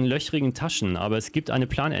ihren löchrigen Taschen, aber es gibt eine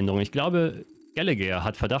Planänderung. Ich glaube, Gallagher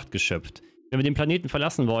hat Verdacht geschöpft. Wenn wir den Planeten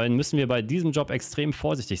verlassen wollen, müssen wir bei diesem Job extrem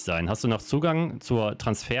vorsichtig sein. Hast du noch Zugang zur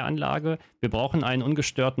Transferanlage? Wir brauchen einen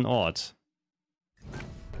ungestörten Ort.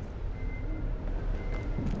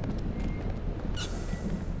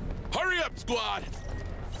 Hurry up, squad!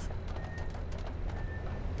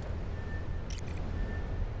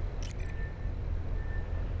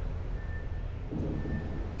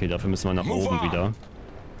 Okay, dafür müssen wir nach oben wieder.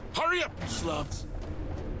 Hurry up, slugs!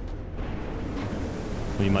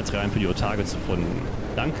 Um die Materialien für die Otage zu finden.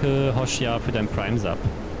 Danke, Hoshia, für dein Prime-Sub.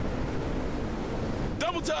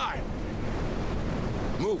 Double time!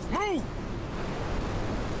 Move, move!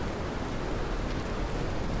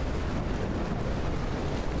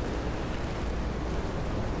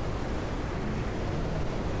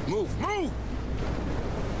 Move, move!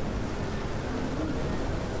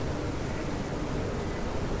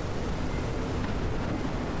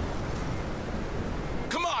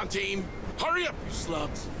 Come on, team! Hurry up, you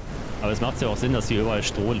slugs! Aber es macht ja auch Sinn, dass hier überall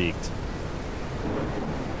Stroh liegt.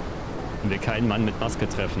 Und wir keinen Mann mit Maske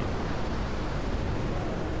treffen.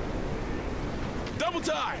 Double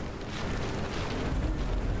time!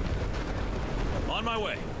 On my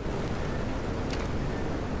way.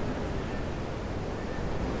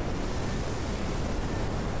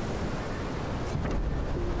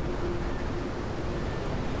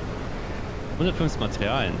 ...150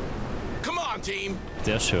 Materialien. Come on, team!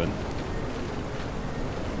 Sehr schön.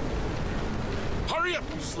 Hurry up,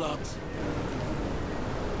 you slugs!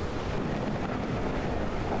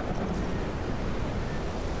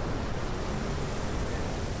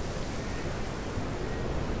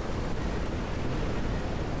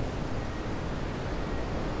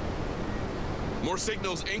 More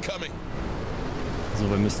signals incoming. So,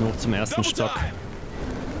 wir müssen hoch zum ersten Stock.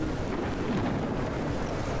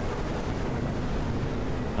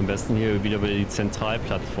 Am besten hier wieder über die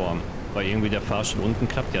Zentralplattform, weil irgendwie der Fahrstuhl unten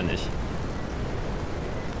klappt ja nicht.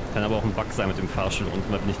 Kann aber auch ein Bug sein mit dem Fahrstuhl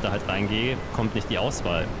unten, weil wenn ich da halt reingehe, kommt nicht die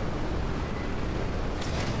Auswahl.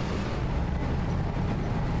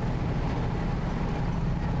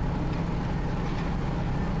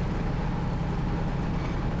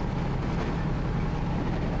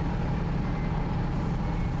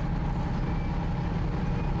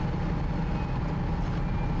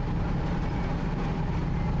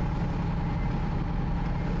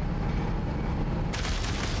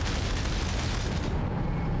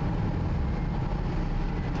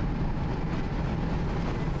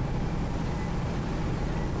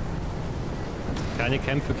 Keine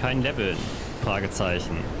Kämpfe, kein Level?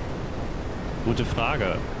 Fragezeichen. Gute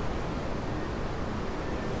Frage.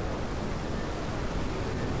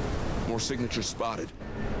 More signatures spotted.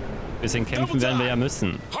 Bisschen kämpfen werden wir ja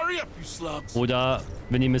müssen. Hurry up, you slugs! Oder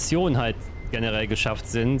wenn die Missionen halt generell geschafft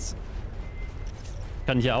sind,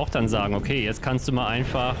 kann ich ja auch dann sagen, okay, jetzt kannst du mal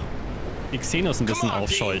einfach die Xenos ein bisschen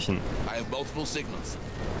aufscheuchen. I have multiple signals.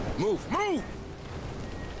 Move, move!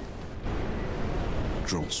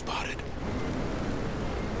 Drone spotted.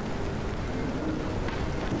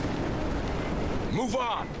 Move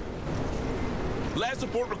on! Last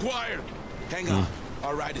support required. Hang on.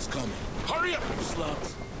 Our ride is coming. Hurry up, you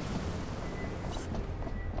slugs!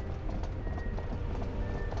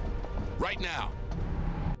 Right now.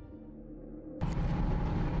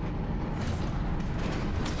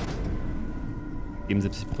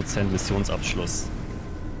 77% Missionsabschluss.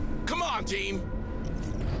 Come on, team!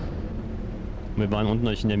 Wir waren unten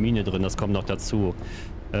noch in der Mine drin, das kommt noch dazu.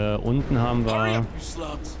 Unten haben wir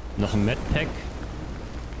noch ein Medpack,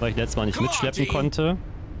 weil ich letztes Mal nicht mitschleppen konnte.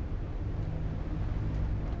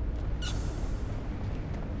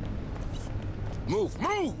 Move,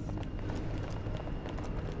 move!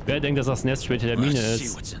 Wer denkt, dass das Nest später der Mine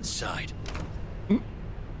ist?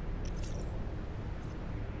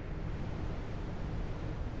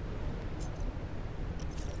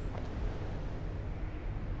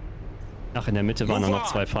 Ach, in der Mitte waren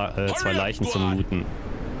noch zwei Leichen zum Looten.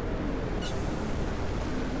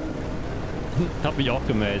 Hab mich auch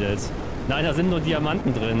gemeldet. Nein, da sind nur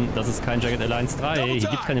Diamanten drin. Das ist kein Jagged Alliance 3. Hier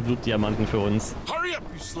gibt keine Blutdiamanten für uns. Hurry up,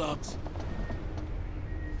 you slugs!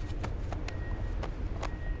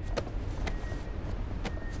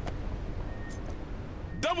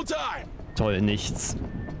 Double time! Toll, nichts.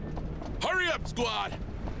 Hurry up, squad!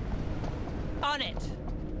 On it!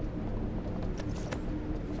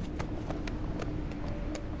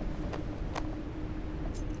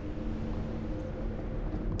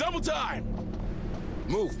 Double time!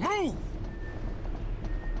 Move, move!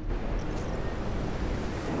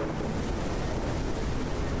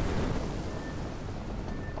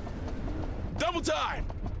 Double time!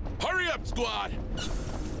 Hurry up, squad!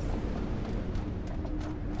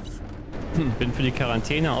 Bin für die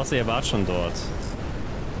Quarantäne, außer ihr wart schon dort.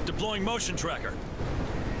 Deploying motion tracker.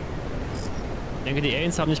 Ich denke, die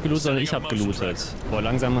Aliens haben nicht gelootet, sondern ich habe gelootet. Boah,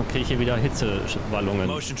 langsam kriege ich hier wieder Hitzewallungen.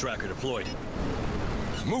 Motion tracker deployed.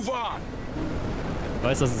 Move on! Ich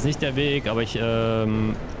weiß, das ist nicht der Weg, aber ich,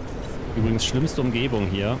 übrigens schlimmste Umgebung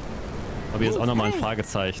hier. Aber jetzt auch nochmal ein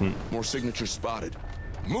Fragezeichen. More signatures spotted.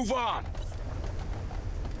 Move on!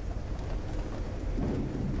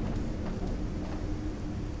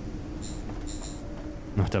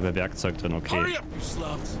 Ach, da wäre Werkzeug drin, okay. Hurry up, you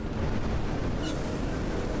slugs!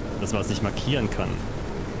 Das, was ich markieren kann.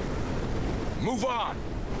 Move on!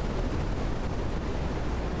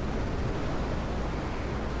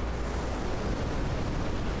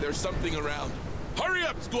 There's something around. Hurry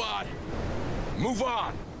up, squad! Move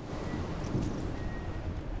on!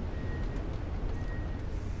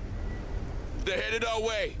 They're headed our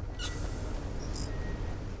way.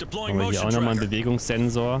 Deploying Haben wir hier auch nochmal einen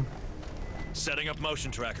Bewegungssensor. Setting up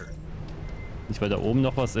motion tracker. Nicht, weil da oben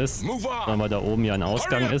noch was ist, sondern weil da oben ja ein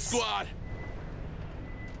Ausgang ist.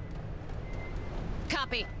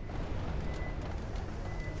 Copy.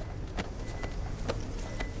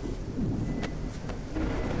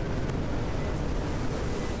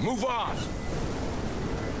 Move on!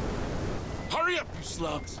 Hurry up, you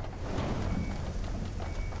slugs!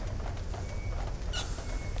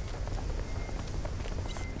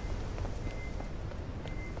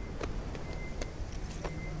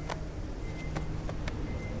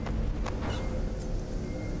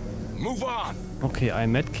 Move on! Okay,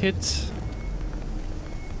 ein Medkit.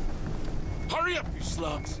 Hurry up, you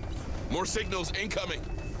slugs! More signals incoming!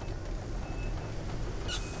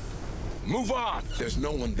 Move on! There's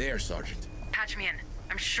no one there, Sergeant. Patch me in.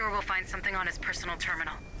 I'm sure we'll find something on his personal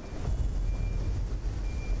terminal.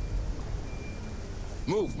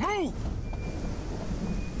 Move, move!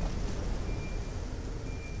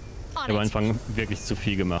 Ich habe am Anfang wirklich zu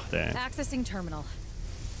viel gemacht, ey. Accessing terminal.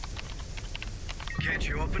 Can't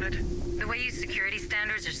you open it? The way you security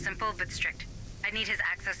standards are simple but strict. I need his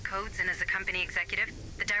access codes, and as a company executive,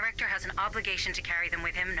 the director has an obligation to carry them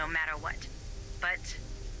with him no matter what. But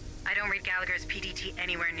I don't read Gallagher's PDT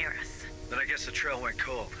anywhere near us. Then I guess the trail went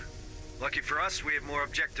cold. Lucky for us, we have more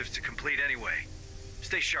objectives to complete anyway.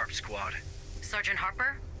 Stay sharp, squad. Sergeant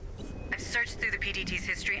Harper, I've searched through the PDT's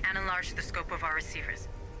history and enlarged the scope of our receivers.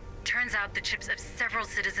 Turns out the chips of several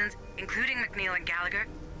citizens, including McNeil and Gallagher,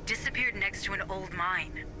 disappeared next to an old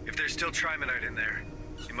mine. If there's still trimonite in there,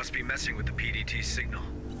 it must be messing with the PDT signal.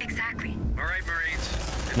 Exactly. All right, Marines.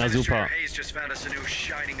 Na Administrator super. Hayes just found us a new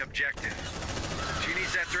shining objective. She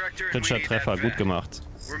needs that director and we Kritischer need Treffer, that gut vet. gemacht.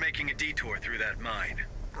 We're making a detour through that mine.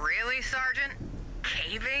 Really, Sergeant?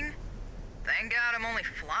 Caving? Thank God I'm only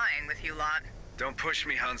flying with you lot. Don't push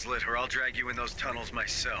me, Hunslet, or I'll drag you in those tunnels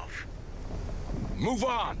myself. Move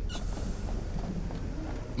on.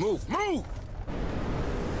 Move, move.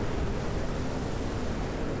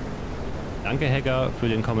 Danke, Hacker, für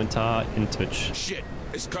den Kommentar in Twitch. Shit,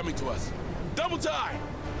 it's coming to us. Double time.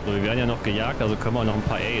 So, wir werden ja noch gejagt, also können wir auch noch ein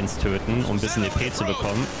paar Aliens töten, um ein bisschen EP zu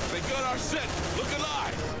bekommen. They got our scent. Look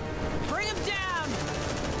alive. Bring him down.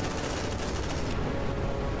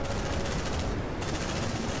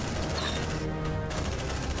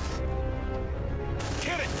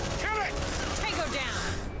 Get it. Get it. Tango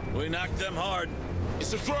down. We knocked them hard.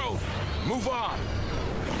 It's a drone. Move on.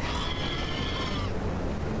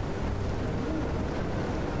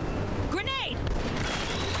 Grenade.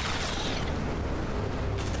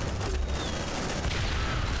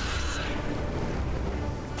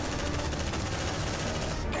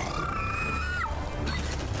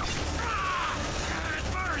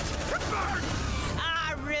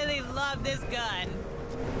 I really love this gun.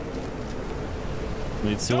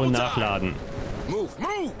 Munition nachladen. Move,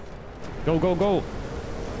 move. Go, go, go.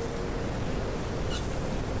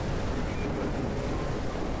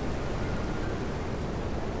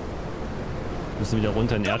 Müssen wieder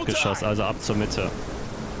runter in Erdgeschoss, also ab zur Mitte.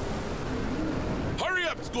 Hurry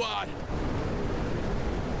up, squad.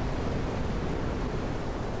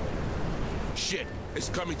 Shit, it's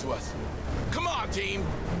coming to us. Come on, team.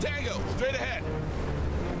 Tango, straight ahead.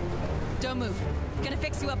 Don't move. Gonna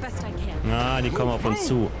fix you up best I can. Ah, die kommen auf uns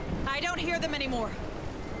zu. I don't hear them anymore.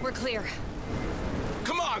 We're clear.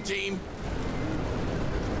 Come on, team.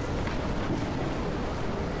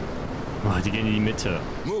 Ah, die gehen in die Mitte.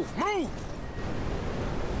 Move, move.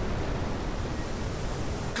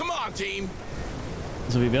 Come on, team.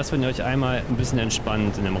 So, wie wär's, wenn ihr euch einmal ein bisschen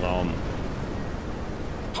entspannt in dem Raum?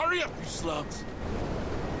 Hurry up, you slugs.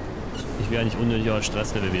 Ich will ja nicht unnötig euer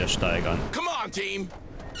Stresslevel wieder steigern. Come on, team.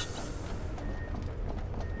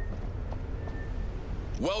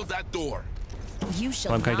 Weld that door.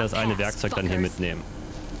 Vor allem kann ich das eine Werkzeug dann hier mitnehmen.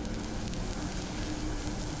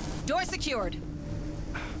 Door secured.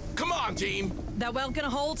 Come on, team. That well gonna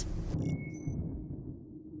hold?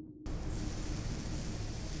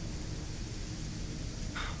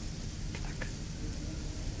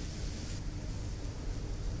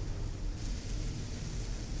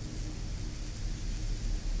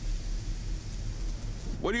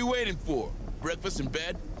 What are you waiting for? Breakfast in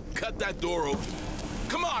bed? Cut that door open.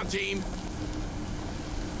 Come on, team.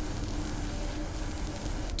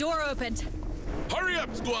 Door opened. Hurry up,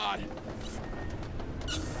 squad.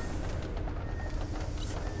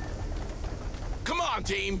 Come on,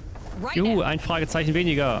 team. Juhu, ein Fragezeichen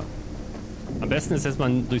weniger. Am besten ist jetzt,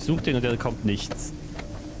 man durchsucht den und da kommt nichts.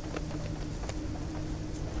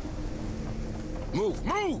 Move,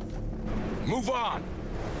 move. Move on.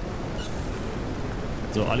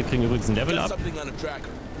 So, alle kriegen übrigens ein Level Got up. something on the tracker.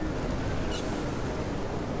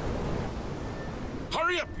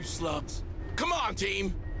 Hurry up, you slugs. Come on,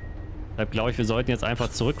 team. Deshalb glaube ich, wir sollten jetzt einfach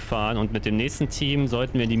zurückfahren und mit dem nächsten Team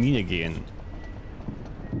sollten wir in die Mine gehen.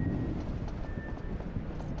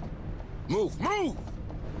 Move, move.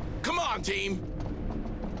 Come on, team.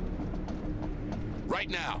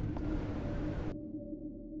 Right now.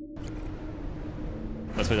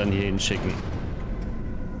 Was wir dann hier hinschicken.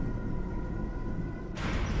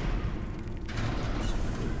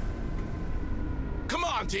 Come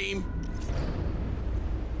on, team.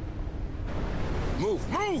 Move,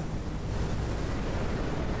 move.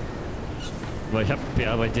 Weil ich habe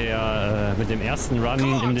ja bei der mit dem ersten Run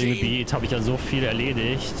in dem Gebiet habe ich ja so viel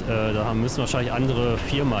erledigt. Da müssen wahrscheinlich andere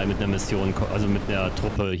viermal mit einer Mission, also mit einer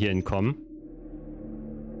Truppe hier hinkommen.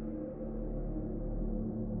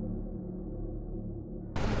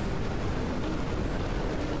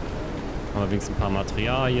 Haben wir wenigstens ein paar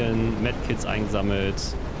Materialien, Medkits eingesammelt.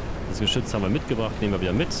 Das Geschütz haben wir mitgebracht, nehmen wir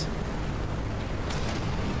wieder mit.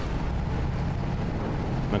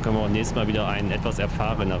 Dann können wir auch nächstes Mal wieder einen etwas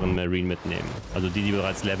erfahreneren Marine mitnehmen. Also die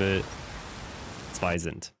bereits Level 2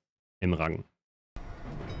 sind im Rang.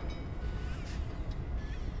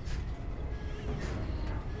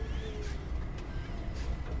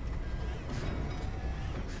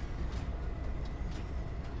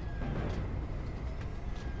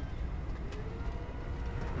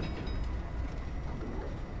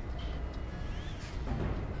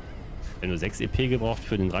 Ich habe nur 6 EP gebraucht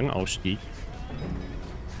für den Rangaufstieg.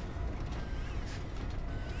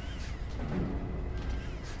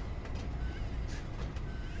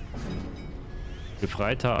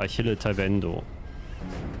 Befreiter Achille Tavendo.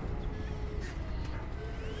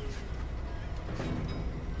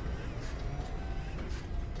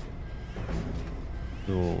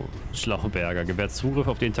 So, Schlauchberger. Gewährt Zugriff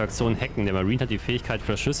auf die Interaktion Hacken. Der Marine hat die Fähigkeit,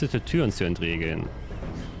 verschlüsselte Türen zu entriegeln.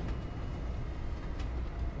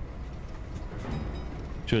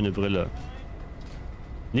 Schöne Brille.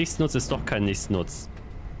 Nichtsnutz ist doch kein Nichtsnutz.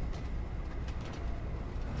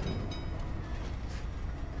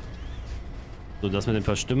 So, das mit dem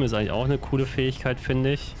Verstimmen ist eigentlich auch eine coole Fähigkeit,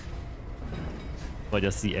 finde ich. Weil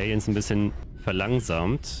das die Aliens ein bisschen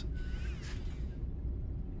verlangsamt.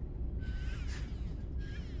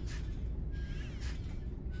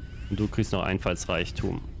 Und du kriegst noch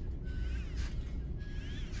Einfallsreichtum.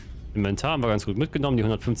 Inventar haben wir ganz gut mitgenommen. Die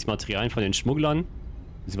 150 Materialien von den Schmugglern.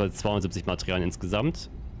 Beziehungsweise 270 Materialien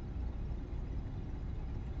insgesamt.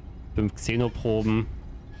 5 Xenoproben.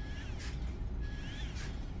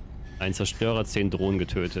 Ein Zerstörer, 10 Drohnen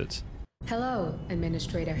getötet. Hello,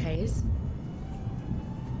 Administrator Hayes.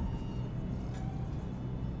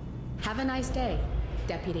 Have a nice day,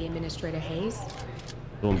 Deputy Administrator Hayes.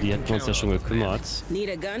 So, um die hätten wir uns ja schon gekümmert. Need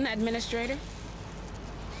a gun, Administrator?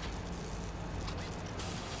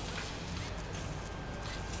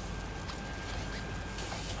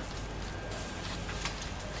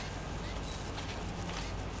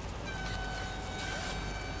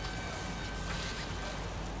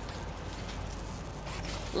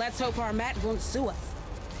 Let's hope our Matt won't sue us.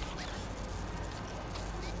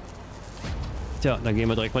 Tja, dann gehen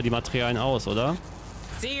wir direkt mal die Materialien aus, oder?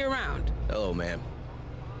 See you around. Hello, ma'am.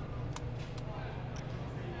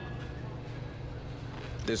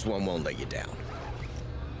 This one won't let you down.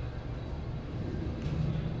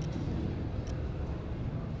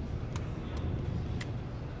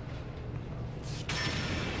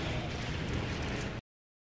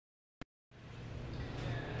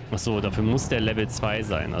 Achso, dafür muss der Level 2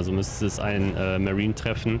 sein. Also müsste es einen Marine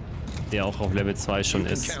treffen, der auch auf Level 2 schon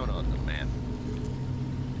ist.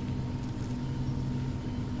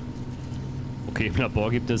 Okay, im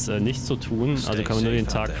Labor gibt es nichts zu tun, also kann man nur den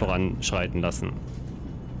Tag voranschreiten lassen.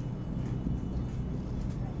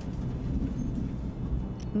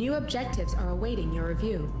 New objectives are awaiting your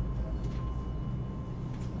review.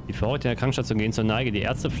 Die Verrückten in der Krankenstation gehen zur Neige. Die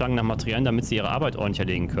Ärzte flanken nach Materialien, damit sie ihre Arbeit ordentlich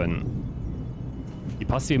erledigen können. Die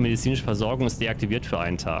passive medizinische Versorgung ist deaktiviert für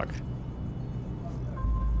einen Tag.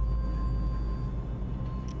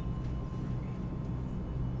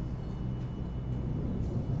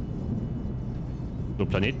 So,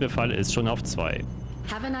 Planetenbefall ist schon auf 2.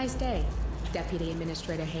 Have a nice day, Deputy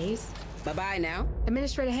Administrator Hayes. Bye-bye now.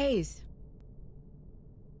 Administrator Hayes.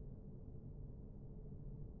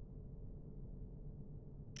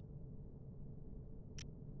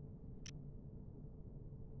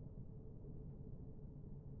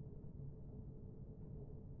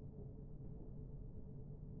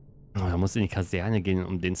 Oh, er muss in die Kaserne gehen,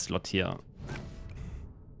 um den Slot hier.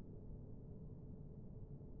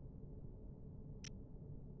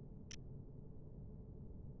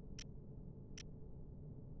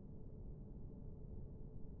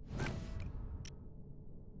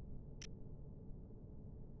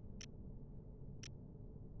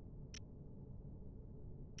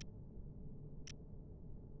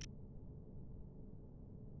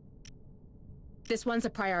 This one's a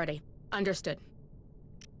priority. Understood.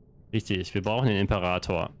 Richtig, wir brauchen den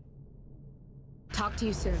Imperator. Talk to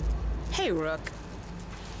you soon. Hey, Rook.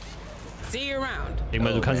 See you around. Ich denke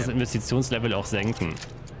mal, du kannst das Investitionslevel auch senken.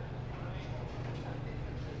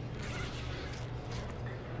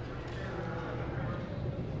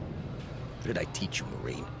 What did I teach you,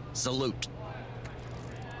 Marine? Salute.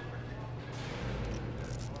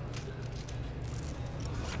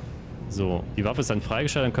 So, die Waffe ist dann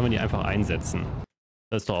freigeschaltet, dann können wir die einfach einsetzen.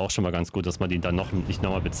 Das ist doch auch schon mal ganz gut, dass man die dann noch nicht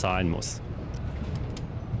nochmal bezahlen muss.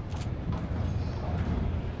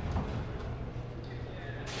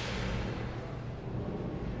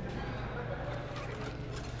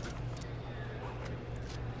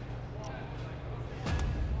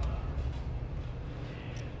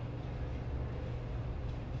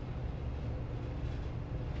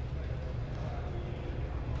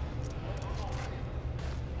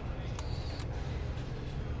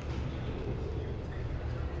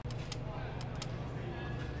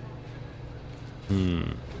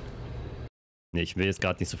 Nee, ich will jetzt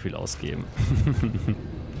gerade nicht so viel ausgeben.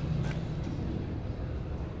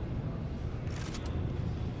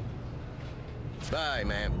 Bye,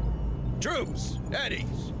 ma'am. Troops,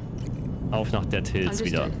 Eddies. Auf nach Dead Hills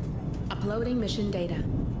wieder. Uploading mission data.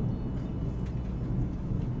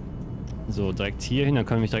 So, direkt hier hin, dann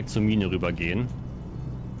können wir direkt zur Mine rübergehen.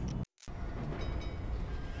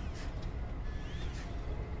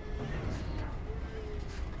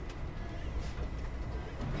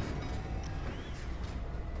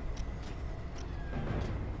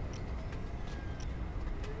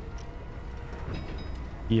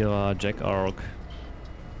 Hier war Jack Ark.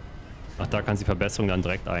 Ach, da kannst du die Verbesserung dann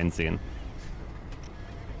direkt einsehen.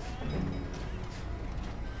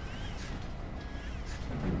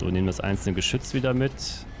 So, nehmen das einzelne Geschütz wieder mit.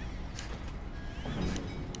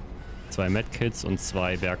 2 Medkits und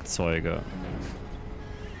 2 Werkzeuge.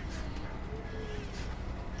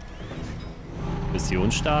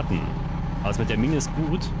 Mission starten. Aber mit der Mine ist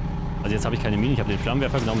gut. Also jetzt habe ich keine Mine, ich habe den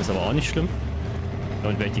Flammenwerfer genommen, ist aber auch nicht schlimm.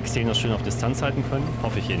 Und werde ich die Xenos schön auf Distanz halten können.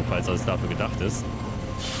 Hoffe ich jedenfalls, dass es dafür gedacht ist.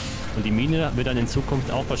 Und die Mine wird dann in Zukunft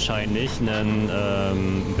auch wahrscheinlich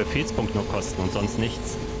einen Befehlspunkt nur kosten und sonst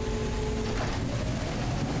nichts.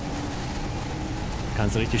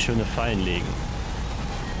 Kannst du richtig schöne Fallen legen.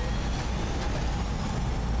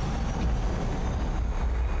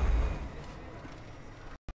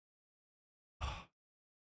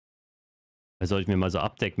 Da sollte ich mir mal so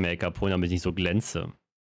Abdeck-Make-up holen, damit ich nicht so glänze.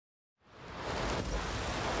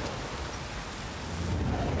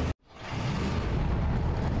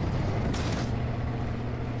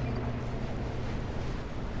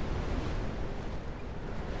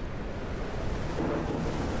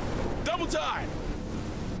 Double time!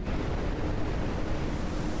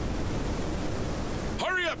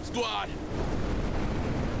 Hurry up, squad!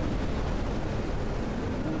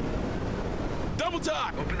 Double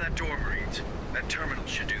time! Open that door, Marines. That terminal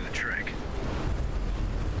should do the trick.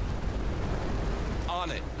 On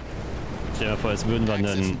it. Stell dir mal vor, als würden wir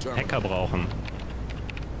einen Hacker brauchen.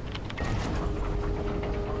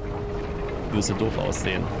 Würde doof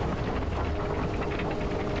aussehen.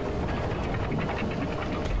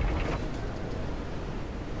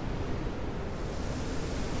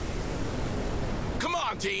 Come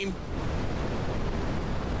on, team!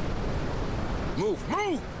 Move,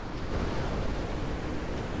 move!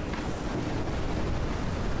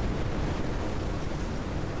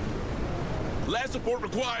 Last support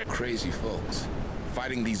required. Crazy folks.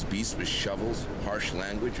 Fighting these beasts with shovels, harsh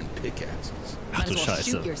language, and pickaxes. Ach du Scheiße.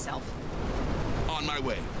 Shoot yourself. On my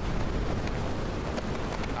way.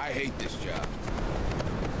 I hate this job.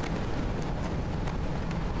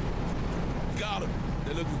 Got him.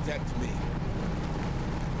 They look intact to me.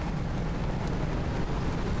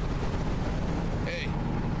 Hey,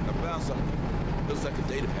 I found something. Looks like a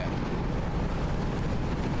data pad.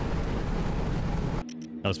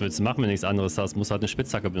 Was willst du machen, wenn du nichts anderes hast? Musst halt eine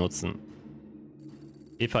Spitzhacke benutzen.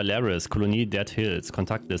 Eva Laris, Kolonie Dead Hills,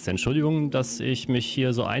 Kontaktliste. Entschuldigung, dass ich mich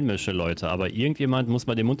hier so einmische, Leute, aber irgendjemand muss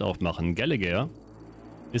mal den Mund aufmachen. Gallagher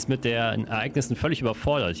ist mit den Ereignissen völlig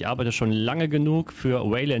überfordert. Ich arbeite schon lange genug für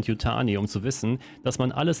Weyland-Yutani, um zu wissen, dass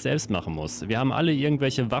man alles selbst machen muss. Wir haben alle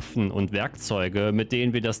irgendwelche Waffen und Werkzeuge, mit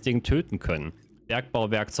denen wir das Ding töten können.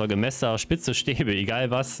 Bergbauwerkzeuge, Messer, spitze Stäbe,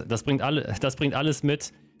 egal was. Das bringt alles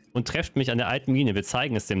mit. Und trefft mich an der alten Mine. Wir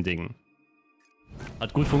zeigen es dem Ding.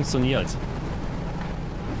 Hat gut funktioniert.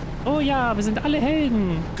 Oh ja, wir sind alle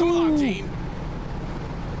Helden. Come on, team.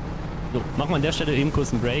 So, machen wir an der Stelle eben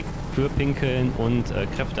kurz einen Break für Pinkeln und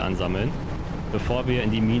Kräfte ansammeln, bevor wir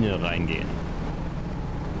in die Mine reingehen.